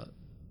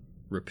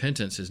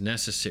repentance is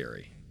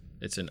necessary.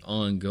 It's an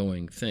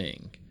ongoing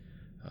thing.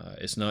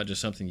 It's not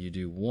just something you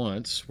do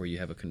once where you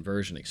have a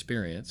conversion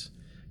experience.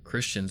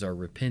 Christians are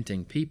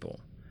repenting people.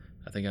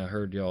 I think I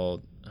heard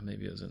y'all,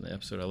 maybe it was in the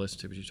episode I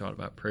listened to, but you talked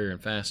about prayer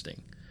and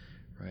fasting,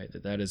 right?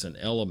 That is an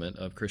element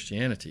of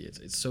Christianity.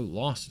 It's so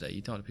lost today.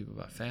 You talk to people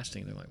about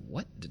fasting, and they're like,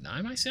 what?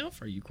 Deny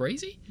myself? Are you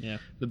crazy? Yeah.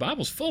 The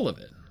Bible's full of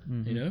it.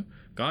 You know,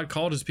 God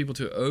called his people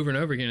to it over and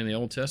over again in the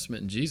Old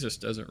Testament, and Jesus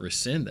doesn't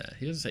rescind that.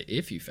 He doesn't say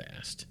if you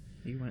fast.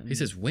 He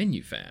says when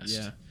you fast.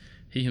 Yeah.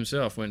 He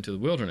himself went to the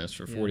wilderness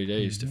for 40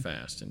 days to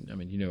fast. And I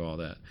mean, you know all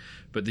that.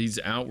 But these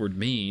outward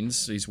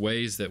means, these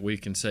ways that we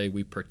can say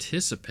we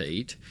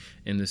participate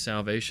in the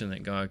salvation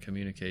that God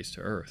communicates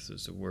to earth,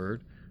 is the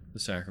Word, the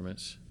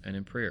sacraments, and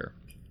in prayer.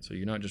 So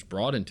you're not just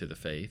brought into the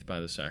faith by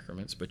the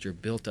sacraments, but you're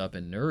built up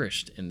and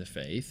nourished in the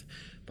faith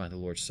by the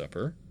Lord's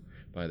Supper,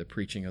 by the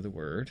preaching of the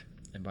Word,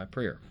 and by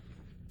prayer.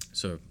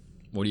 So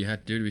what do you have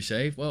to do to be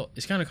saved? Well,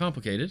 it's kind of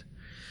complicated,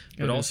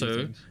 but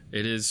also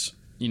it is,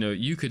 you know,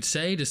 you could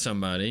say to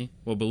somebody,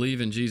 well, believe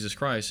in Jesus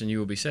Christ and you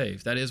will be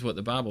saved. That is what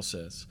the Bible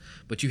says.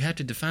 But you have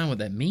to define what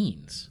that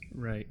means.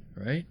 Right.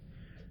 Right?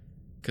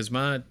 Because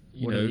what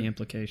are the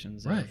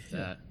implications of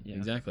that? Yeah.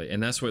 Exactly.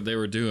 And that's what they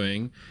were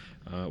doing.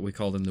 We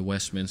call them the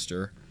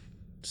Westminster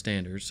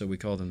Standards, so we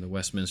call them the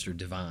Westminster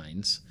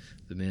Divines,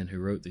 the men who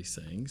wrote these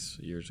things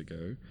years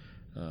ago,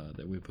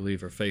 that we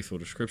believe are faithful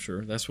to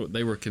Scripture. That's what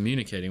they were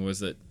communicating, was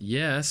that,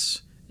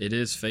 yes, it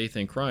is faith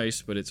in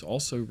Christ, but it's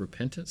also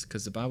repentance,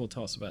 because the Bible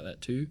talks about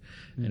that too,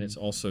 and it's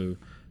also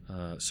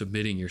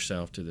submitting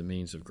yourself to the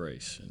means of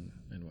grace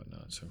and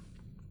whatnot. So,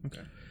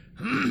 okay.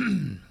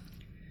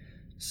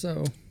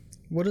 So,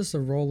 what is the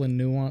role and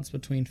nuance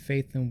between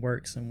faith and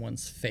works in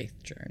one's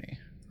faith journey?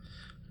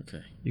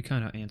 Okay. You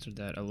kind of answered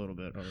that a little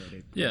bit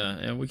already. Yeah,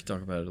 and we can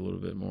talk about it a little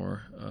bit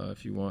more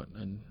if you want.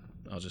 And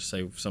I'll just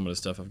say some of the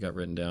stuff I've got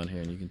written down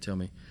here, and you can tell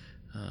me.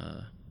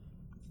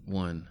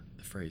 One,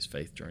 the phrase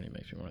faith journey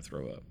makes me want to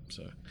throw up.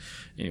 So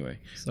anyway,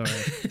 sorry.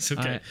 It's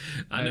okay.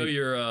 I know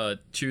you're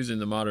choosing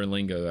the modern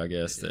lingo, I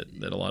guess, that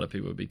a lot of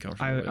people would be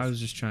comfortable with. I was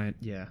just trying,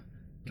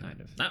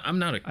 kind of. I'm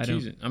not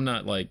accusing. I'm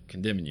not like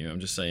condemning you. I'm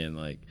just saying,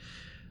 like,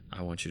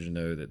 I want you to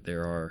know that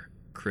there are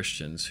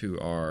Christians who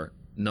are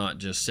not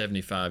just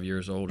 75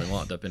 years old and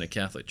locked up in a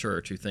Catholic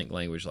church who think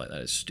language like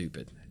that is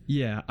stupid.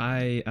 Yeah,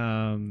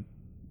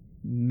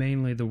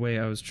 mainly the way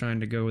I was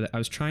trying to go with it, I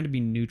was trying to be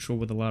neutral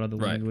with a lot of the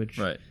language.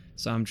 Right.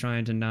 So I'm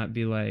trying to not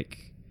be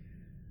like,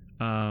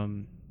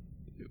 because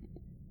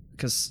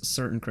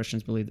certain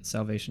Christians believe that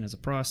salvation is a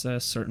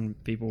process. Certain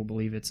people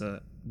believe it's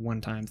a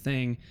one-time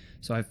thing.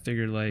 So I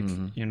figured, like,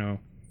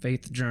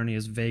 faith journey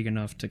is vague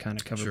enough to kind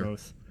of cover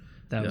both.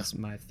 That was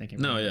my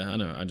thinking. No, I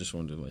know. I just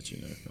wanted to let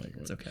you know. Like,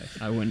 it's okay.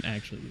 I wouldn't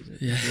actually use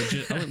it. Yeah.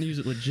 I wouldn't use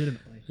it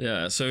legitimately.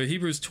 Yeah. So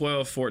Hebrews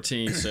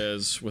 12:14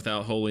 says,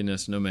 "Without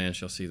holiness, no man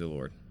shall see the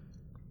Lord."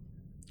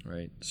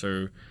 Right.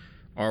 So,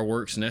 are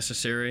works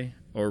necessary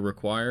or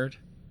required?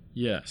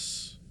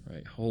 Yes.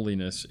 Right.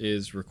 Holiness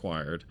is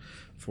required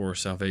for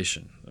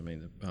salvation. I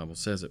mean, the Bible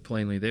says it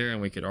plainly there,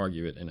 and we could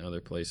argue it in other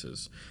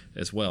places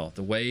as well.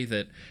 The way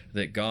that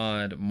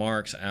God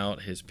marks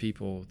out his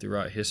people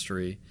throughout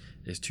history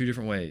is two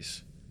different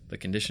ways: the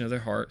condition of their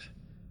heart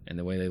and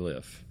the way they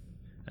live.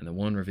 And the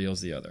one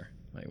reveals the other.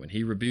 Like when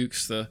he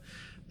rebukes the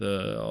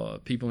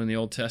people in the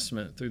Old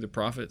Testament through the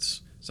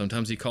prophets,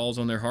 sometimes he calls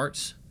on their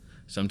hearts,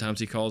 sometimes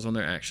he calls on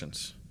their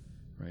actions.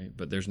 Right?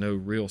 But there's no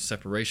real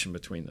separation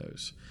between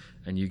those.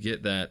 And you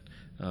get that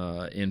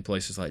in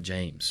places like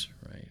James,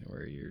 right,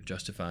 where you're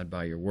justified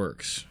by your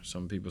works.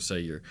 Some people say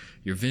you're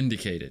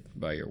vindicated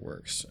by your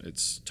works.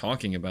 It's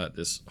talking about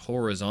this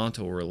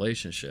horizontal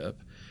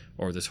relationship,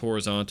 or this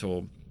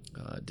horizontal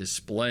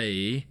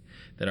display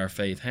that our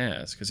faith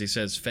has. Because he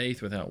says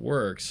faith without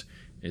works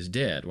is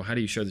dead. Well, how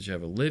do you show that you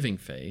have a living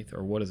faith,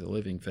 or what does a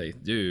living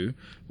faith do?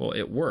 Well,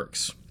 it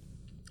works.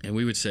 And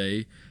we would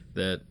say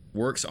that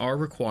works are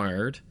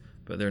required,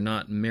 but they're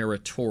not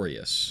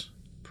meritorious,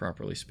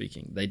 properly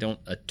speaking. They don't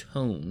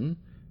atone,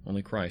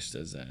 only Christ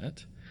does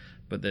that,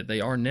 but that they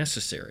are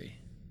necessary.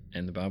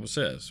 And the Bible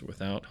says,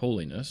 without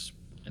holiness,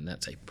 and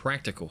that's a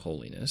practical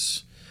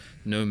holiness,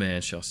 no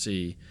man shall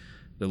see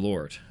the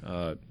Lord.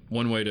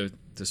 One way to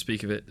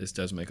speak of it, this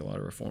does make a lot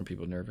of Reformed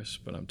people nervous,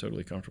 but I'm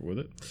totally comfortable with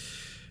it.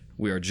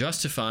 We are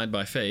justified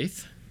by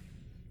faith.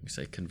 We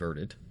say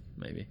converted,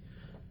 maybe,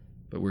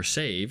 but we're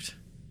saved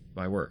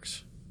by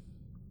works.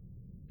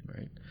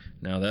 Right?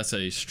 Now, that's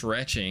a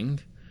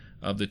stretching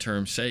of the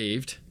term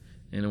saved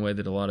in a way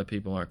that a lot of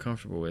people aren't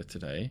comfortable with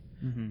today,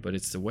 but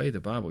it's the way the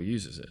Bible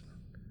uses it,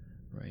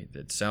 right?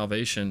 That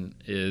salvation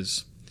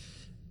is,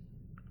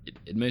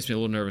 it makes me a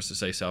little nervous to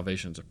say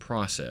salvation is a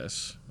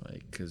process,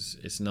 right? Because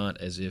it's not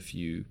as if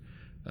you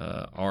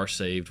are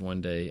saved one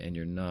day and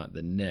you're not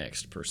the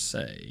next per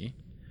se,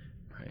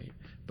 right?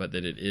 But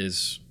that it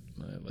is,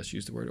 let's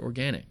use the word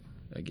organic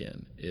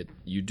again.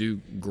 You do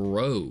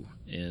grow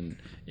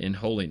in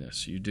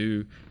holiness. You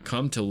do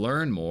come to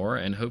learn more,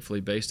 and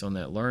hopefully based on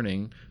that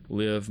learning,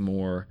 live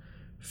more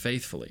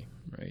faithfully,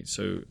 right?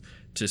 So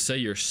to say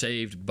you're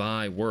saved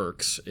by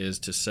works is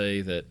to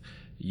say that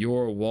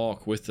your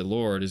walk with the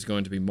Lord is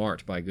going to be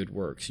marked by good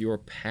works. Your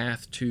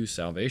path to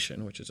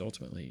salvation, which is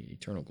ultimately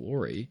eternal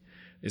glory,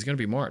 is going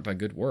to be marked by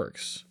good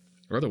works.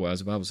 Or otherwise,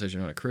 the Bible says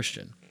you're not a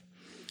Christian,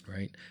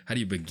 right? How do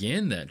you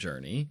begin that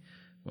journey?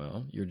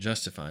 Well, you're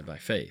justified by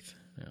faith.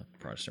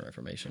 Protestant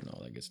Reformation and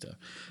all that good stuff.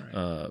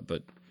 Right.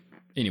 But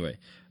anyway,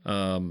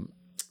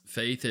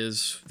 faith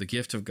is the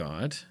gift of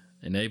God,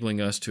 enabling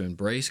us to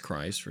embrace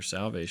Christ for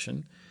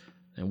salvation,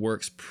 and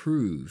works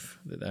prove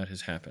that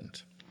has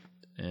happened.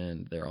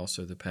 And they're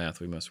also the path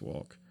we must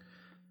walk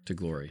to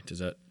glory. Does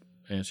that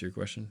answer your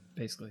question?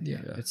 Basically, yeah.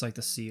 It's like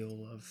the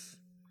seal of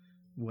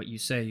what you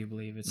say you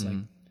believe. It's like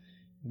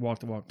walk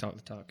the walk, talk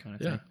the talk kind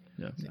of thing.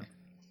 Yeah. So.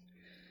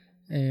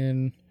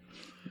 And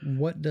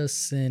what does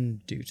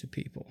sin do to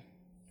people?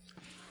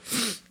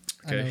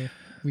 Okay. I know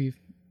we've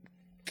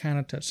kind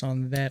of touched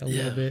on that a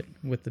little bit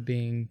with the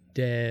being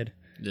dead.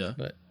 Yeah.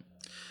 But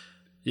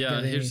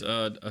here's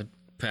a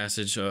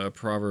passage,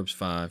 Proverbs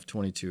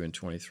 5:22 and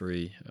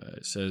 23.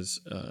 It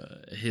says,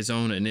 his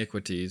own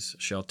iniquities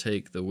shall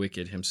take the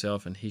wicked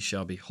himself, and he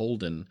shall be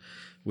holden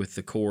with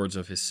the cords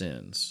of his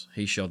sins.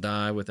 He shall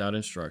die without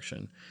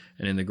instruction,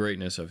 and in the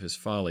greatness of his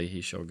folly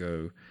he shall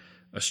go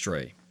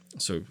astray.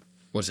 So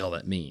what does all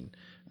that mean,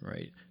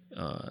 right?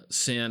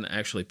 Sin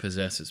actually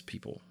possesses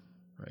people,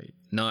 right?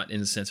 Not in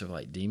the sense of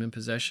like demon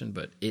possession,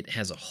 but it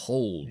has a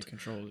hold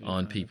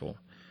on people.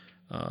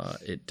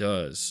 It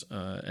does,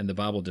 and the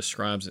Bible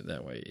describes it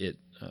that way. It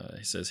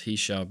says he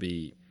shall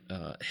be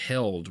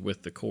held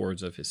with the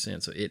cords of his sin.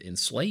 So it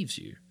enslaves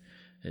you.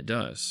 It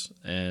does.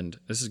 And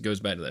this goes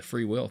back to that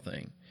free will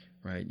thing,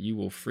 right? You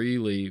will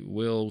freely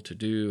will to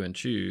do and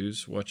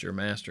choose what your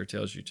master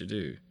tells you to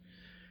do.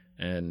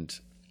 And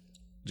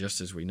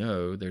just as we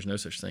know, there's no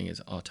such thing as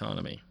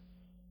autonomy,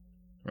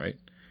 right?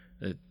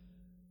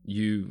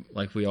 you,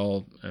 like we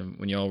all,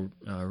 when y'all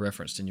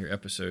referenced in your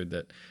episode,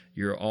 that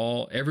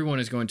everyone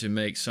is going to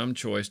make some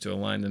choice to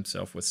align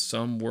themselves with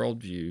some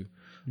worldview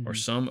or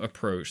some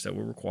approach that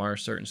will require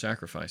certain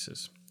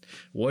sacrifices.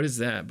 What is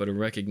that but a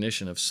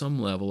recognition of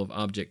some level of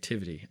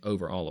objectivity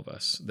over all of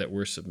us that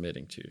we're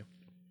submitting to,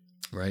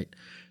 right?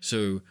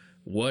 So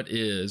what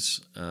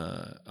is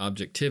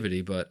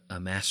objectivity but a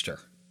master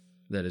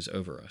that is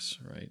over us,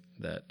 right?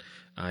 That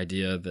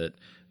idea that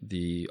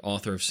the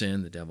author of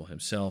sin, the devil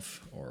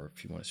himself, or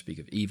if you want to speak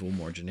of evil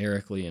more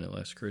generically in a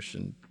less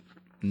Christian,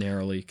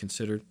 narrowly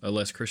considered, a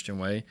less Christian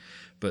way,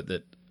 but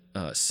that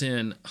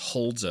sin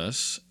holds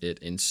us, it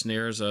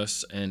ensnares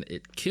us, and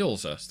it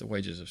kills us. The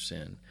wages of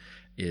sin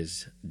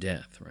is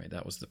death, right?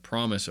 That was the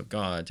promise of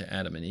God to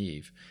Adam and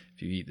Eve.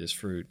 If you eat this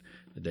fruit,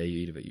 the day you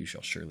eat of it, you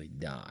shall surely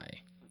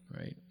die,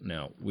 right?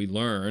 Now, we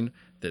learn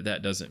that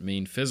that doesn't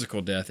mean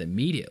physical death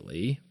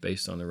immediately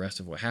based on the rest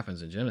of what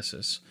happens in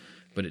Genesis,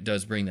 but it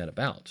does bring that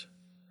about,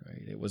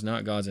 right? It was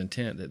not God's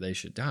intent that they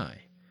should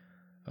die.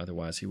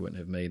 Otherwise, he wouldn't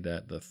have made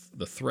that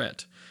the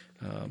threat.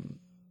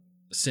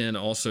 Sin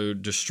also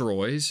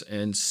destroys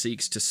and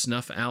seeks to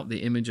snuff out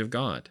the image of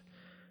God.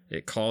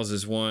 It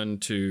causes one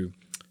to,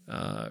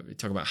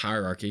 talk about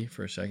hierarchy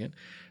for a second.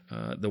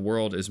 The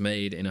world is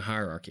made in a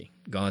hierarchy.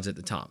 God's at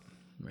the top,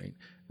 right?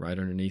 Right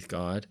underneath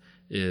God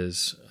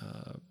is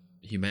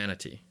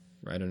humanity.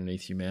 Right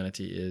underneath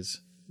humanity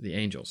is the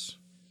angels,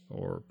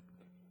 or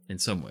in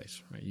some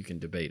ways, right? You can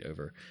debate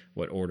over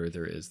what order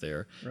there is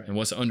there. Right. And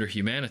what's under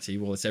humanity?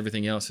 Well, it's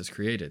everything else that's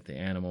created, the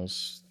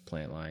animals,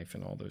 plant life,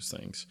 and all those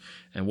things.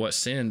 And what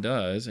sin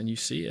does, and you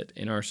see it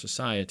in our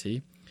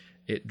society,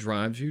 it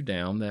drives you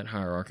down that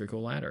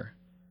hierarchical ladder.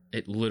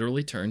 It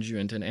literally turns you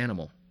into an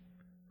animal,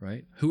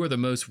 right? Who are the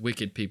most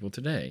wicked people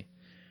today,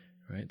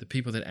 right? The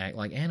people that act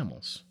like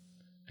animals.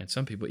 And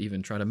some people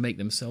even try to make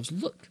themselves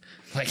look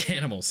like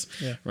animals,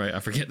 right? I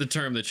forget the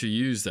term that you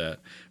use that.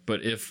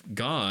 But if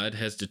God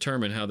has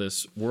determined how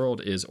this world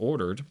is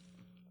ordered,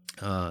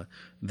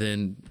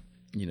 then,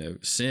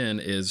 sin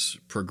is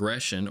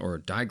progression or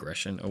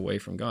digression away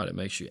from God. It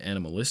makes you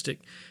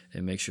animalistic.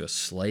 It makes you a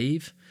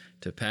slave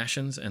to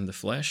passions and the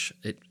flesh.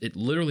 It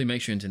literally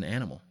makes you into an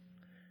animal,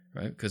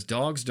 right? Because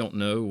dogs don't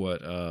know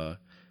what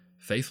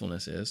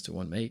faithfulness is to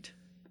one mate,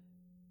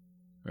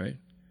 right?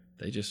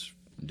 They just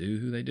do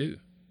who they do.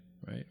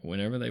 Right,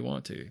 whenever they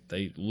want to.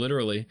 They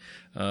literally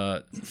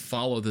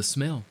follow the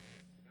smell,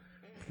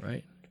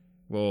 right?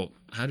 Well,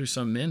 how do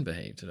some men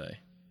behave today?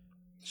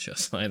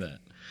 Just like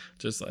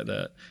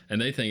that. And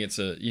they think it's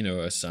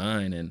a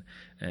sign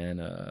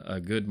and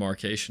a good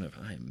markation of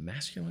I am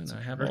masculine.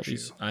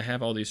 I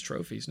have all these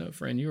trophies. No,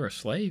 friend, you are a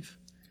slave,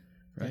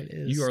 right?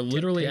 You are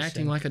literally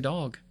acting like a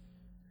dog,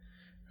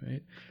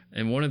 right?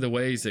 And one of the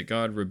ways that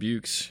God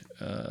rebukes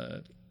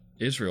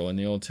Israel in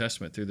the Old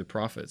Testament through the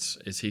prophets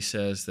is he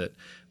says that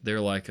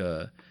they're like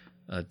a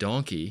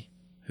donkey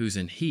who's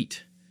in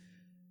heat,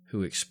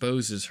 who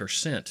exposes her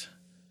scent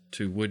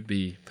to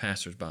would-be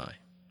passersby,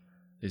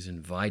 is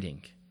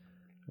inviting,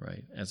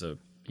 right, as an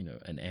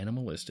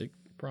animalistic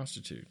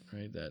prostitute,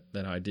 right,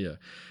 that idea.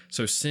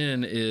 So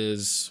sin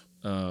is,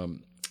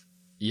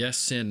 yes,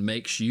 sin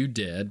makes you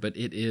dead, but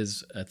it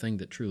is a thing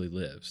that truly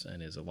lives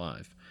and is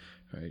alive.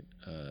 Right,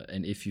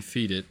 and if you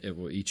feed it, it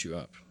will eat you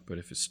up. But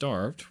if it's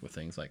starved with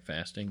things like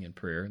fasting and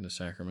prayer and the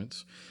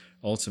sacraments,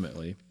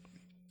 ultimately,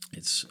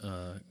 it's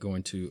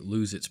going to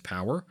lose its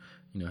power.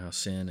 You know how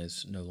sin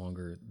is no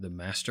longer the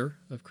master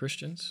of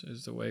Christians,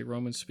 is the way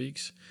Romans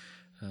speaks.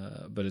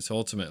 But it's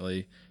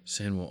ultimately,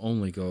 sin will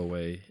only go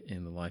away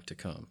in the life to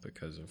come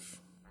because of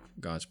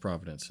God's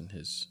providence and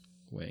his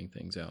weighing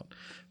things out.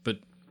 But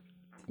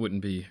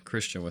wouldn't be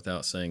Christian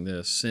without saying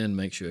this: sin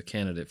makes you a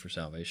candidate for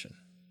salvation.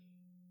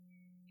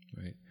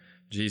 Right?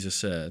 Jesus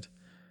said,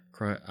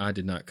 I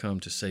did not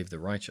come to save the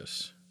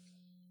righteous,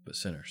 but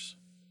sinners.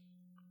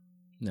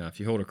 Now, if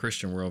you hold a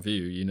Christian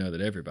worldview, you know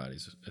that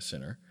everybody's a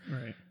sinner.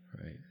 Right.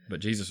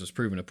 But Jesus was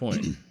proving a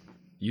point.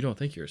 You don't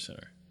think you're a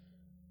sinner.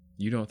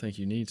 You don't think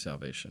you need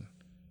salvation.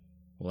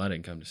 Well, I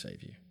didn't come to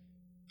save you.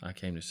 I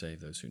came to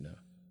save those who know.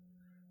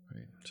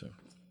 Right. So,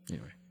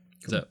 anyway,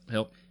 does that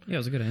help? Yeah, it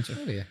was a good answer.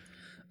 Oh, yeah.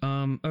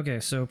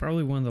 Okay, so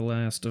probably one of the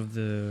last of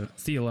the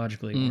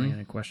theologically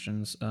oriented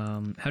questions.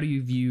 How do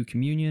you view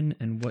communion,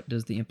 and what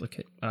does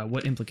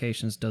what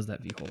implications does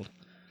that view hold?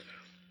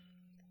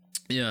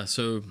 Yeah,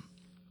 so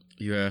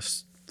you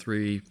asked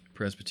 3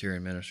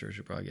 Presbyterian ministers,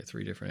 you'll probably get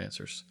 3 different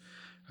answers.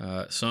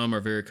 Some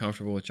are very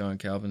comfortable with John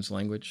Calvin's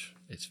language.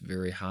 It's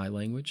very high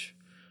language,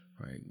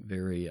 right?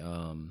 Very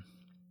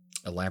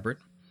elaborate,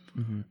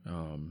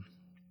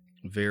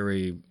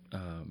 very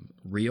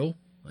real.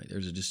 Like,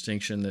 there's a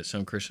distinction that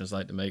some Christians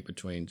like to make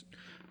between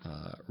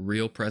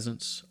real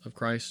presence of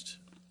Christ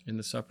in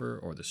the supper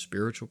or the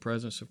spiritual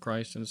presence of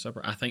Christ in the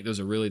supper. I think those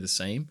are really the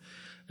same,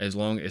 as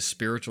long as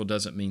spiritual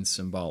doesn't mean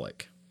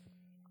symbolic.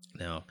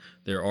 Now,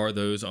 there are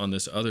those on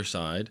this other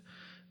side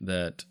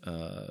that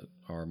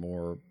are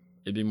more,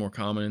 it'd be more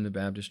common in the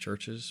Baptist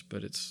churches,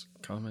 but it's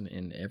common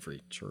in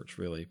every church,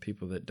 really.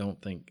 People that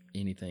don't think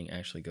anything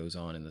actually goes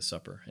on in the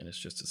supper, and it's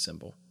just a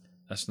symbol.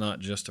 That's not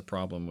just a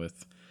problem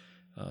with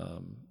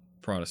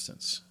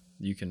Protestants.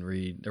 You can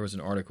read, there was an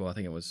article, I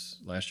think it was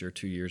last year or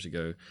 2 years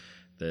ago,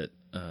 that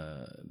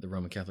the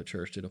Roman Catholic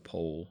Church did a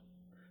poll,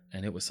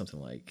 and it was something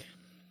like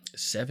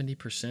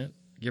 70%,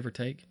 give or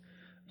take,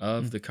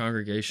 of the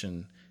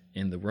congregation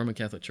in the Roman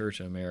Catholic Church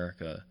in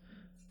America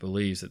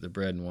believes that the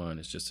bread and wine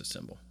is just a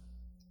symbol.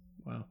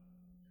 Wow.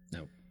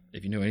 Now,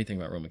 if you know anything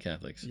about Roman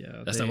Catholics,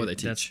 Yeah, that's not what they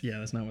teach.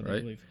 That's not what right?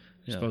 they believe,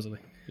 Yeah. supposedly.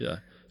 Yeah.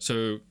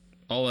 So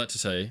all that to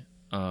say,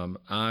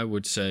 I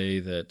would say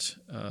that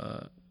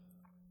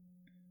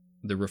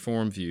the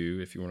Reformed view,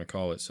 if you want to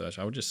call it such,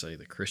 I would just say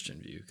the Christian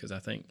view, because I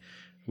think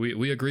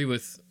we agree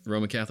with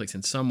Roman Catholics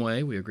in some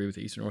way. We agree with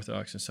the Eastern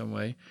Orthodox in some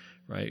way,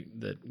 right?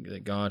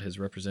 That God has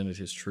represented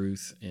His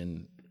truth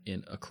in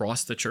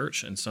across the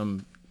church, and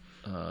some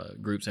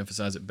groups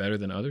emphasize it better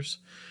than others.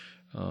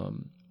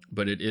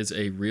 But it is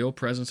a real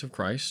presence of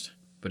Christ,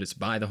 but it's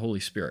by the Holy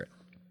Spirit.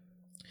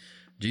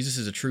 Jesus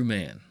is a true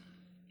man,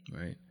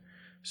 right?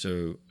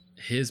 So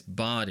His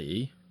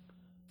body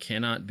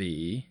cannot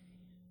be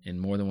in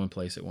more than one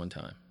place at one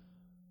time.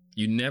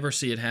 You never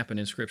see it happen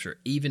in Scripture,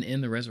 even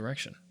in the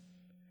resurrection,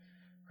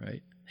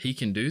 right? He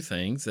can do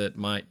things that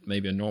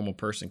maybe a normal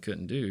person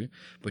couldn't do,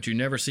 but you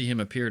never see Him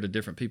appear to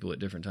different people at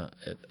different time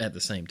at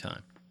the same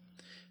time,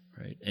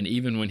 right? And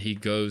even when He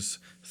goes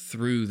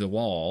through the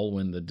wall,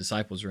 when the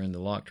disciples are in the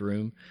locked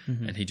room,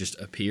 and He just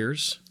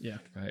appears,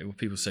 right? Well,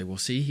 people say, well,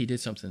 see, He did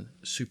something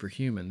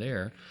superhuman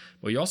there.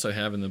 Well, you also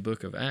have in the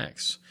book of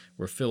Acts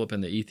where Philip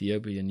and the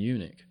Ethiopian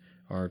eunuch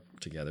are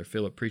together.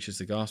 Philip preaches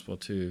the gospel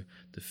to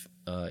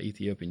the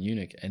Ethiopian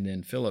eunuch, and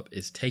then Philip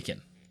is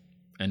taken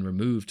and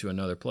removed to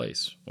another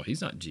place. Well,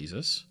 he's not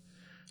Jesus.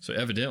 So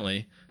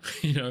evidently,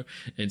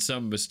 in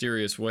some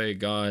mysterious way,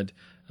 God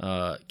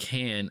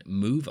can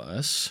move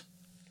us.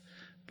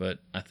 But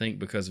I think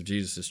because of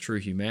Jesus' true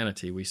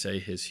humanity, we say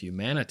His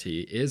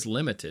humanity is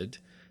limited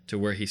to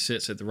where He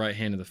sits at the right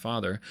hand of the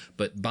Father.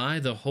 But by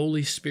the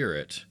Holy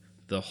Spirit,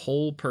 the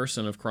whole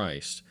person of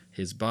Christ,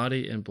 His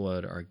body and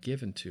blood are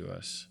given to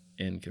us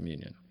in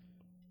communion,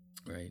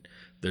 right?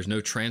 There's no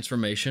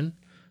transformation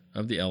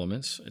of the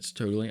elements. It's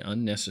totally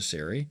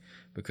unnecessary,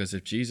 because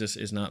if Jesus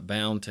is not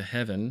bound to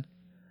heaven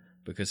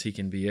because He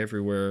can be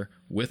everywhere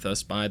with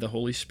us by the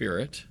Holy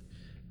Spirit,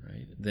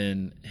 right,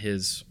 then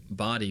His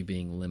body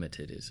being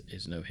limited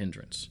is no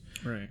hindrance.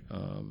 Right.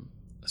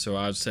 So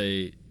I would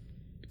say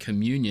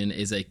communion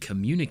is a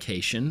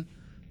communication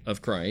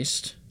of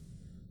Christ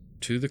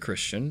to the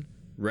Christian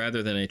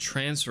rather than a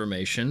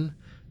transformation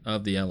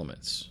of the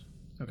elements.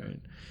 Okay. Right?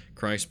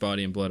 Christ's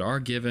body and blood are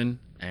given,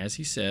 as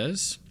He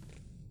says.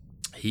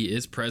 He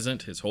is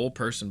present, His whole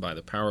person, by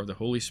the power of the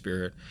Holy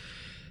Spirit.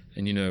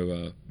 And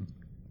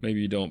maybe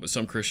you don't, but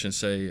some Christians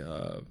say,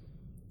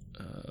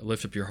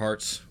 lift up your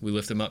hearts. We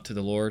lift them up to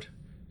the Lord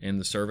in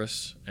the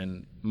service.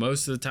 And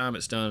most of the time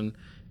it's done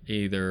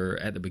either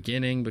at the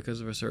beginning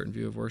because of a certain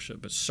view of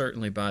worship, but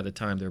certainly by the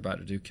time they're about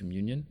to do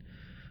communion.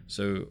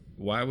 So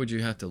why would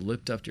you have to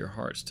lift up your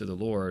hearts to the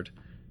Lord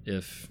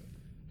if,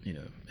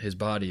 His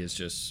body is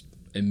just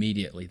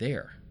immediately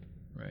there,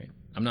 right?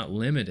 I'm not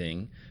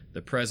limiting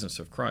the presence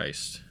of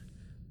Christ,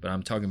 but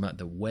I'm talking about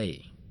the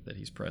way that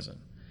He's present.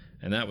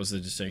 And that was the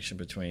distinction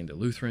between the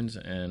Lutherans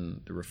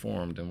and the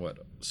Reformed, and what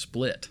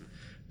split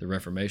the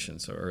Reformation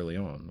so early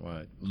on.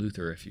 Why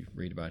Luther, if you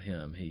read about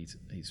him, he's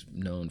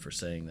known for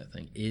saying that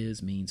thing,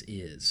 is means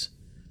is.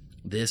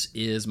 This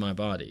is my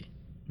body.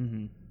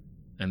 Mm-hmm.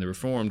 And the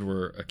Reformed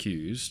were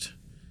accused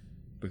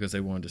because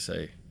they wanted to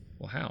say,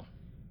 well, how?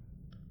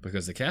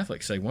 Because the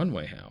Catholics say one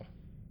way how.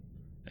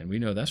 And we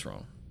know that's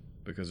wrong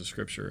because of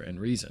Scripture and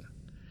reason.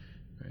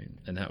 Right?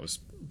 And that was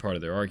part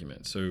of their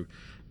argument. So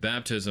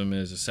baptism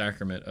is a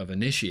sacrament of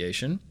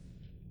initiation.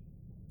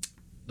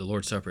 The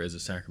Lord's Supper is a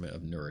sacrament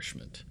of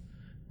nourishment,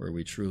 where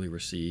we truly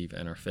receive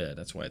and are fed.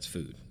 That's why it's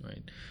food,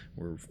 right?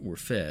 We're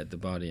fed the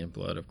body and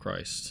blood of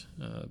Christ.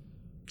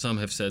 Some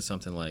have said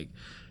something like,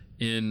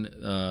 in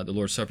the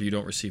Lord's Supper, you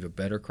don't receive a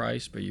better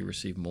Christ, but you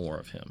receive more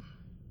of Him.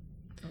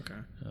 Okay.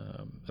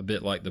 A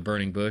bit like the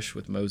burning bush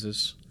with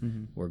Moses,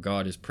 where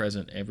God is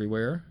present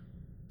everywhere,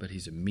 but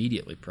He's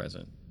immediately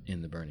present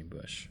in the burning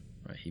bush.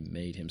 Right? He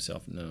made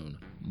Himself known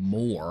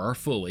more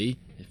fully,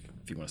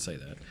 if you want to say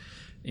that,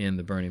 in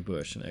the burning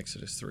bush in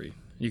Exodus 3.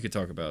 You could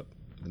talk about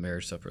the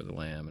marriage supper of the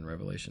Lamb in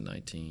Revelation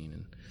 19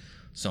 and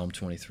Psalm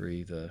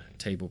 23, the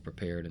table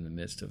prepared in the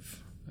midst of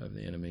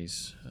the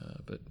enemies.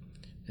 But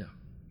yeah.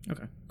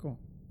 Okay, cool.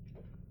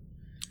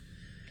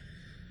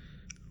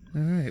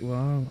 All right,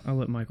 well, I'll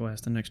let Michael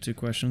ask the next two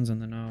questions, and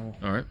then I'll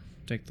All right.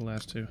 take the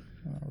last two.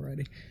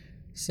 Alrighty.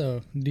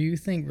 So, do you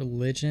think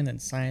religion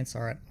and science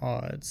are at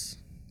odds,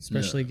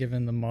 especially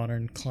given the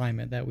modern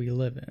climate that we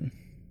live in?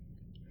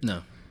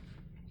 No.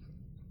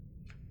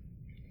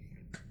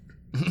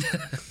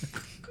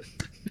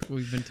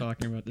 We've been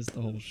talking about this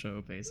the whole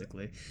show,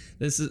 basically.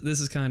 This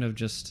is kind of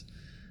just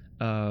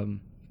a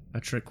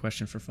trick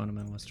question for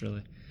fundamentalists,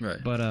 really. Right.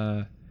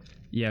 But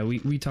yeah,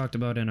 we talked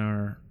about in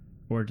our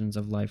Origins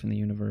of Life in the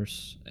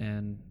Universe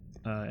and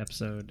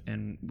episode,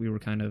 and we were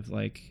kind of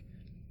like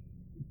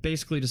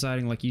basically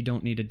deciding like you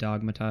don't need to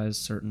dogmatize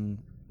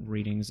certain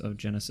readings of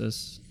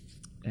Genesis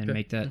and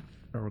make that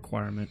a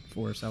requirement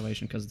for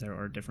salvation, because there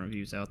are different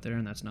views out there,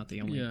 and that's not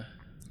the only. Yeah.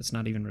 It's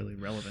not even really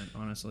relevant,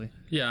 honestly.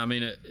 Yeah, I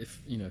mean,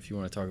 if you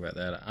want to talk about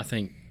that, I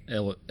think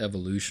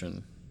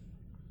evolution,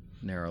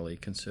 narrowly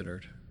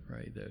considered,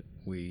 right,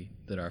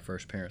 that our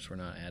first parents were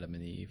not Adam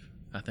and Eve.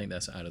 I think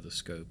that's out of the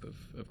scope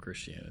of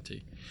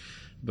Christianity.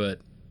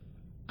 But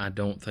I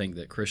don't think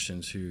that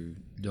Christians who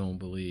don't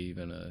believe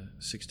in a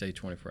 6-day,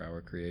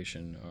 24-hour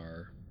creation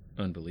are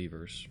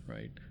unbelievers,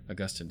 right?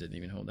 Augustine didn't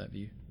even hold that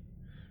view.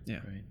 Yeah.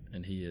 Right?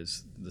 And he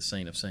is the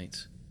saint of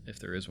saints, if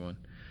there is one.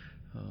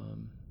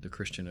 The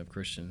Christian of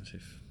Christians,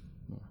 if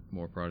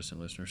more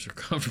Protestant listeners are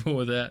comfortable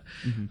with that.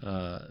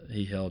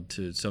 He held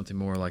to something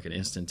more like an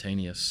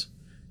instantaneous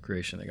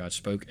creation, that God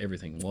spoke,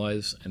 everything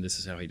was, and this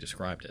is how he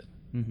described it.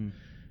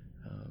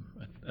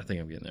 I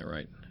think I'm getting that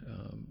right.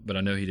 But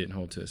I know he didn't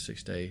hold to a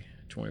 6-day,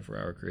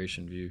 24-hour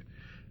creation view.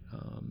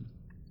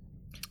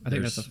 I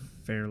think that's a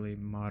fairly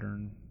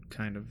modern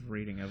kind of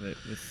reading of it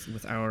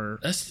with our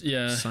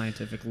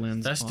scientific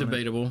lens. That's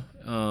debatable.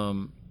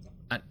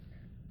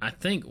 I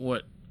think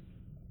what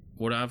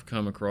I've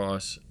come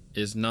across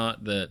is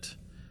not that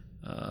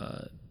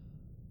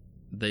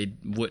they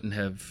wouldn't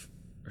have,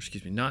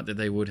 not that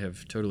they would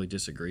have totally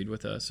disagreed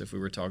with us if we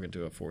were talking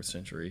to a 4th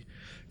century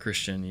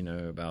Christian,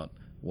 about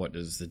what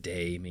does the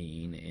day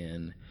mean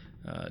in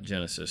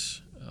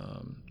Genesis.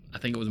 I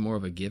think it was more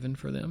of a given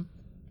for them,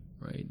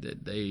 right?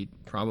 That they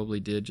probably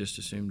did just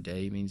assume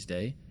day means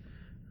day,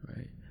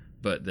 right?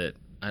 But that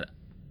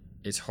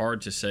it's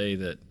hard to say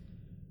that,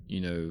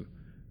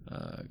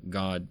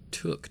 God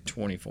took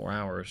 24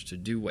 hours to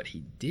do what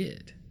he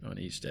did on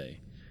each day,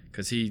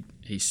 because he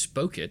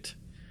spoke it.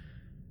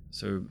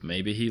 So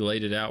maybe he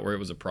laid it out where it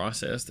was a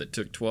process that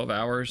took 12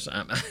 hours.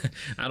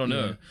 I don't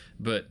know.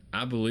 But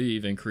I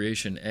believe in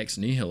creation ex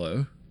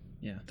nihilo,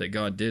 that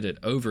God did it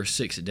over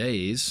 6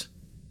 days,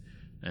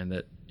 and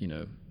that,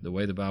 the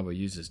way the Bible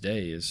uses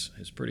day is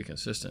pretty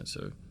consistent.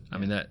 So, I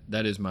mean,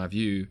 that is my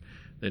view,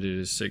 that it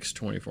is 6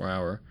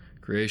 24-hour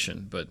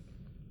creation, but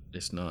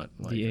it's not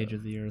like the age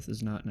of the earth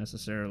is not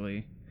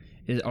necessarily.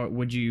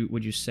 Would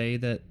you say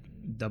that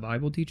the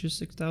Bible teaches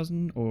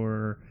 6,000,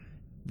 or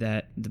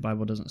that the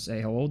Bible doesn't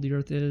say how old the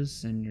earth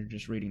is, and you're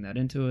just reading that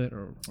into it,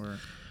 or?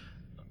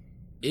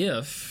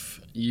 If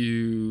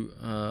you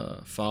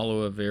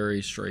follow a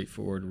very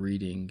straightforward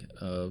reading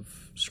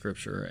of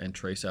Scripture and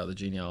trace out the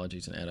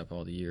genealogies and add up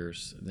all the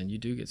years, then you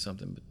do get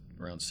something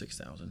around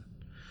 6,000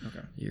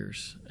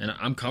 years, and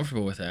I'm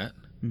comfortable with that.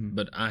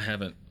 But I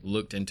haven't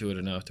looked into it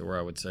enough to where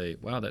I would say,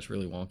 wow, that's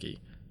really wonky,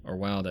 or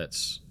wow,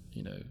 that's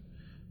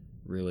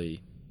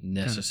really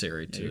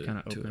necessary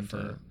to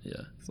affirm.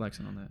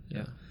 Flexing on that.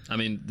 Yeah. I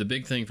mean, the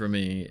big thing for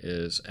me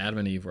is Adam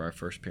and Eve were our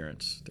first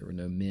parents. There were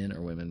no men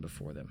or women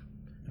before them,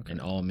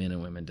 and all men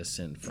and women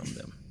descend from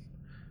them.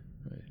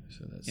 Right.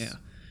 So that's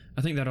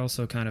I think that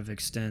also kind of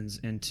extends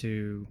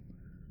into.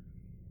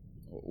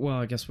 Well,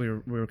 I guess we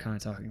were kind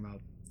of talking about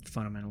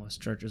fundamentalist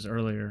churches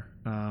earlier.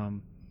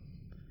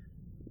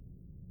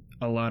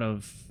 A lot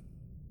of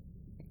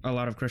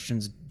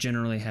Christians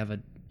generally have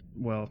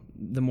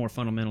the more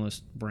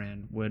fundamentalist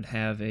brand would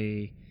have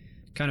a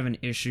kind of an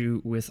issue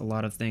with a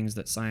lot of things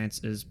that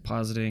science is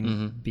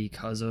positing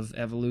because of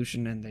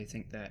evolution, and they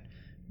think that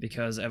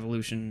because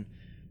evolution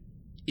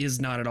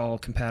is not at all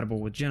compatible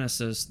with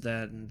Genesis,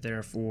 that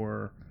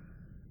therefore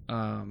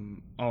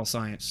all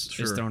science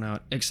is thrown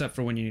out, except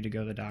for when you need to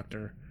go to the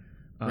doctor,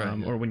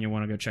 or when you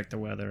want to go check the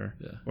weather,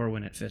 or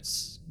when it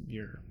fits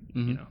your,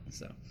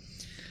 so.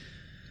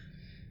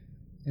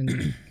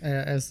 And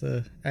as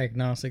the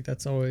agnostic,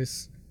 that's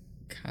always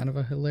kind of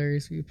a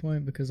hilarious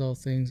viewpoint, because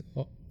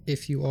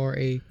if you are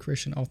a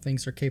Christian, all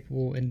things are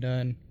capable and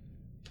done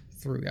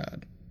through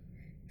God.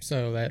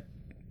 So that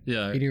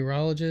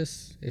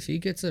meteorologist, if he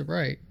gets it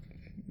right,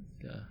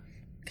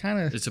 kind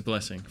of, it's a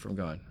blessing from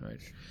God, right?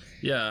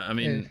 Yeah, I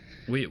mean,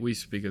 we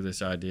speak of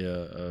this idea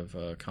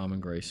of common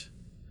grace,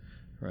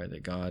 right?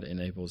 That God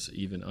enables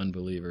even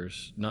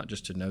unbelievers not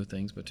just to know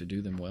things, but to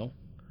do them well.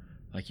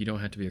 Like, you don't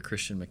have to be a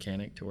Christian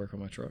mechanic to work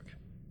on my truck,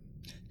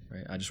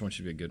 right? I just want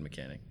you to be a good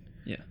mechanic.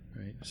 Yeah.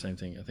 Right. Same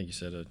thing. I think you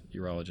said a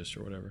urologist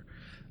or whatever.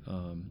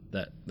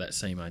 That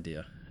same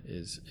idea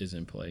is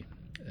in play,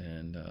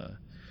 and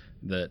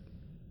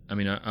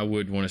I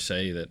would want to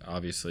say that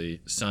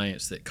obviously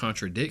science that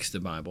contradicts the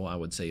Bible, I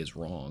would say, is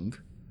wrong,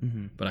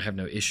 but I have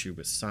no issue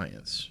with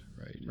science.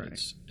 Right.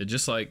 It's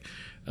just like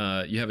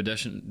you have a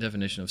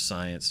definition of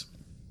science,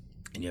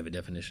 and you have a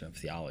definition of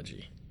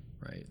theology.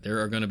 Right.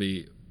 There are going to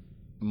be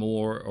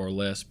more or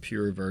less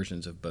pure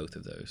versions of both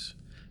of those.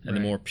 And the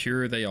more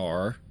pure they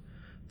are,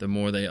 the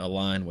more they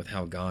align with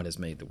how God has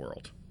made the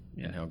world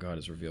and how God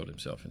has revealed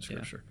himself in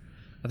Scripture.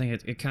 I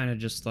think it kind of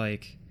just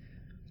like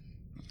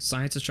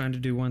science is trying to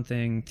do one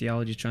thing,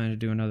 theology is trying to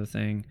do another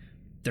thing.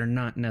 They're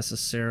not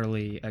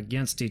necessarily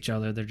against each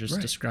other. They're just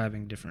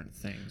describing different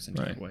things in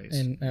different ways.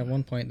 And at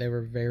one point, they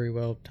were very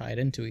well tied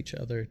into each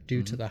other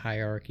due to the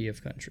hierarchy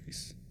of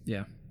countries.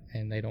 Yeah.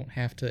 And they don't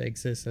have to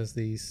exist as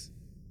these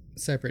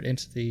separate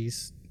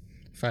entities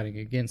fighting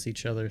against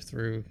each other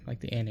through like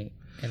the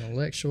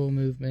intellectual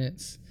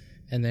movements,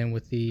 and then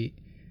with the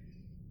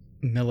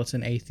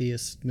militant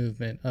atheist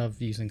movement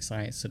of using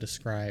science to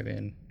describe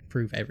and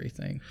prove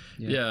everything.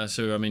 Yeah,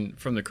 so I mean,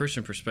 from the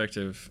Christian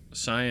perspective,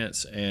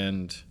 science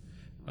and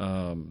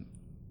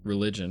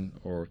religion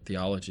or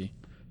theology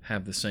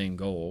have the same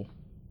goal,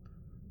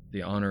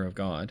 the honor of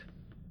God,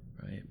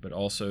 right? But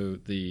also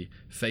the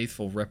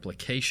faithful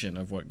replication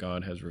of what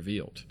God has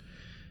revealed.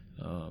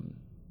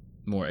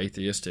 More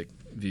atheistic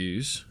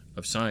views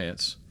of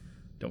science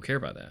don't care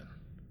about that,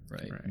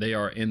 right? They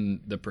are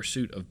in the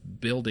pursuit of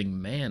building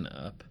man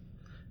up,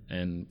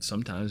 and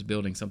sometimes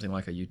building something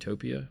like a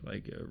utopia,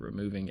 like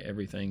removing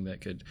everything that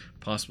could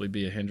possibly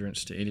be a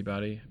hindrance to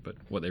anybody. But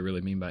what they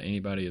really mean by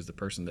anybody is the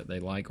person that they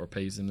like or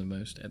pays them the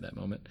most at that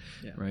moment,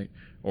 right?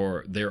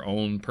 Or their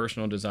own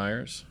personal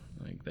desires.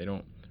 Like they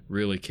don't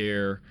really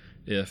care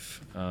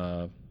if,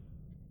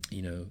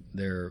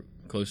 their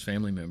close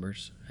family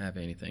members have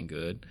anything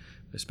good,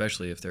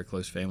 especially if their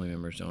close family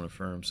members don't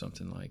affirm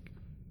something like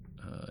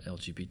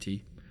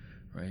LGBT,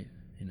 right?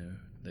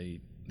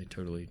 They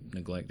totally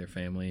neglect their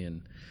family,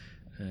 and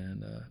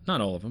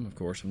not all of them, of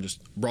course. I'm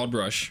just broad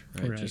brush,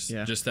 right?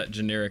 Just that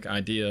generic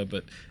idea,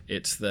 but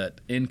it's that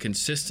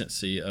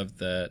inconsistency of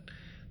that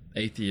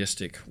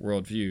atheistic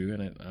worldview,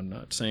 and I'm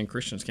not saying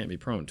Christians can't be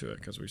prone to it,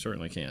 because we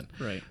certainly can.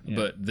 Right. Yeah.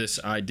 But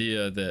this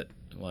idea that,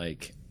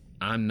 like,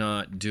 I'm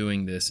not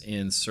doing this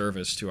in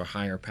service to a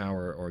higher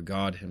power or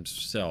God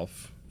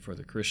himself for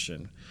the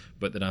Christian,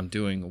 but that I'm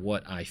doing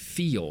what I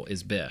feel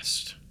is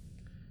best.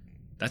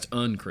 That's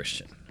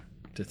unchristian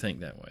to think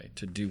that way,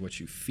 to do what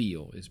you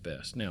feel is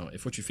best. Now,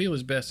 if what you feel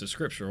is best is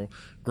scriptural,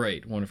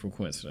 great, wonderful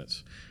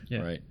coincidence,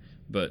 right?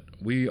 But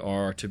we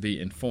are to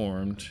be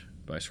informed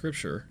by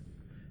Scripture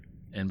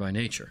and by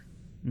nature,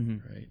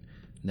 right?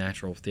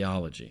 Natural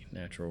theology,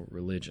 natural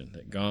religion,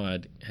 that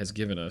God has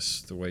given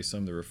us, the way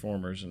some of the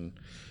reformers and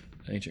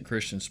ancient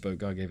Christians spoke.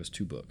 God gave us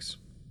two books,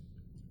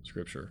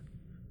 Scripture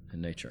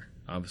and nature.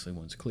 Obviously,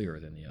 one's clearer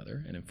than the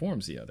other and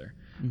informs the other,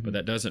 but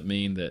that doesn't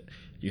mean that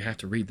you have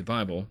to read the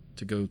Bible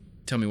to go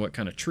tell me what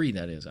kind of tree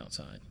that is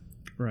outside.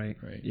 Right.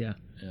 Yeah.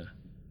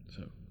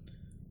 So,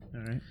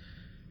 all right.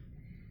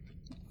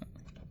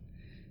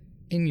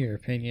 In your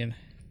opinion,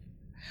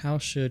 how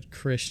should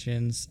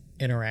Christians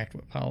interact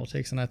with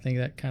politics? And I think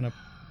that kind of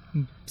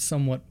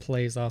somewhat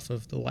plays off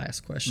of the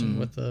last question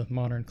with the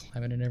modern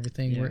climate and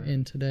everything we're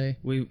in today.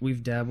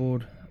 We've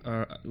dabbled,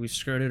 we've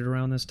skirted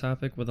around this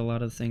topic with a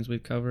lot of the things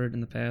we've covered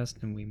in the past,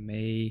 and we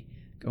may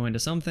go into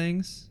some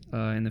things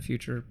in the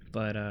future,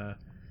 but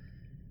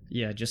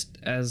just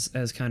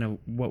as kind of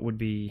what would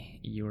be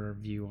your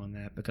view on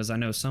that? Because I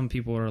know some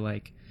people are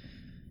like,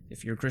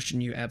 if you're a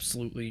Christian, you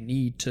absolutely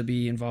need to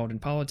be involved in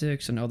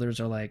politics, and others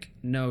are like,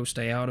 no,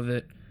 stay out of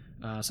it.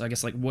 So I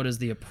guess, like, what is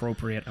the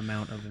appropriate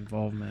amount of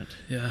involvement?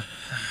 Yeah,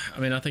 I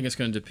mean, I think it's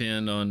going to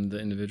depend on the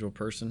individual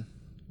person.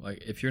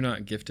 Like, if you're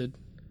not gifted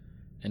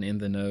and in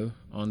the know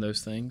on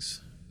those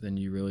things, then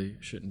you really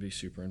shouldn't be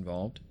super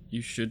involved.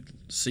 You should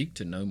seek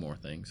to know more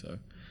things, though,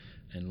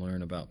 and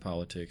learn about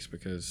politics,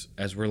 because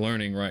as we're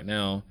learning right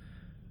now,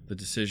 the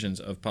decisions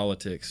of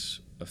politics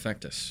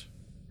affect us,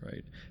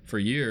 right? For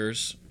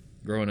years,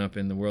 growing up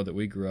in the world that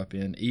we grew up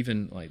in,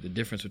 even like the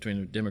difference between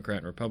a Democrat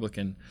and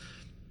Republican,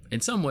 in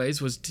some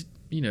ways was,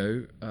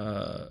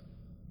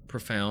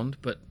 profound,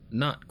 but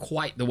not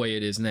quite the way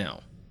it is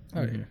now.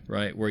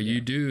 Right? Where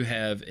you do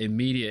have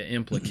immediate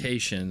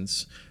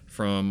implications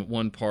from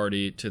one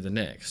party to the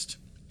next.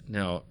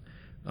 Now,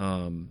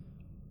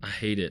 I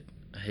hate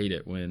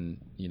it when,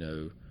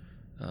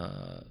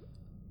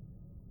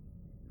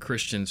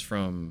 Christians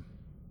from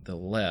the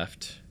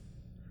left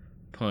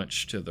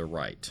punch to the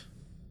right.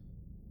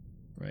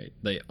 Right?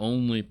 They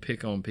only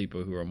pick on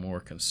people who are more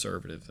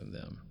conservative than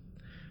them.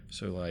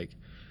 So, like,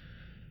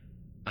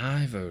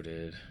 I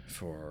voted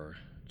for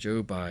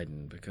Joe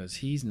Biden because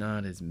he's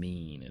not as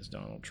mean as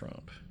Donald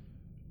Trump.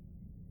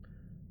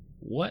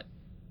 What?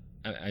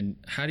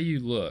 How do you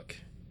look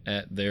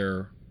at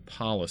their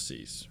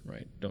policies,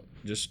 right? Don't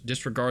just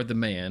disregard the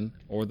man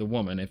or the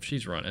woman if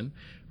she's running,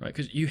 right?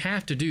 Because you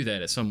have to do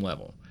that at some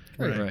level,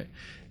 right?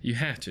 You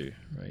have to,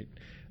 right?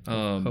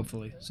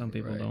 Hopefully, some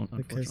people don't,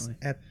 unfortunately. Because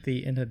at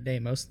the end of the day,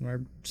 most of them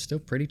are still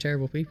pretty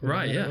terrible people.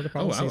 Right, yeah.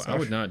 I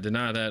would not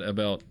deny that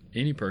about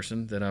any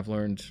person that I've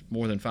learned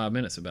more than 5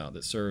 minutes about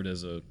that served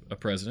as a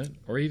president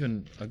or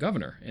even a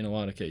governor in a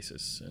lot of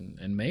cases,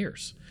 and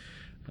mayors.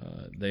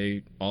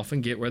 They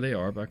often get where they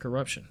are by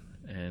corruption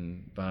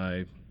and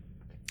by,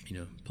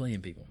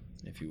 playing people,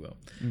 if you will,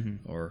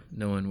 or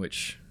knowing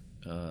which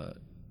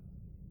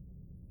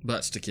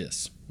butts to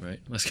kiss,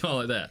 right? Let's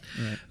call it that.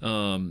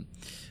 Right.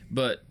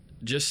 But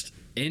just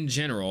in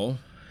general,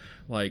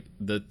 like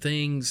the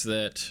things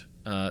that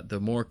the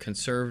more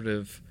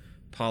conservative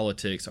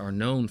politics are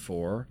known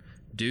for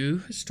do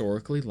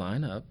historically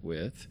line up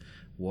with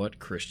what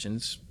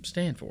Christians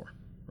stand for,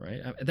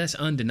 right? That's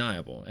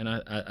undeniable. And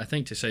I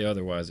think to say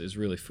otherwise is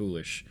really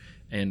foolish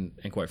and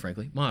quite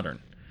frankly,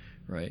 modern,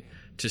 right?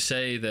 To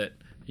say that,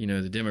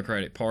 the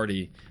Democratic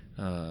Party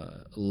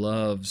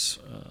loves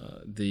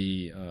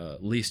the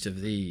least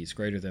of these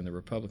greater than the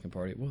Republican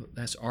Party. Well,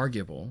 that's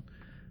arguable,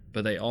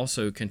 but they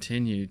also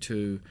continue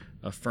to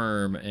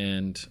affirm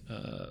and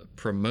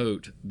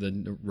promote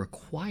the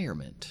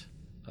requirement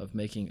of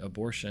making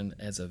abortion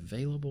as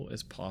available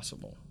as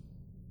possible,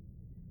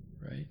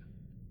 right?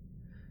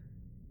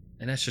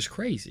 And that's just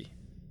crazy.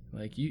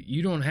 Like,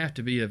 you don't have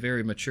to be a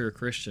very mature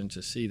Christian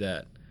to see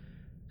that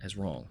as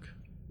wrong.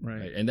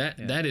 Right. And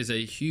that is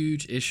a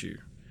huge issue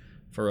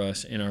for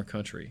us in our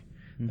country.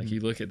 Mm-hmm. Like, you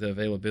look at the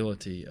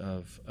availability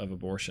of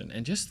abortion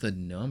and just the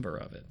number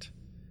of it.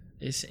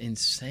 It's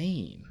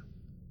insane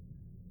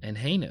and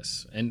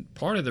heinous. And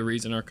part of the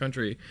reason our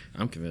country,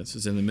 I'm convinced,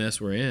 is in the mess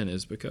we're in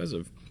is because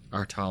of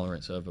our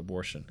tolerance of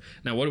abortion.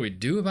 Now, what do we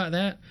do about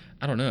that?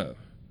 I don't know.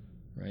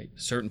 Right.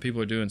 Certain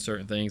people are doing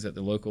certain things at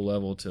the local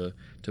level to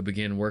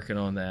begin working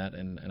on that.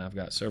 And I've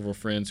got several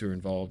friends who are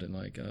involved in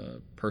like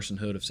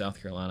personhood of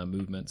South Carolina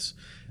movements.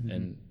 Mm-hmm.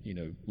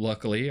 And,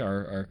 luckily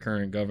our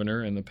current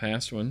governor and the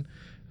past one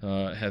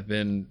have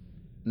been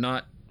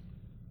not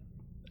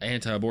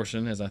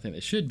anti-abortion as I think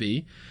they should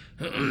be,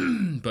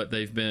 but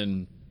they've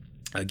been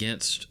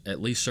against at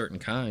least certain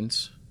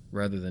kinds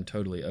rather than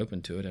totally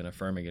open to it and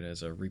affirming it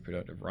as a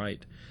reproductive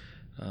right.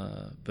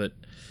 But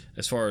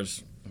as far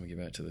as, let me get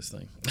back to this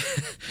thing.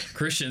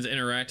 Christians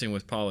interacting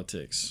with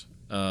politics.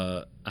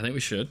 I think we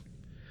should,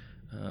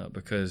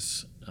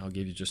 because I'll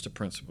give you just a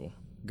principle.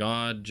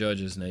 God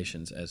judges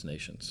nations as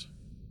nations.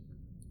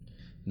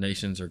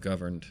 Nations are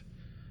governed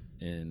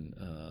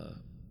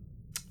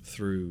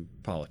through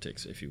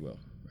politics, if you will.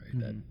 Right?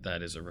 Mm-hmm.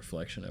 That is a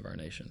reflection of our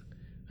nation.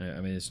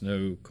 I mean, it's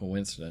no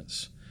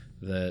coincidence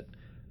that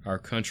our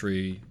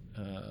country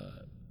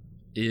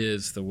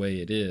is the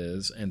way it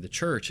is, and the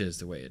church is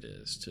the way it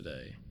is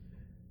today.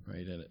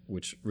 Right, and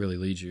which really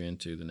leads you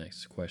into the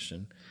next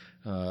question.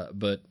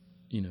 But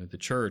the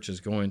church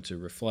is going to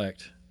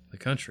reflect the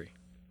country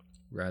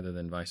rather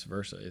than vice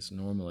versa. It's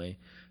normally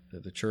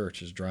that the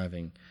church is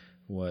driving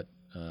what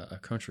a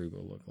country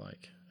will look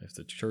like. If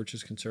the church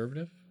is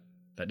conservative,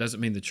 that doesn't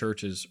mean the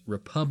church is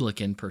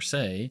Republican per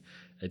se.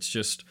 It's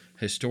just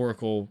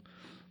historical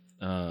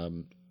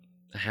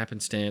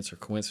happenstance or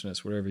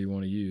coincidence, whatever you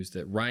want to use,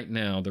 that right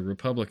now the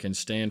Republicans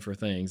stand for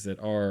things that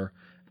are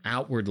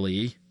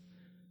outwardly,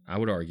 I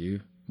would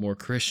argue, more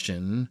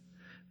Christian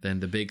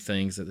than the big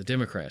things that the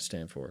Democrats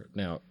stand for.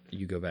 Now,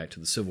 you go back to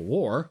the Civil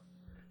War,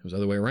 it was the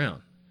other way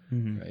around,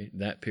 right?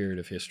 That period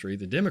of history,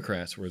 the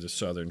Democrats were the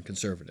Southern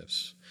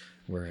conservatives,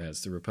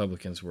 whereas the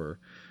Republicans were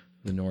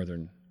the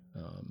Northern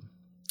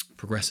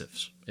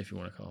progressives, if you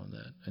want to call them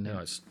that. And now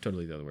it's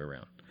totally the other way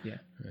around. Yeah.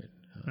 Right.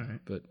 All right.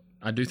 But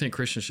I do think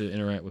Christians should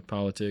interact with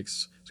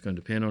politics. It's going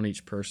to depend on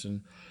each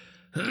person.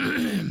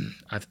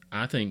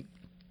 I think,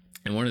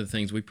 and one of the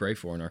things we pray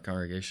for in our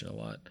congregation a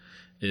lot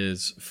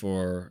is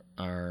for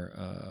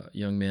our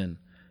young men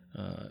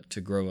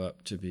to grow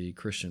up to be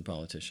Christian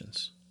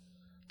politicians,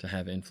 to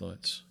have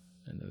influence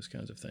and those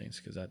kinds of things,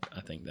 because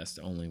I think that's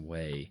the only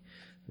way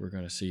we're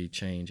going to see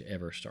change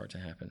ever start to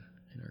happen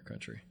in our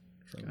country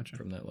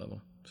from that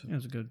level. So, yeah,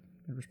 that's a good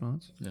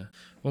response. Yeah.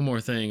 One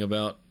more thing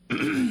about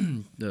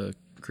the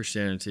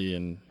Christianity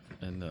and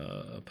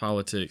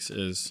politics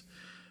is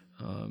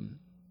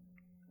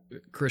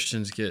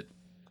Christians get,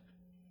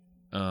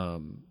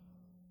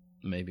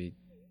 maybe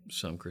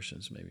some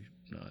Christians, maybe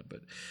not,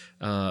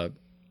 but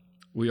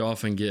we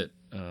often get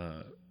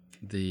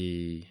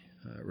the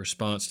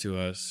response to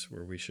us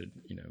where we should,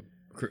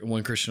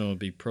 one Christian will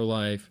be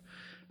pro-life,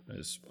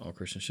 as all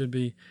Christians should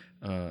be,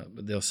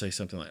 but they'll say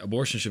something like,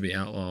 abortion should be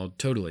outlawed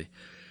totally.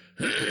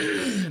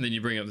 And then you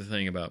bring up the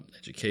thing about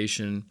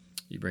education,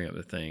 you bring up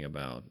the thing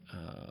about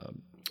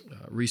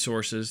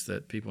resources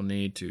that people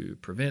need to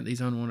prevent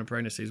these unwanted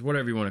pregnancies,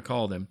 whatever you want to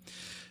call them.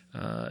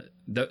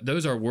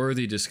 Those are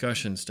worthy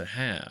discussions to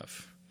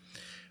have.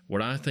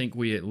 What I think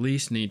we at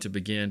least need to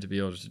begin to be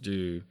able to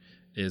do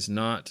is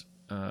not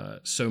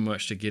so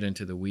much to get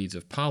into the weeds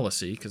of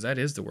policy, because that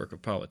is the work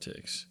of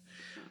politics,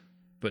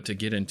 but to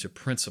get into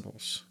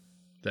principles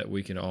that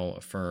we can all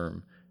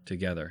affirm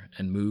together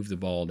and move the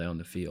ball down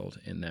the field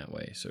in that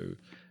way. So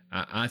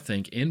I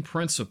think in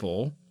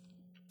principle,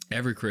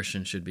 every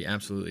Christian should be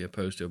absolutely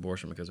opposed to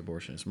abortion because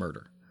abortion is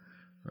murder,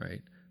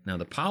 right? Now,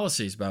 the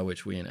policies by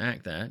which we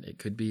enact that, it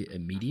could be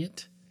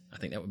immediate. I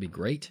think that would be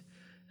great.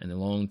 And the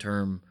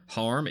long-term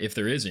harm, if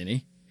there is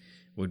any,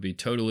 would be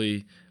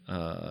totally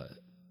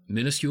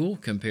minuscule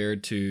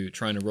compared to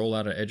trying to roll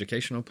out an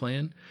educational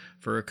plan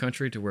for a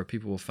country to where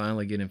people will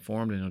finally get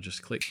informed and they'll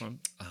just click on,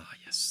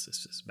 yes,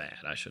 this is bad.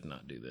 I should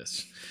not do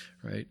this,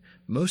 right?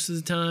 Most of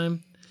the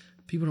time,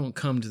 people don't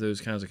come to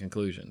those kinds of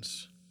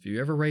conclusions. If you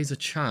ever raise a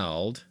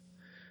child,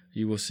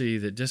 you will see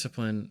that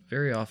discipline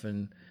very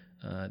often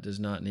does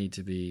not need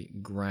to be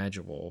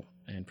gradual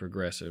and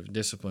progressive.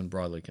 Discipline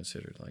broadly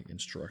considered, like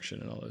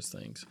instruction and all those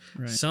things.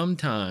 Right.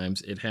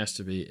 Sometimes it has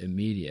to be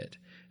immediate,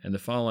 and the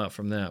fallout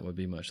from that would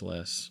be much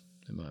less,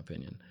 in my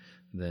opinion,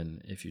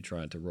 than if you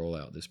tried to roll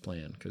out this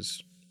plan.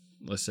 Because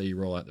let's say you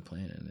roll out the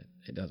plan and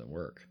it doesn't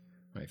work.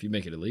 Right? If you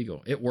make it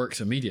illegal, it works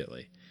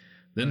immediately.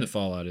 Then the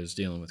fallout is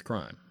dealing with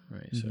crime,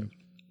 right? So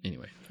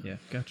anyway. Yeah,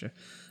 gotcha.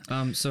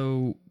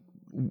 So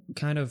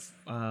kind of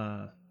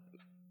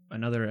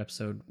another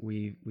episode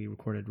we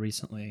recorded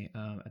recently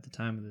at the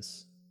time of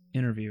this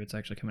interview, it's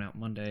actually coming out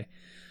Monday.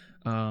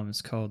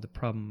 It's called The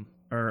Problem,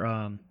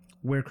 or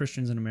Where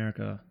Christians in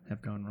America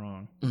Have Gone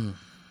Wrong.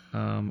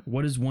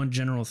 What is one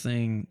general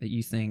thing that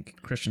you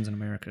think Christians in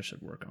America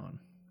should work on?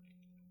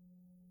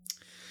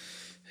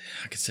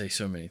 I could say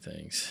so many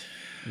things.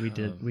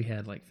 We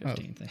had like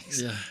 15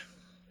 things. Yeah.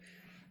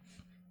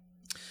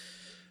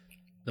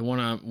 The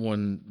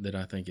one that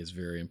I think is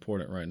very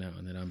important right now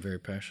and that I'm very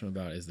passionate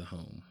about is the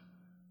home.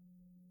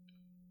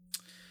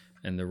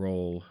 And the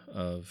role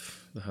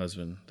of the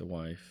husband, the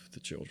wife, the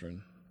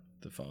children,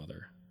 the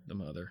father, the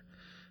mother,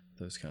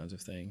 those kinds of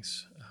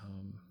things.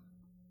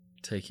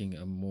 Taking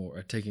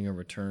a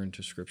return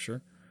to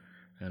Scripture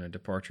and a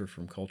departure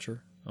from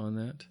culture on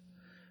that.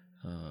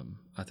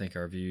 I think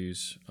our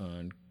views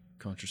on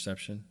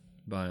contraception,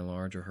 by and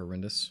large, are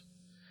horrendous.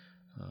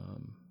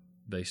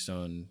 Based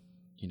on,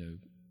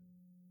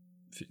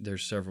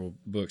 there's several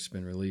books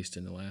been released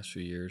in the last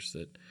few years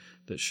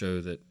that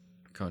show that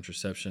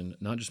contraception,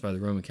 not just by the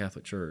Roman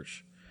Catholic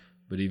Church,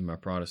 but even by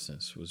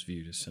Protestants, was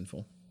viewed as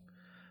sinful.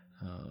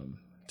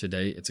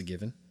 Today, it's a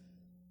given,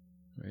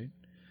 right?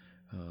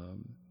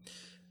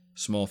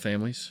 Small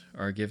families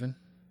are a given.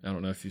 I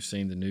don't know if you've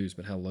seen the news,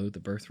 but how low the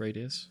birth rate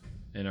is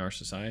in our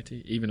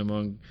society, even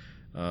among,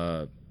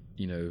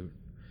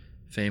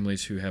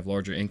 families who have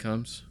larger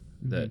incomes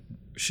that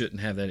shouldn't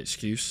have that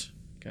excuse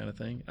kind of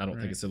thing. I don't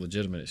think it's a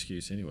legitimate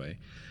excuse anyway,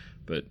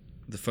 but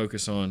the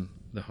focus on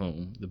the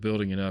home, the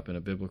building it up in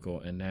a biblical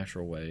and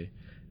natural way,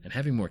 and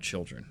having more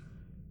children.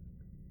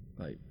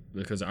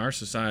 Because our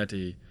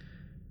society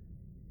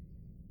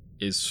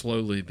is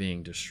slowly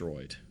being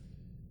destroyed.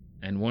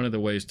 And one of the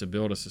ways to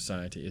build a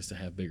society is to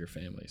have bigger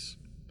families.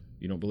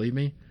 You don't believe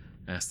me?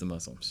 Ask the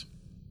Muslims.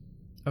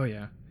 Oh,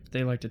 yeah.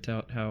 They like to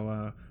tout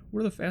how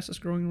we're the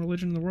fastest growing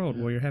religion in the world.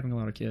 Well, you're having a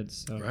lot of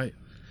kids. So. Right.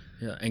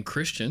 Yeah. And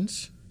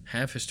Christians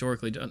have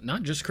historically done,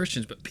 not just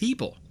Christians, but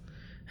people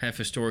have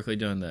historically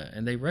done that.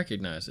 And they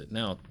recognize it.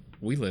 Now,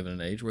 we live in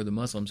an age where the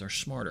Muslims are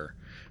smarter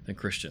than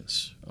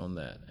Christians on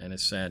that. And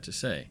it's sad to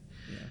say.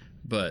 Yeah.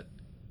 But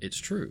it's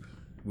true.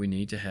 We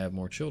need to have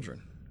more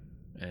children.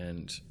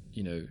 And,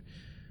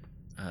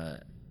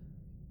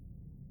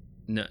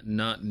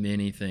 not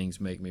many things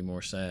make me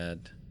more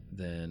sad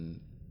than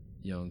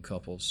young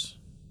couples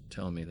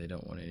telling me they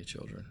don't want any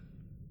children.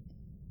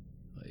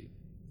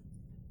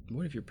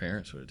 What if your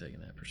parents would have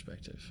taken that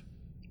perspective?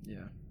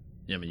 Yeah.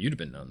 I mean, you'd have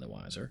been none the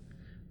wiser.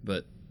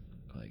 But,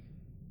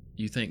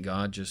 you think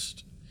God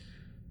just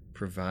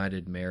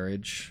provided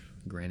marriage,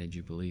 granted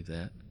you believe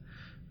that,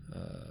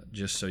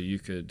 just so you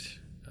could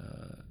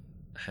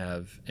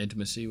have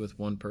intimacy with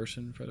one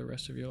person for the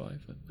rest of your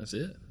life? That's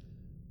it?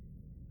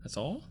 That's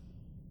all?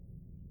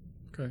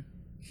 Okay.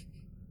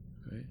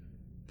 Right.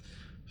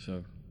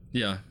 So,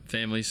 yeah,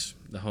 families,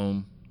 the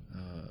home,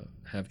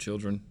 have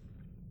children,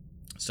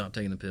 stop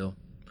taking the pill,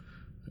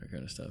 that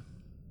kind of stuff.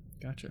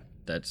 Gotcha.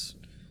 That's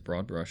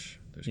broad brush.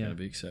 There's going to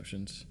be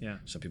exceptions. Yeah.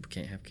 Some people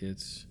can't have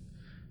kids.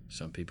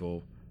 Some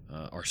people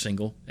are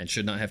single and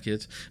should not have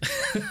kids.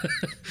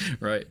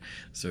 Right?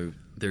 So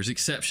there's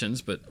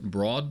exceptions, but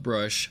broad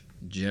brush,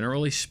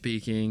 generally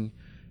speaking,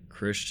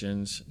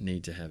 Christians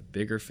need to have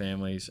bigger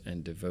families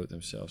and devote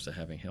themselves to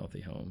having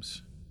healthy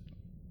homes.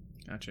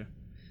 Gotcha.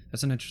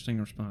 That's an interesting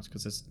response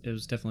because it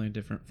was definitely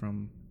different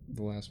from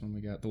the last one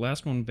we got. The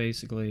last one,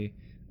 basically,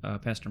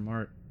 Pastor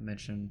Mark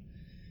mentioned,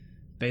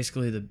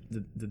 basically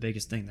the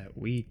biggest thing that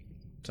we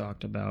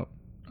talked about,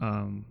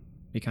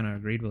 he kind of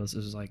agreed with us,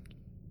 is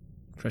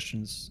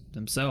Christians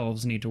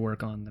themselves need to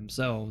work on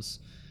themselves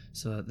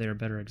so that they're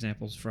better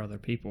examples for other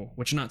people,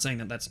 which I'm not saying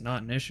that that's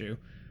not an issue,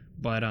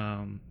 but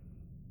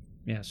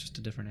it's just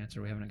a different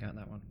answer. We haven't gotten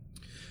that one.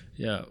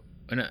 Yeah,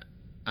 and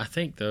I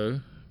think, though,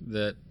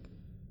 that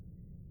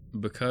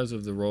because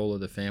of the role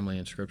of the family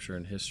in Scripture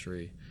and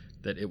history,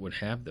 that it would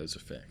have those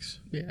effects.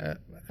 Yeah,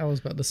 I was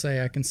about to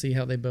say I can see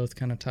how they both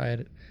kind of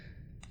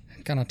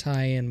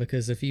tie in,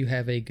 because if you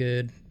have a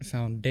good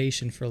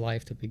foundation for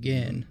life to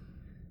begin,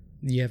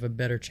 you have a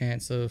better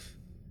chance of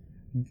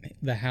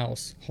the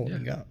house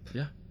holding up.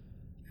 Yeah.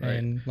 Right.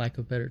 And lack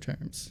of better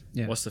terms.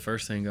 Yeah. What's the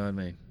first thing God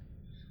made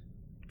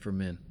for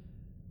men?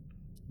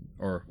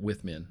 Or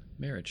with men?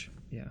 Marriage.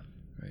 Yeah.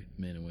 Right.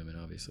 Men and women,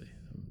 obviously.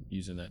 I'm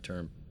using that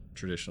term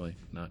traditionally,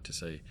 not to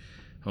say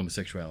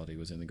homosexuality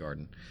was in the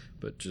garden,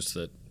 but just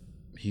that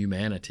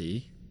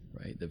humanity,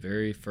 right? The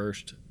very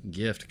first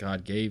gift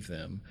God gave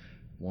them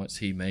once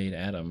he made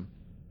Adam,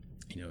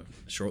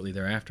 shortly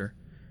thereafter,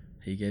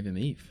 he gave him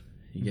Eve.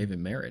 He gave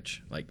him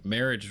marriage.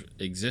 Marriage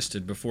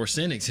existed before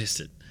sin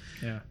existed.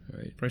 Yeah.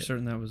 Right. Pretty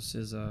certain that was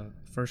his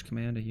first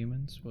command to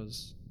humans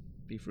was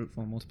be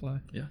fruitful and multiply.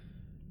 Yeah.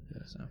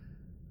 So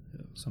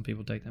some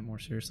people take that more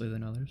seriously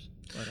than others.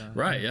 But,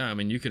 right. Yeah. I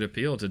mean, you could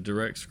appeal to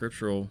direct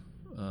scriptural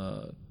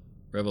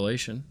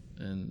revelation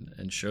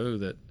and show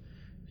that,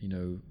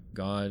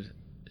 God,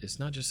 it's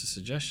not just a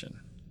suggestion.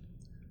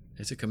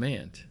 It's a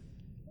command.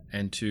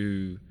 And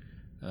to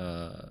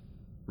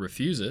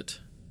refuse it,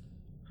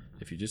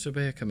 if you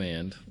disobey a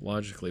command,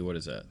 logically, what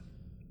is that?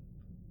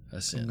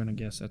 A sin. I'm gonna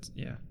guess that's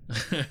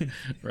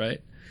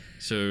Right.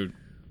 So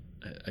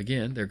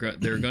again, there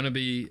are going to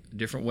be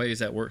different ways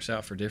that works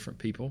out for different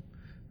people.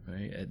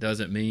 Right. It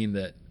doesn't mean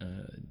that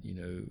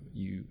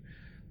you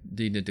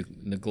need to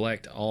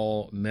neglect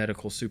all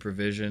medical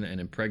supervision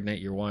and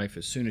impregnate your wife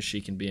as soon as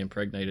she can be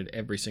impregnated,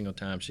 every single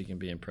time she can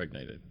be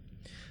impregnated.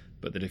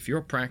 But that if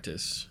your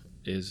practice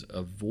is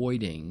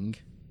avoiding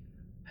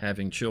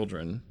having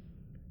children,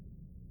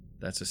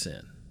 that's a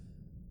sin,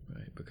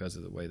 right? Because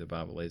of the way the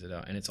Bible lays it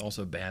out. And it's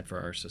also bad for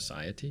our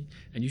society.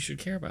 And you should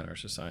care about our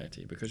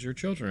society because your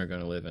children are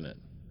going to live in it.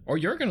 Or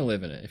you're going to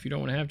live in it if you don't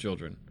want to have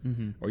children.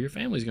 Mm-hmm. Or your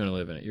family's going to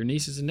live in it. Your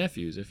nieces and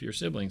nephews if your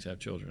siblings have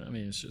children. I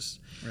mean, it's just...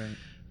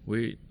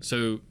 Right.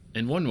 So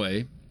in one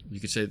way, you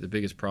could say that the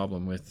biggest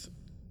problem with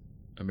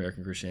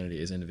American Christianity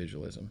is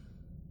individualism.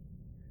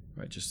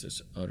 Right? Just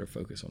this utter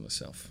focus on the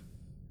self.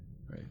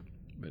 Right?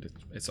 But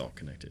it's all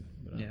connected.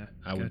 But yeah.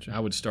 I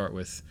would start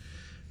with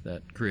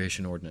that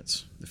creation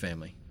ordinance, the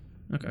family.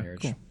 Okay,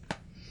 marriage. Cool.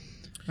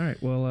 All right,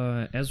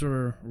 well, as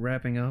we're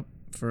wrapping up,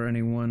 for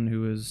anyone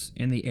who is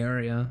in the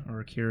area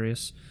or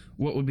curious,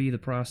 what would be the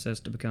process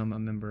to become a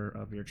member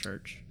of your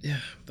church? Yeah,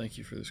 thank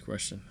you for this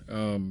question.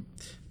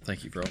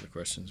 Thank you for all the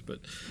questions.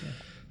 But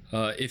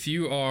if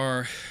you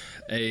are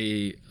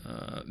a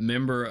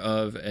member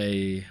of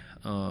a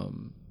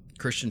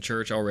Christian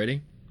church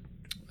already,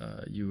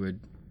 you would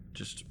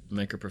just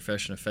make a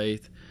profession of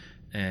faith,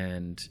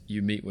 and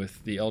you meet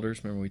with the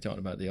elders. Remember we talked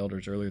about the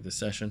elders earlier this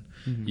session.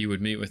 Mm-hmm. You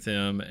would meet with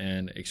them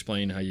and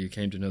explain how you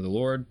came to know the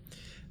Lord,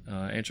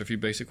 answer a few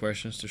basic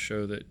questions to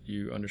show that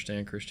you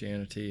understand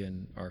Christianity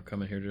and are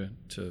coming here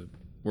to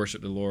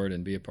worship the Lord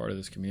and be a part of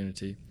this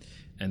community.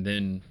 And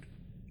then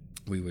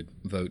we would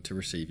vote to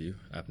receive you.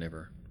 I've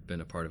never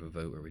been a part of a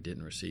vote where we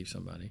didn't receive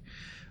somebody.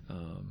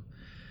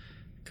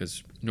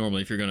 Because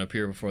normally if you're going to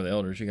appear before the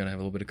elders, you got to have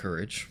a little bit of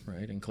courage,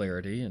 right, and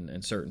clarity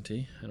and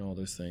certainty and all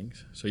those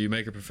things. So you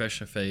make a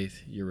profession of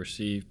faith, you're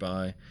received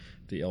by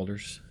the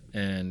elders.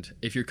 And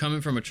if you're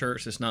coming from a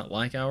church that's not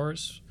like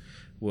ours,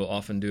 we'll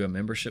often do a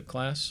membership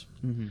class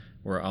mm-hmm.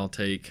 where I'll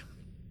take,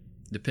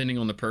 depending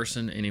on the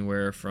person,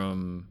 anywhere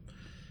from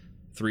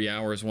 3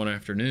 hours one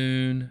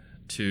afternoon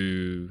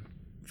to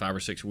 5 or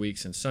 6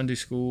 weeks in Sunday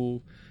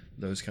school,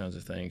 those kinds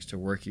of things to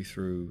work you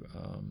through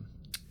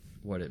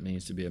what it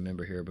means to be a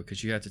member here,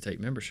 because you have to take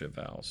membership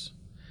vows,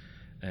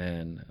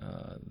 and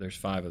there's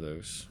 5 of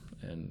those,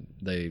 and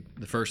the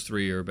first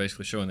 3 are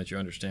basically showing that you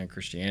understand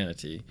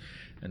Christianity,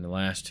 and the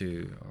last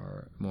 2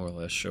 are more or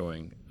less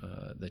showing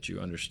that you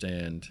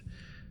understand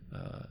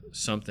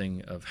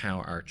something of how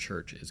our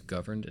church is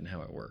governed and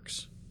how it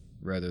works,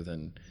 rather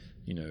than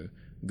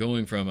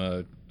going from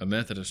a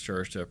Methodist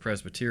church to a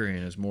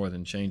Presbyterian is more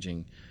than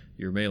changing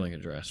your mailing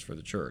address for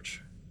the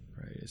church.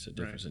 Right? It's a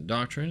difference in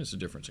doctrine, it's a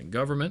difference in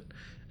government,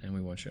 and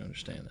we want you to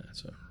understand that.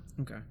 So,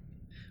 okay.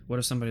 What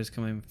if somebody's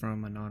coming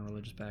from a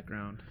non-religious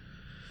background?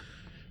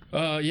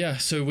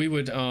 So we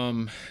would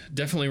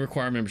definitely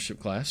require a membership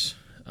class,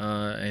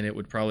 and it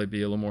would probably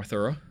be a little more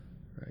thorough,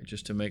 right?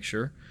 Just to make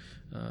sure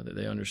that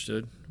they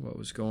understood what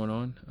was going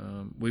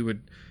on. We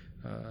would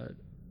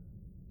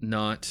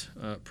not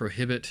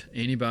prohibit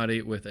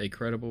anybody with a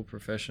credible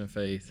profession of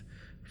faith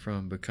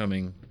from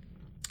becoming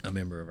a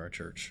member of our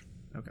church.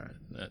 Okay.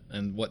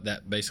 And what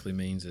that basically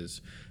means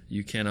is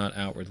you cannot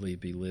outwardly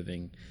be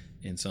living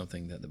in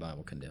something that the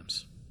Bible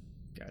condemns.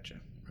 Gotcha.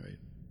 Right.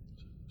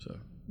 So.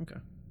 Okay.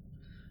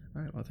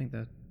 All right. Well, I think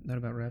that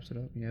about wraps it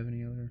up. You have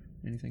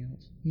anything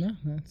else? No,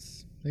 I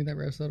think that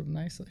wraps it up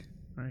nicely.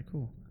 All right.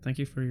 Cool. Thank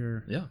you for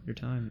your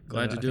time.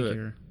 Glad to do it.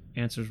 Your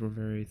answers were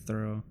very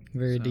thorough,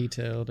 very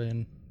detailed,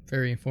 and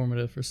very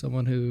informative for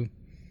someone who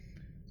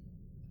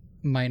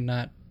might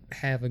not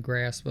have a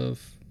grasp of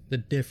the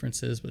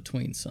differences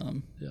between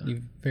some. Yeah.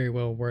 You very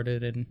well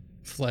worded and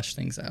fleshed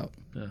things out.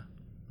 Yeah,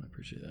 I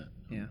appreciate that.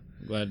 Yeah.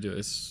 I'm glad to do it.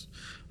 It's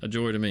a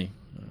joy to me.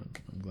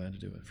 I'm glad to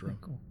do it, for real.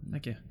 Cool.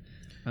 Thank you.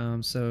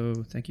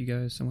 So thank you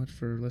guys so much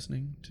for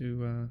listening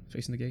to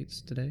Facing the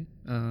Gates today.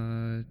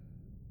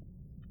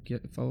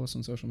 Follow us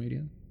on social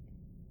media.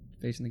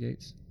 Facing the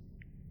Gates.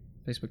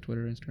 Facebook,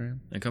 Twitter, Instagram.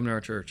 And come to our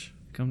church.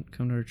 Come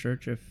to our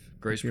church if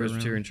Grace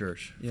Presbyterian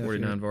Church,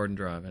 49 Varden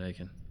Drive in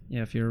Aiken.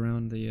 Yeah, if you're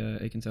around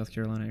the Aiken, South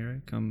Carolina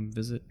area, come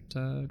visit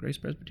Grace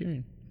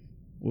Presbyterian.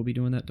 We'll be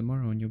doing that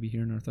tomorrow, and you'll be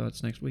hearing our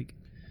thoughts next week.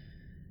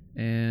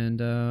 And,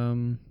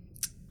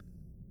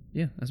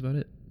 that's about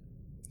it.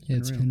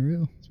 It's been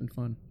real. It's been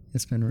fun.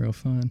 It's been real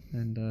fun.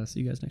 And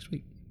see you guys next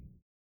week.